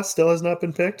 Kureha still has not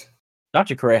been picked.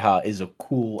 Dr. Kureha is a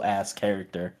cool ass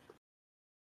character.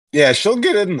 Yeah, she'll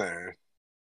get in there.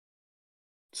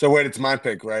 So wait, it's my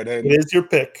pick, right? Hayden? It is your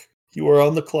pick. You are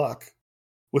on the clock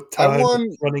with time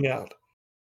running out.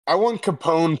 I want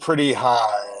Capone pretty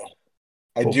high.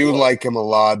 I do boy. like him a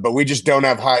lot, but we just don't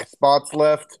have high spots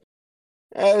left.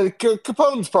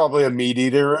 Capone's probably a meat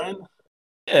eater, right?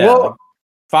 Yeah. Well,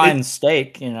 fine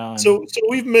steak, you know. So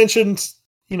we've mentioned,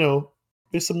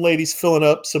 there's some ladies filling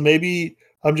up. So maybe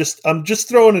I'm just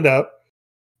throwing it out.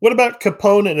 What about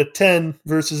Capone at a 10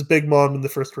 versus Big Mom in the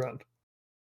first round?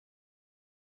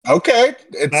 Okay,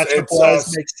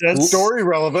 Matchup-wise makes sense. Story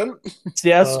relevant.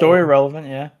 Yeah, story relevant.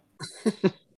 Yeah.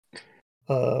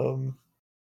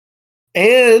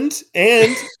 And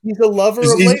he's a lover of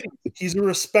ladies. He's a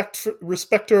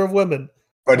respecter of women.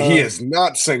 But he is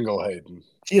not single, Hayden.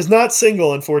 He is not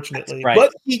single, unfortunately. Right.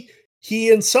 But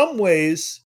he in some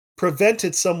ways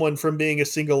prevented someone from being a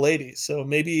single lady. So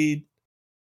maybe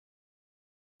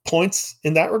points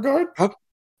in that regard.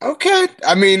 Okay.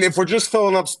 I mean, if we're just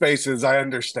filling up spaces, I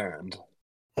understand.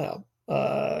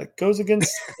 Goes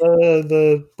against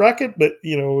the bracket, but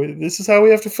this is how we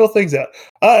have to fill things out.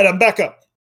 All right, I'm back up.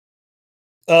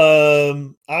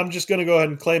 I'm just gonna go ahead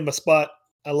and claim my spot.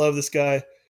 I love this guy.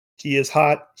 He is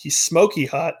hot. He's smoky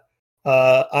hot.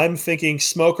 I'm thinking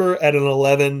Smoker at an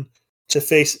 11 to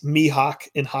face Mihawk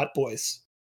in Hot Boys.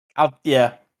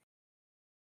 Yeah.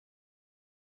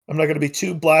 I'm not going to be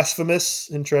too blasphemous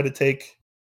and try to take.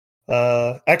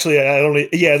 Actually,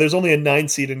 there's only a 9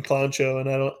 seed in Clown Show, and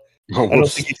I don't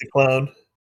think he's a clown.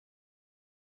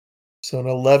 So an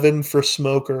 11 for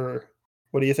Smoker.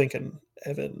 What are you thinking,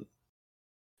 Evan?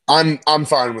 I'm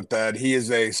fine with that. He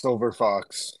is a silver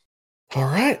fox. All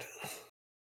right.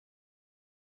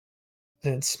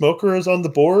 And Smoker is on the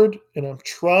board, and I'm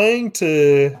trying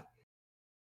to.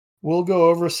 We'll go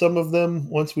over some of them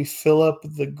once we fill up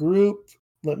the group.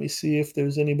 Let me see if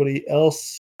there's anybody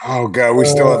else. Oh god, we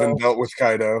still haven't dealt with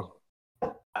Kaido.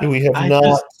 We have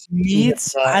not.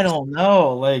 Meats. I don't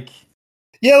know. Like.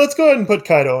 Yeah, let's go ahead and put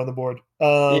Kaido on the board.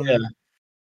 Yeah.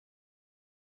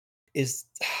 Is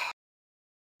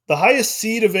the highest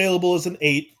seed available is an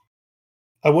 8.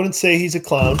 I wouldn't say he's a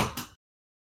clown.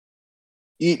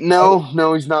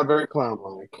 No, he's not very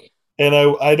clown-like. And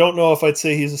I don't know if I'd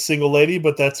say he's a single lady,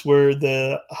 but that's where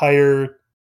the higher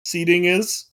seeding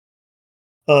is.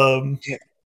 Yeah.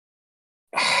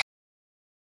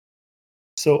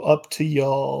 So up to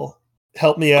y'all.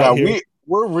 Help me out here.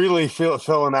 We're really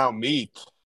filling out meat.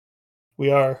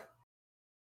 We are.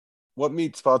 What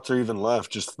meat spots are even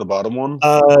left? Just the bottom one?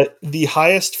 The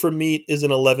highest for meat is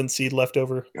an 11 seed left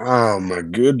over. Oh my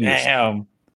goodness. Damn.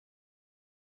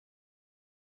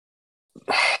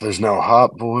 There's no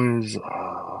Hot Boys.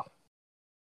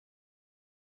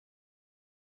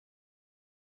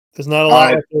 There's not a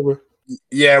lot Uh, left over.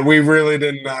 Yeah, we really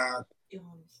didn't.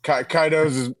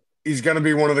 Kaido's he's going to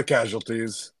be one of the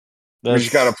casualties. We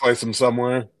just got to place him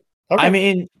somewhere. Okay. I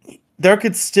mean, there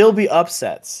could still be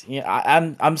upsets.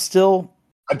 Yeah, I'm still.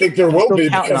 I think there I'm will still be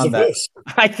counting because on of that. this.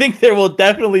 I think there will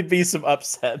definitely be some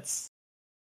upsets.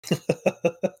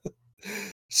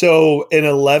 So an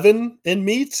 11 in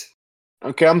meat?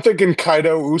 Okay, I'm thinking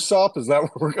Kaido Usopp. Is that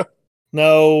where we're going?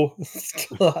 No.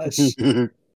 Gosh. We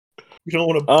don't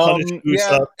want to punish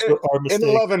Yeah, Usopp for our in mistake.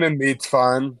 11 and meat's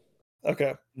fine.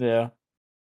 Okay. Yeah.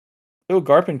 Oh,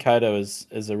 Garp and Kaido is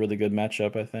a really good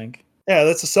matchup, I think. Yeah,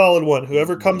 that's a solid one.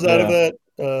 Whoever comes out of Yeah.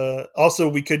 that. Also,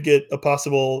 we could get a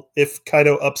possible, if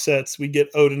Kaido upsets, we get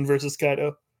Odin versus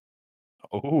Kaido.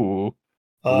 Ooh.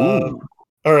 All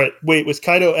right. Wait, was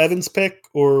Kaido Evan's pick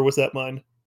or was that mine?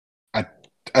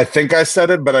 I think I said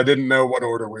it, but I didn't know what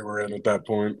order we were in at that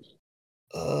point.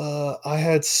 I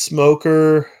had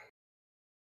Smoker,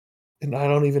 and I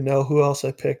don't even know who else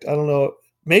I picked. I don't know.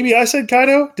 Maybe I said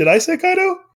Kaido. Did I say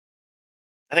Kaido?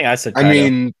 I think I said Kaido. I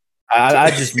mean,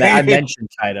 I mentioned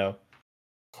Kaido.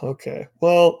 Okay.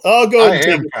 Well, I'll go I and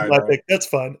take am it for my Kaido. pick. That's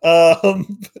fine. All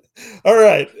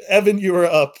right, Evan, you are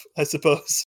up, I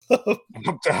suppose.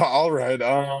 all right.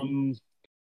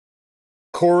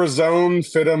 Corazon,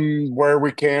 fit him where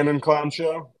we can in Clown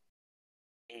Show.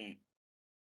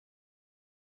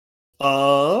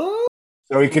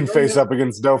 So he can face up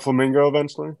against Doflamingo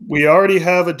eventually. We already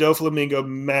have a Doflamingo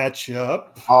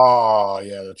matchup. Oh,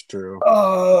 yeah, that's true.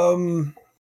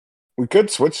 We could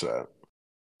switch that.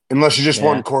 Unless you just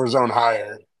want Corazon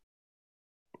higher.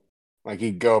 Like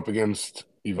he'd go up against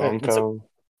Ivanko.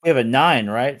 We have a 9,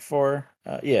 right? For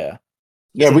yeah.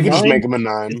 Yeah, Is we a could just 9 make him a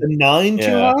 9. Is a 9 too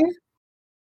Yeah. high?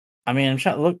 I mean, I'm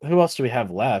trying to look. Who else do we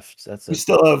have left? We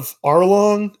still have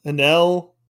Arlong, Enel,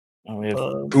 we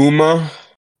have Kuma.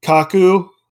 Kaku,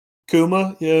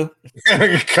 Kuma, yeah.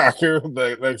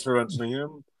 Kaku, thanks for mentioning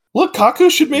him. Look, Kaku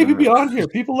should maybe be on here.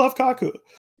 People love Kaku.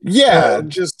 Yeah,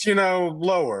 just,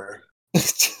 lower.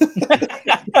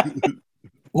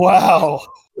 Wow.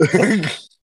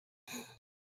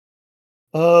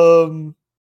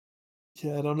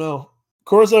 Yeah, I don't know.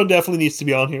 Corazon definitely needs to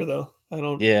be on here, though. I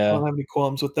don't have any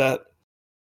qualms with that.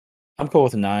 I'm cool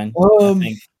with a 9. I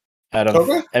think out of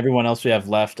Okay. everyone else we have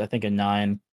left, I think a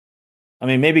 9. I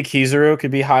mean, maybe Kizaru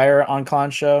could be higher on Clown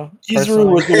Show.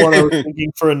 Kizaru was the one I was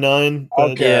thinking for a 9.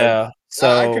 But, Okay. Yeah, so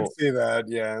I could see that,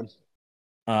 yeah.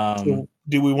 So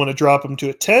do we want to drop him to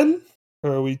a 10?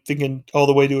 Or are we thinking all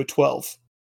the way to a 12?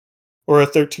 Or a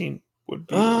 13 would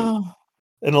be an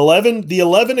 11. The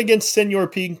 11 against Senor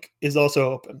Pink is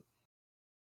also open.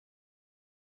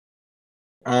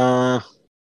 Yeah,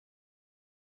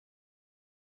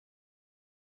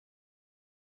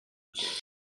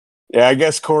 I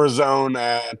guess Corazon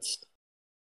at...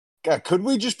 God, could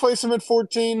we just place him at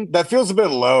 14? That feels a bit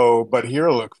low, but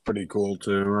Hero looks pretty cool,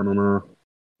 too. I don't know.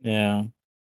 Yeah.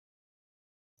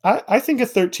 I think a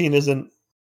 13 isn't...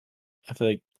 I feel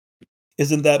like...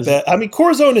 Isn't that bad? I mean,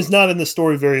 Corazon is not in the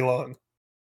story very long.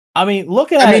 I mean,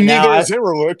 looking at it now... neither is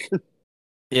Heroic.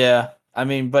 Yeah. I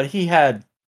mean, but he had...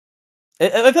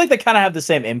 I feel like they kind of have the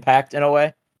same impact in a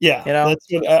way. Yeah. That's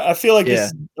what, I feel like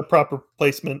this is a proper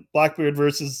placement. Blackbeard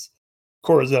versus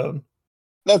Corazon.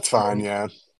 That's fine, yeah.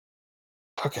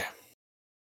 Okay.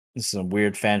 This is some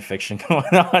weird fan fiction going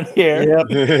on here. Yep.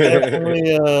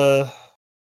 Definitely,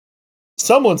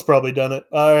 someone's probably done it.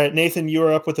 All right, Nathan, you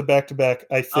are up with the back-to-back,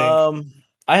 I think.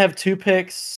 I have 2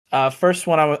 picks. First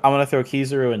one, I want to throw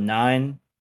Kizaru a 9.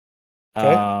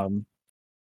 Okay.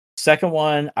 Second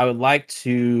one, I would like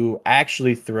to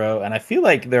actually throw, and I feel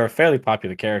like they're a fairly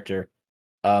popular character,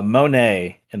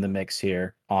 Monet in the mix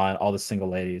here on all the single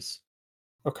ladies.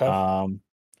 Okay.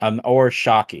 Or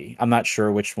Shocky. I'm not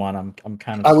sure which one. I'm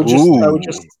kind of. I would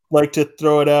just like to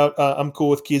throw it out. I'm cool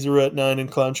with Kizaru at 9 in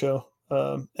Clown Show.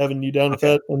 Evan, you down with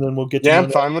that? And then we'll get to Yeah, Monet.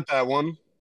 I'm fine with that one.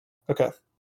 Okay.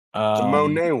 The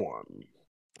Monet one.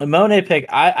 The Monet pick,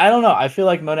 I don't know. I feel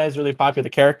like Monet is a really popular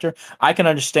character. I can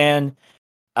understand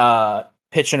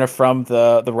pitching her from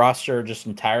the roster just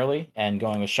entirely and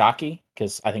going with Shocky,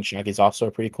 because I think Shocky is also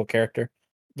a pretty cool character.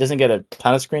 Doesn't get a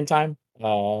ton of screen time,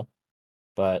 but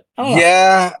I don't know.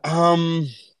 Yeah,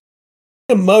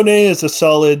 Monet is a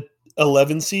solid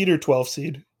 11 seed or 12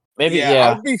 seed. Maybe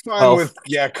I'd be fine 12. with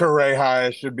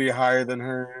Kureha should be higher than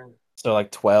her. So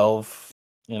like 12,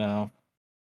 12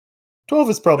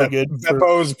 is probably good.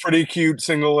 Beppo's pretty cute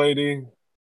single lady.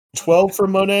 12 for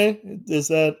Monet? Is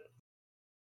that...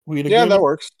 Yeah, that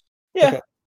works. Yeah. Okay.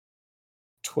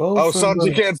 12 Oh, for Sanji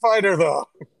Monet. can't fight her, though.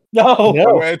 No.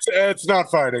 Oh, it's not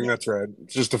fighting, that's right.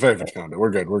 It's just a favorites counter.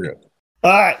 We're good.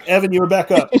 All right, Evan, you were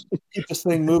back up. Keep this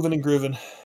thing moving and grooving.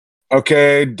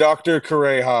 Okay, Dr.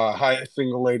 Kureha, highest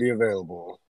single lady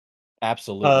available.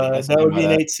 Absolutely. I That stand would by be an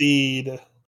that. 8 seed.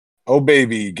 Oh,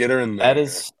 baby, get her in there. That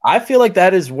is, I feel like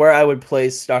that is where I would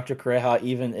place Dr. Kureha,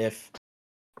 even if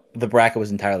the bracket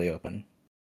was entirely open.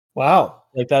 Wow.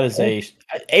 Like that is 8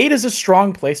 is a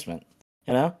strong placement,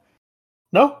 you know?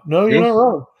 No, you're Yeah. not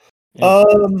wrong. Yeah.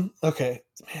 Okay.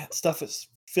 Man, stuff is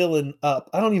filling up.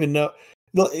 I don't even know.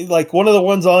 Like one of the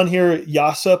ones on here,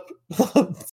 Yasup,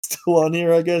 still on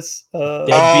here, I guess. Dad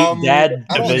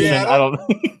I don't. division. Yeah, I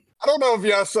don't know if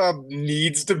Yasab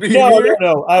needs to be No. here.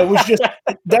 I was just.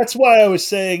 That's why I was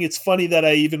saying it's funny that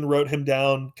I even wrote him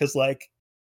down because like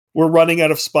we're running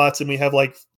out of spots and we have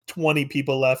like 20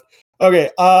 people left. Okay,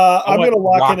 I'm went gonna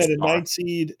lock in at a Rockstar. 9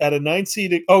 seed. At a 9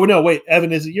 seed. Oh no, wait,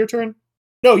 Evan, is it your turn?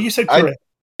 No, you said correct.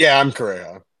 Yeah, I'm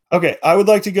Kureha. Okay, I would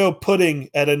like to go Pudding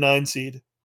at a 9 seed.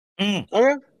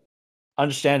 Okay.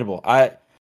 Understandable. I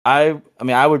mean,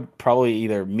 I would probably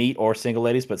either meet or single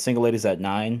ladies, but single ladies at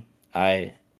 9.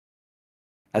 I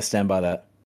stand by that.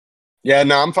 Yeah,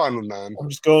 no, I'm fine with 9. I'm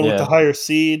just going with the Yeah. higher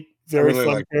seed. Very really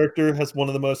fun like character. Has one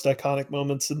of the most iconic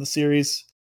moments in the series.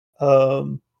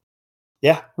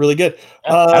 Yeah, really good.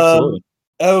 Yeah, absolutely.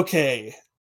 Okay.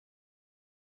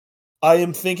 I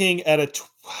am thinking at a.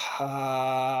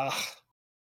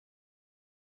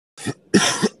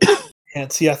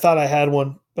 Can't see. I thought I had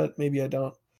one, but maybe I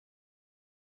don't.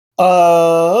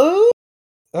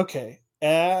 Okay.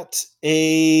 At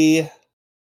a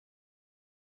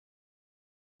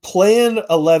play-in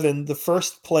 11, the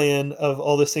first play-in of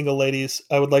all the single ladies,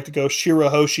 I would like to go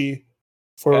Shirahoshi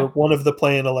for one of the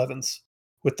play-in 11s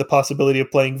with the possibility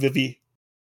of playing Vivi.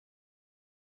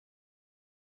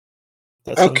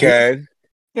 That's okay.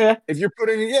 Yeah. If you're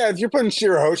putting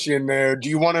Shirahoshi in there, do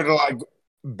you want her to like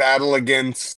battle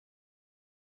against?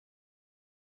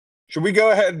 Should we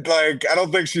go ahead? Like, I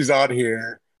don't think she's on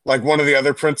here. Like one of the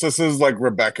other princesses, like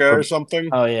Rebecca or something.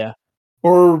 Oh yeah.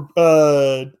 Or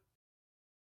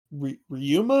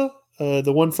Ryuma,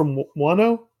 the one from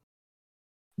Wano.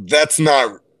 That's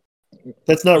not.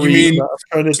 That's not You Ryuma. mean I'm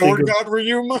trying to think Sword of. God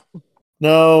Ryuma?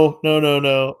 No.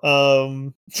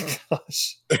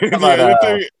 Gosh. How about you're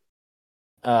thinking.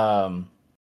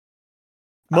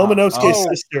 Momonosuke's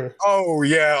sister. Oh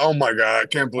yeah! Oh my god! I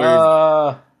can't believe.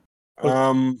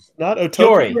 Not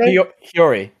Otoku, right?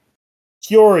 Hiyori.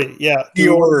 Hiyori, yeah. Do we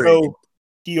want to Hiyori. go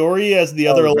Hiyori as the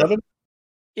other 11?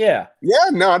 Yeah. Yeah,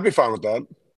 no, I'd be fine with that.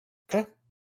 Okay.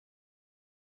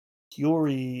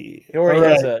 Hiyori. Hiyori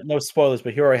has no spoilers,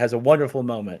 but Hiyori has a wonderful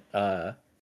moment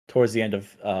towards the end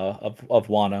of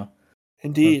Wano.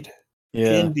 Indeed.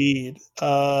 Yeah. Indeed.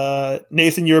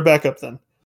 Nathan, you're back up then.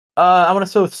 I'm gonna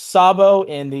go with Sabo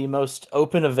in the most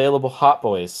open available Hot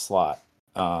Boys slot.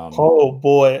 Oh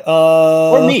boy.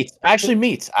 Or meat. Actually,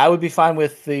 meat. I would be fine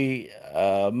with the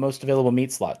most available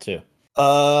meat slot too.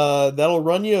 That'll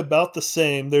run you about the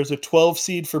same. There's a 12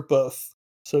 seed for both.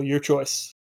 So your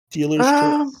choice. Dealer's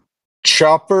choice.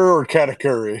 Chopper or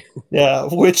Katakuri? Yeah,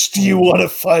 which do you want to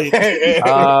fight?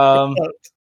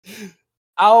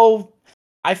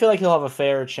 I feel like he'll have a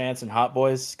fair chance in Hot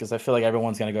Boys because I feel like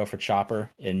everyone's gonna go for Chopper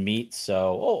in meat.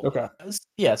 So okay.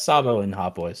 Yeah, Sabo and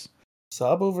Hot Boys.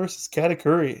 Sabo versus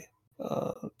Katakuri.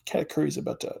 Katakuri's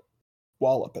about to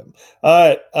wallop him. All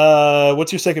right.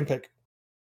 What's your second pick?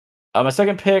 My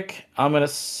second pick, I'm gonna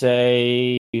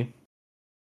say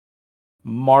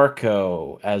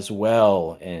Marco as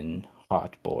well in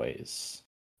Hot Boys.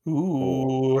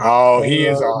 Ooh. Oh, he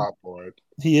is a hot boy.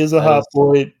 He is a hot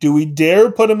boy. Do we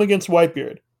dare put him against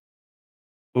Whitebeard?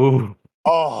 Ooh.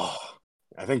 Oh,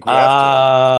 I think we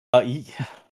have to.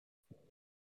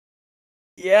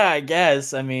 Yeah, I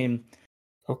guess. I mean,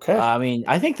 okay.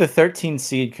 I think the 13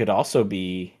 seed could also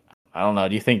be. I don't know.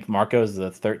 Do you think Marco's the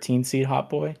 13 seed hot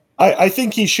boy? I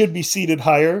think he should be seated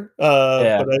higher.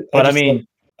 Yeah, but I mean,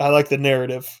 I like the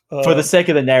narrative. For the sake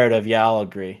of the narrative, yeah, I'll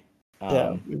agree.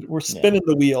 Yeah, we're spinning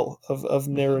the wheel of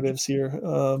narratives here.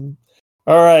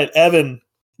 All right, Evan,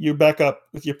 you're back up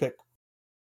with your pick.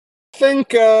 I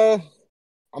think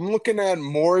I'm looking at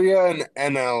Moria and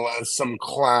NL as some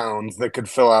clowns that could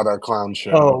fill out our clown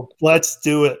show. Oh, let's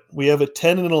do it. We have a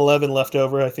 10 and an 11 left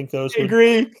over. I think those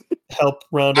would help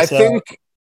round us out. I think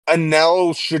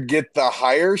NL should get the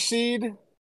higher seed.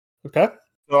 Okay.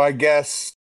 So I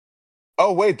guess.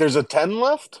 Oh wait, there's a 10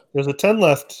 left? There's a 10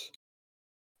 left.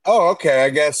 Oh, okay. I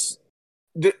guess.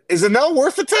 Is NL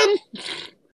worth a 10?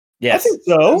 Yes. I think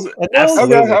so.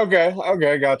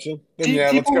 Okay, gotcha. Then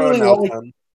let's go really NL like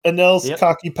 10. NL's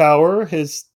cocky power.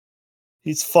 He's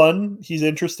fun. He's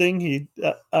interesting.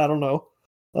 I don't know.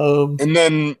 And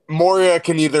then Moria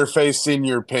can either face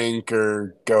Senior Pink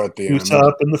or go at the end.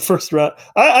 Usopp in the first round.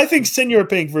 I think Senior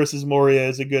Pink versus Moria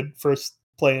is a good first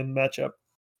play-in matchup.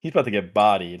 He's about to get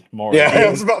bodied. More. Yeah, I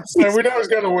was about to say, we know he's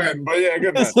going to win, but yeah,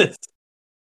 good match.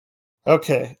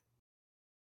 Okay.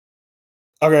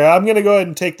 Okay, I'm going to go ahead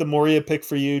and take the Moria pick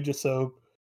for you just so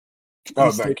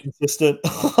we stay consistent.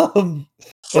 And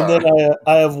then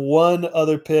I have one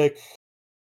other pick.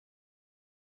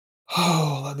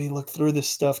 Oh, let me look through this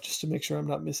stuff just to make sure I'm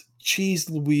not missing. Jeez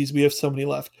Louise, we have so many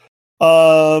left.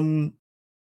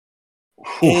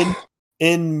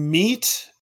 In meat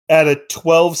at a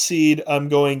 12 seed, I'm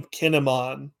going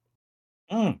Kinemon.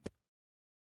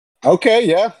 Okay,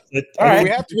 yeah. All right, we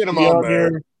have to get him on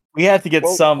there. We have to get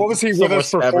some. What was he with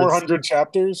us for 400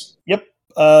 chapters? Yep.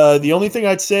 The only thing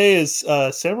I'd say is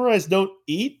samurais don't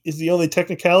eat is the only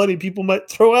technicality people might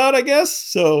throw out, I guess.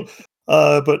 So,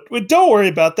 but don't worry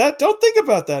about that. Don't think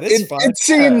about that. It's fine. It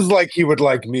seems like he would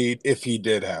like meat if he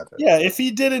did have it. Yeah, if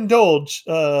he did indulge.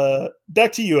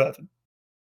 Back to you, Evan.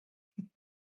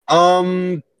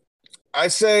 I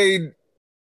say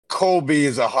Colby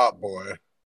is a hot boy.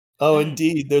 Oh,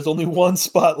 indeed. There's only one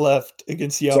spot left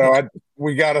against Yamato. So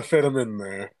we got to fit him in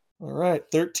there. All right.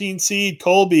 13 seed,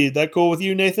 Colby. That cool with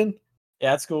you, Nathan?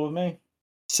 Yeah, that's cool with me.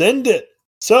 Send it.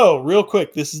 So, real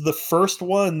quick, this is the first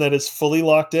one that is fully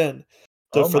locked in.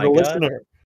 So, for the listener,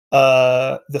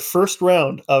 the first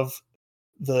round of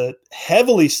the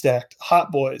heavily stacked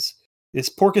Hot Boys is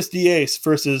Porcus Diaz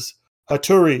versus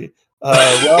Hattori. All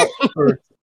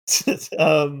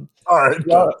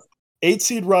right. 8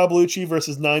 seed Rob Lucci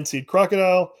versus 9 seed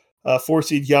Crocodile. 4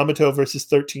 seed Yamato versus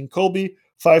 13 Colby.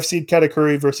 5 seed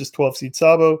Katakuri versus 12 seed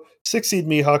Sabo. 6 seed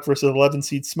Mihawk versus 11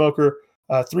 seed Smoker.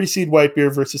 3 seed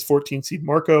Whitebeard versus 14 seed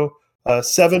Marco.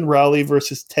 7 Raleigh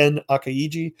versus 10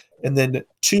 Akaiji. And then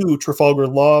 2 Trafalgar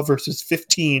Law versus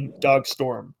 15 Dog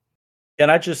Storm.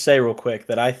 Can I just say real quick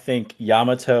that I think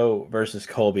Yamato versus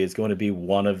Colby is going to be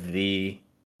one of the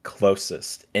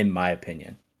closest, in my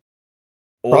opinion.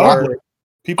 Probably.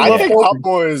 I think Hot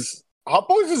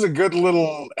Boys is a good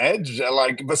little edge.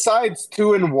 Like, besides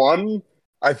 2 and 1,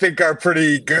 I think are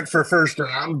pretty good for first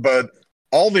round, but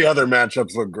all the other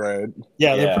matchups look great.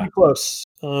 Yeah, they're pretty close.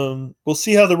 We'll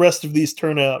see how the rest of these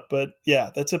turn out, but yeah,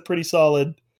 that's a pretty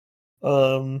solid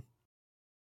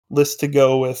list to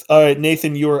go with. All right,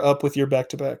 Nathan, you are up with your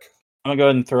back-to-back. I'm going to go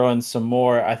ahead and throw in some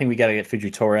more. I think we got to get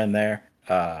Fujitora in there.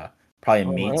 Probably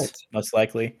meat, most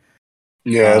likely.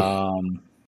 Yeah.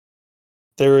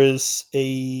 There is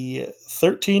a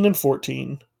 13 and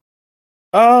 14.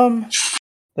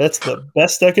 That's the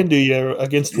best I can do you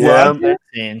against Roger.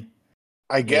 13.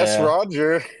 I guess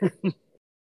Roger.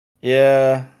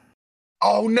 Yeah.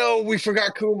 Oh no, we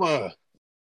forgot Kuma.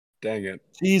 Dang it.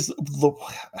 Jeez,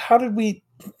 how did we?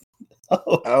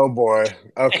 Oh boy.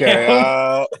 Okay.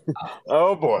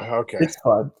 Oh boy. Okay. It's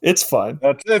fine. It's fine.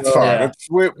 It's fine.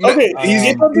 Okay.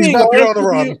 He's about to go on a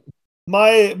run.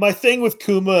 My thing with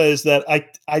Kuma is that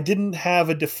I didn't have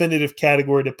a definitive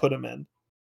category to put him in.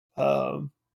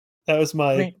 That was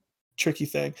my tricky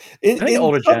thing.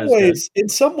 In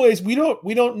some ways, we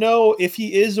don't know if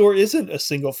he is or isn't a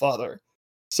single father.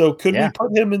 So could we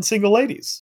put him in single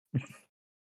ladies?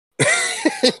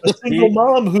 A single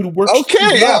mom who works.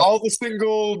 Okay, yeah, all the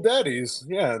single daddies.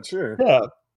 Yeah, sure. Yeah.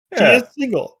 She is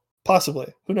single,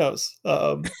 possibly. Who knows?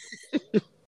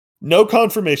 No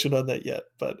confirmation on that yet.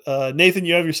 But Nathan,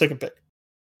 you have your second pick.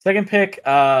 Second pick,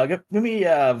 give me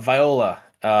Viola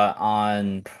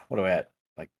on what are we at?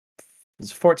 Like,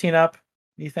 is 14 up?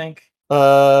 Do you think? Put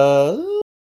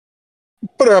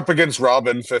her up against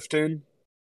Robin 15.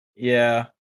 Yeah.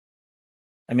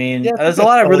 I mean, there's a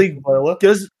lot of really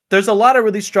there's a lot of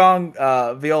really strong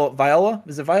Viola.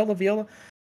 Is it Viola?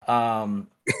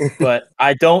 But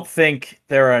I don't think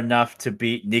there are enough to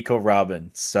beat Nico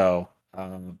Robin. So,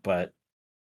 but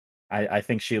I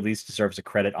think she at least deserves a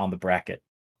credit on the bracket.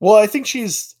 Well, I think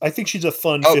she's a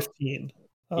fun 15.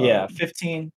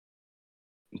 15.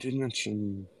 Didn't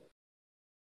mention.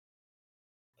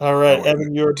 All right,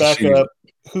 Evan, you're back up.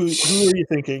 Who are you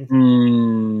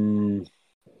thinking?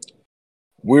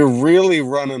 We're really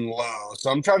running low,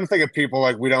 so I'm trying to think of people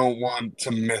like we don't want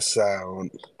to miss out.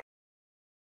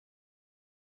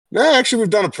 No, actually,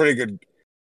 we've done a pretty good.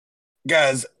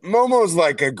 Guys, Momo's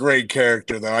like a great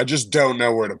character, though. I just don't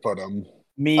know where to put him.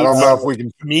 I don't know if we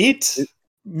can meet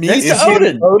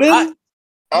Odin. Odin?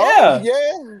 Yeah.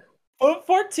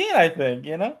 14, I think.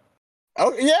 You know.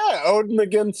 Oh yeah, Odin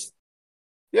against.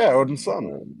 Yeah, Odin's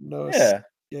son. No.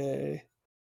 Yay.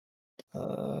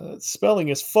 Spelling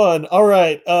is fun. All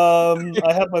right.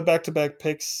 I have my back-to-back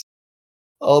picks.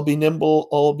 I'll be nimble.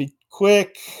 I'll be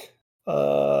quick.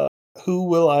 Who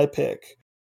will I pick?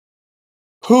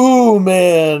 Who,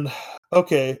 man?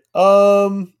 Okay.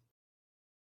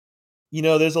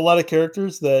 There's a lot of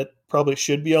characters that probably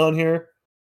should be on here.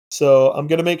 So I'm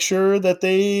gonna make sure that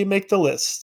they make the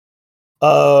list.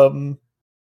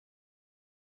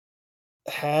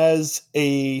 Has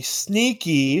a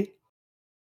sneaky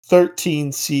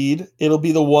 13 seed. It'll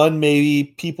be the one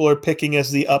maybe people are picking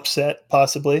as the upset,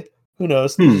 possibly. Who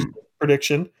knows? This is a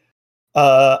prediction.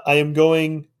 I am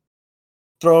throwing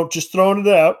it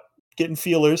out, getting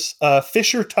feelers.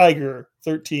 Fisher Tiger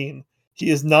 13. He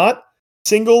is not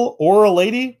single or a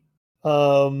lady.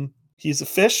 He's a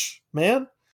fish man.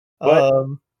 But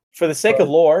for the sake of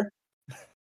lore,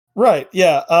 right?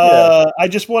 Yeah. I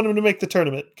just want him to make the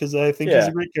tournament because I think he's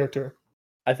a great character.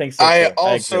 I think so. I too.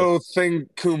 also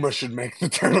think Kuma should make the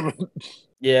tournament.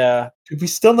 Yeah. Could we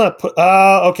still not put?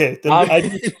 Okay. Then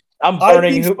I'm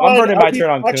burning my turn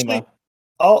on Kuma.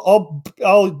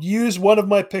 I'll use one of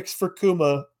my picks for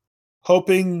Kuma,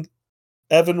 hoping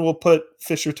Evan will put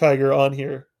Fisher Tiger on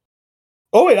here.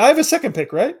 Oh wait, I have a second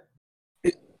pick, right?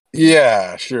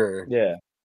 Yeah, sure. Yeah.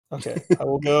 Okay, I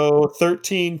will go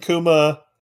 13 Kuma,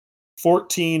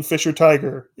 14 Fisher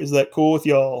Tiger. Is that cool with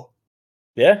y'all?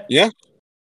 Yeah. Yeah.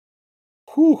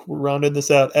 Whew, we're rounding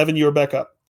this out. Evan, you're back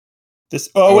up.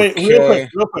 Wait,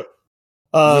 real quick.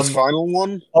 This final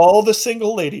one? All the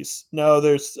single ladies. No,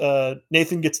 there's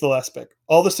Nathan gets the last pick.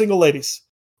 All the single ladies.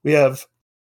 We have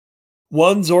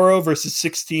 1 Zoro versus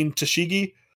 16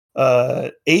 Tashigi,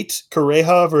 8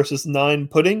 Kureha versus 9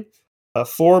 Pudding,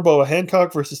 4 Boa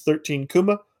Hancock versus 13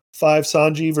 Kuma, 5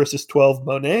 Sanji versus 12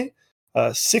 Monet,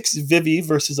 6 Vivi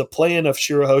versus a play-in of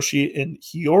Shirahoshi and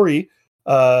Hiyori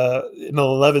in an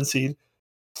 11 seed,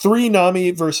 3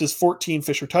 Nami versus 14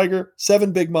 Fisher Tiger,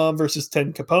 7 Big Mom versus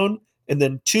 10 Capone, and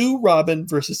then 2 Robin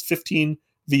versus 15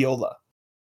 Viola.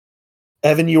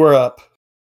 Evan, you are up.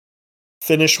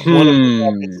 Finish one of the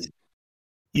brackets.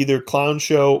 Either Clown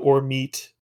Show or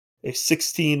Meet. A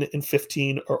 16 and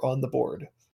 15 are on the board.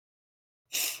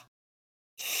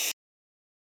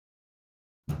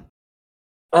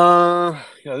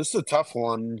 Yeah, this is a tough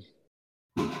one.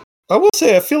 I will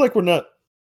say, I feel like we're not.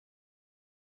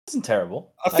 Isn't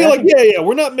terrible. I feel like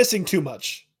we're not missing too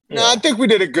much. No, I think we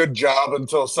did a good job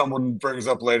until someone brings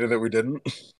up later that we didn't.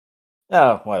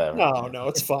 Oh, whatever. No,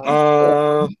 it's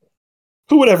fine.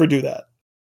 Who would ever do that?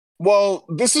 Well,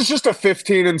 this is just a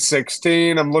 15 and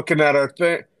 16. I'm looking at our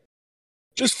thing.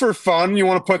 Just for fun, you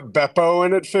want to put Beppo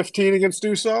in at 15 against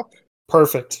Usopp?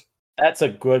 Perfect. That's a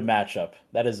good matchup.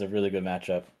 That is a really good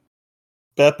matchup.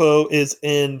 Beppo is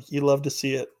in. You love to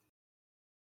see it.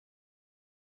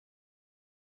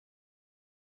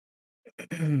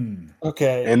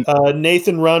 Okay. And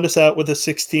Nathan, round us out with a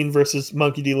 16 versus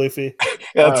Monkey D. Luffy.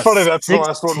 Yeah, it's funny. That's 16. The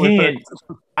last one we picked.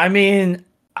 I mean,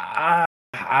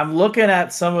 I'm looking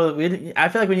at some of the. I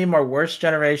feel like we need more worst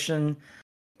generation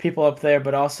people up there,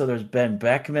 but also there's Ben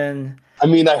Beckman. I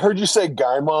mean, I heard you say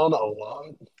Gaimon a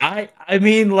lot. I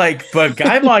mean, but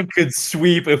Gaimon could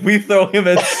sweep if we throw him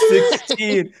at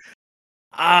 16.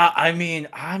 I mean,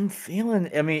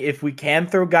 if we can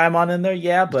throw Gaimon in there,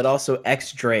 yeah, but also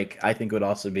X Drake, I think would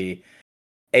also be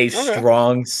a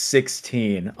strong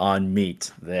 16 on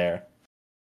Meat there.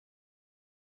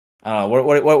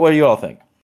 What do you all think?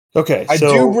 Okay, I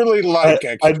do really like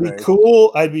X Drake.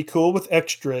 I'd be cool with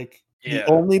X Drake. Yeah.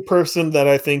 The only person that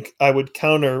I think I would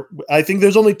counter, I think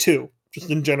there's only 2,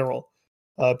 just in general.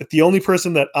 But the only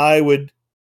person that I would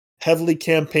heavily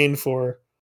campaign for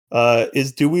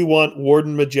is, do we want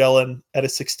Warden Magellan at a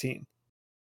 16?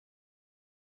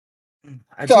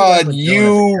 I thought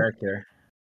you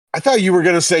were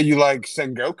going to say you like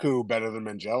Sengoku better than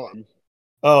Magellan.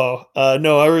 Oh,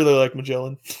 no, I really like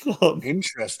Magellan.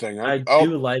 Interesting. I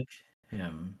do like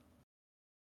him.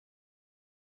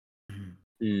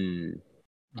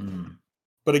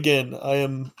 But again,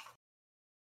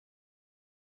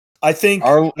 I think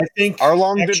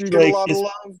Arlong didn't get a lot of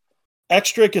love.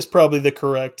 X Drake is probably the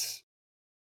correct.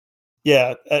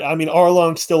 Yeah, I mean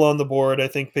Arlong's still on the board. I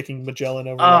think picking Magellan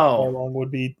over Arlong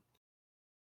would be.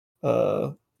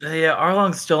 Yeah,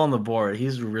 Arlong's still on the board.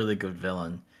 He's a really good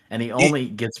villain, and he only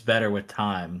gets better with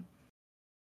time.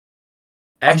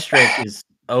 X Drake is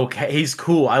okay. He's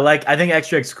cool. I think X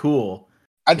Drake's cool.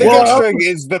 I think X Drake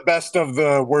is the best of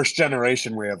the worst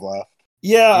generation we have left.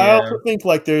 Yeah, I also think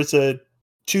there's a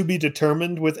to be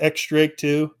determined with X Drake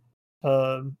too.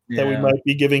 That we might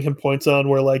be giving him points on,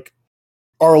 where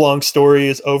Arlong's story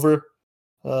is over,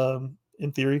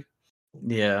 in theory.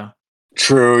 Yeah.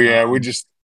 True. Yeah,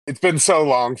 it's been so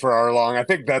long for Arlong. I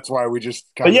think that's why we just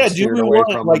kind of steered away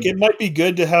from him. It might be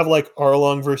good to have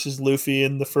Arlong versus Luffy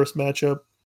in the first matchup.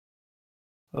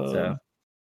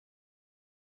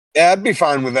 Yeah, I'd be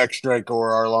fine with X-Drake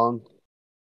or Arlong.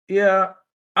 Yeah,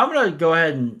 I'm gonna go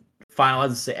ahead and finalize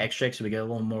and say X-Drake so we get a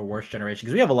little more worst generation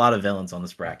because we have a lot of villains on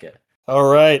this bracket.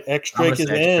 All right, I'm X-Drake gonna is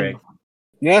say in. X-Drake.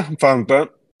 Yeah, I'm fine with that.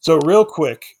 So real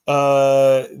quick,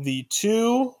 the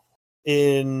two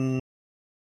in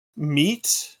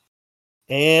meat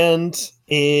and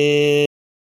in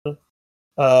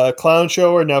Clown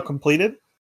Show are now completed.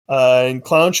 In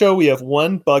Clown Show, we have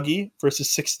 1 Buggy versus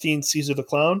 16 Caesar the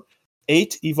Clown,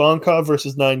 8 Ivankov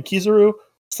versus 9 Kizaru,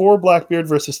 4 Blackbeard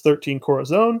versus 13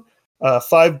 Corazon,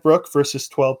 5 Brook versus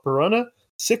 12 Piranha,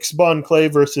 6 Bon Clay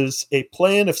versus a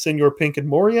Plan of Senor Pink and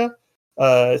Moria,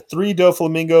 3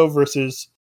 Doflamingo versus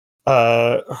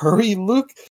Hurry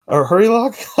Luke or Hurry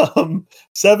Lock,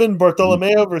 7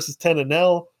 Bartolomeo versus 10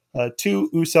 Anel,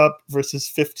 2 Usopp versus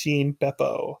 15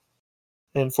 Beppo.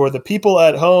 And for the people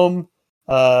at home,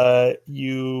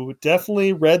 you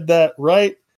definitely read that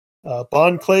right.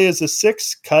 Bon Clay is a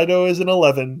 6, Kaido is an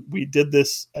 11. We did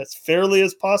this as fairly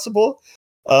as possible.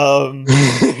 And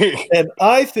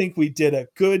I think we did a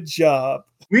good job.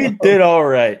 We did all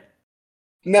right.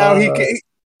 Now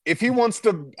if he wants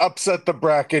to upset the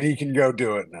bracket, he can go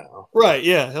do it now. Right,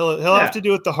 yeah. He'll have to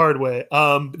do it the hard way.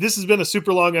 This has been a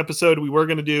super long episode. We were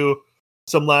going to do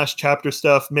some last chapter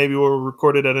stuff. Maybe we'll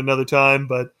record it at another time,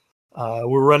 but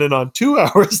we're running on 2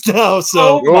 hours now.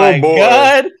 So, Oh my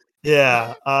god!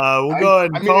 Yeah, we'll go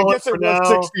ahead and call I it guess for it was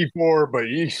now. 64, but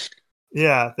yeesh.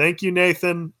 Yeah, thank you,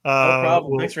 Nathan. No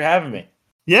problem. Thanks for having me.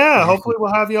 Yeah, hopefully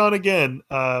we'll have you on again.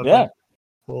 Yeah.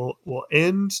 We'll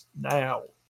end now.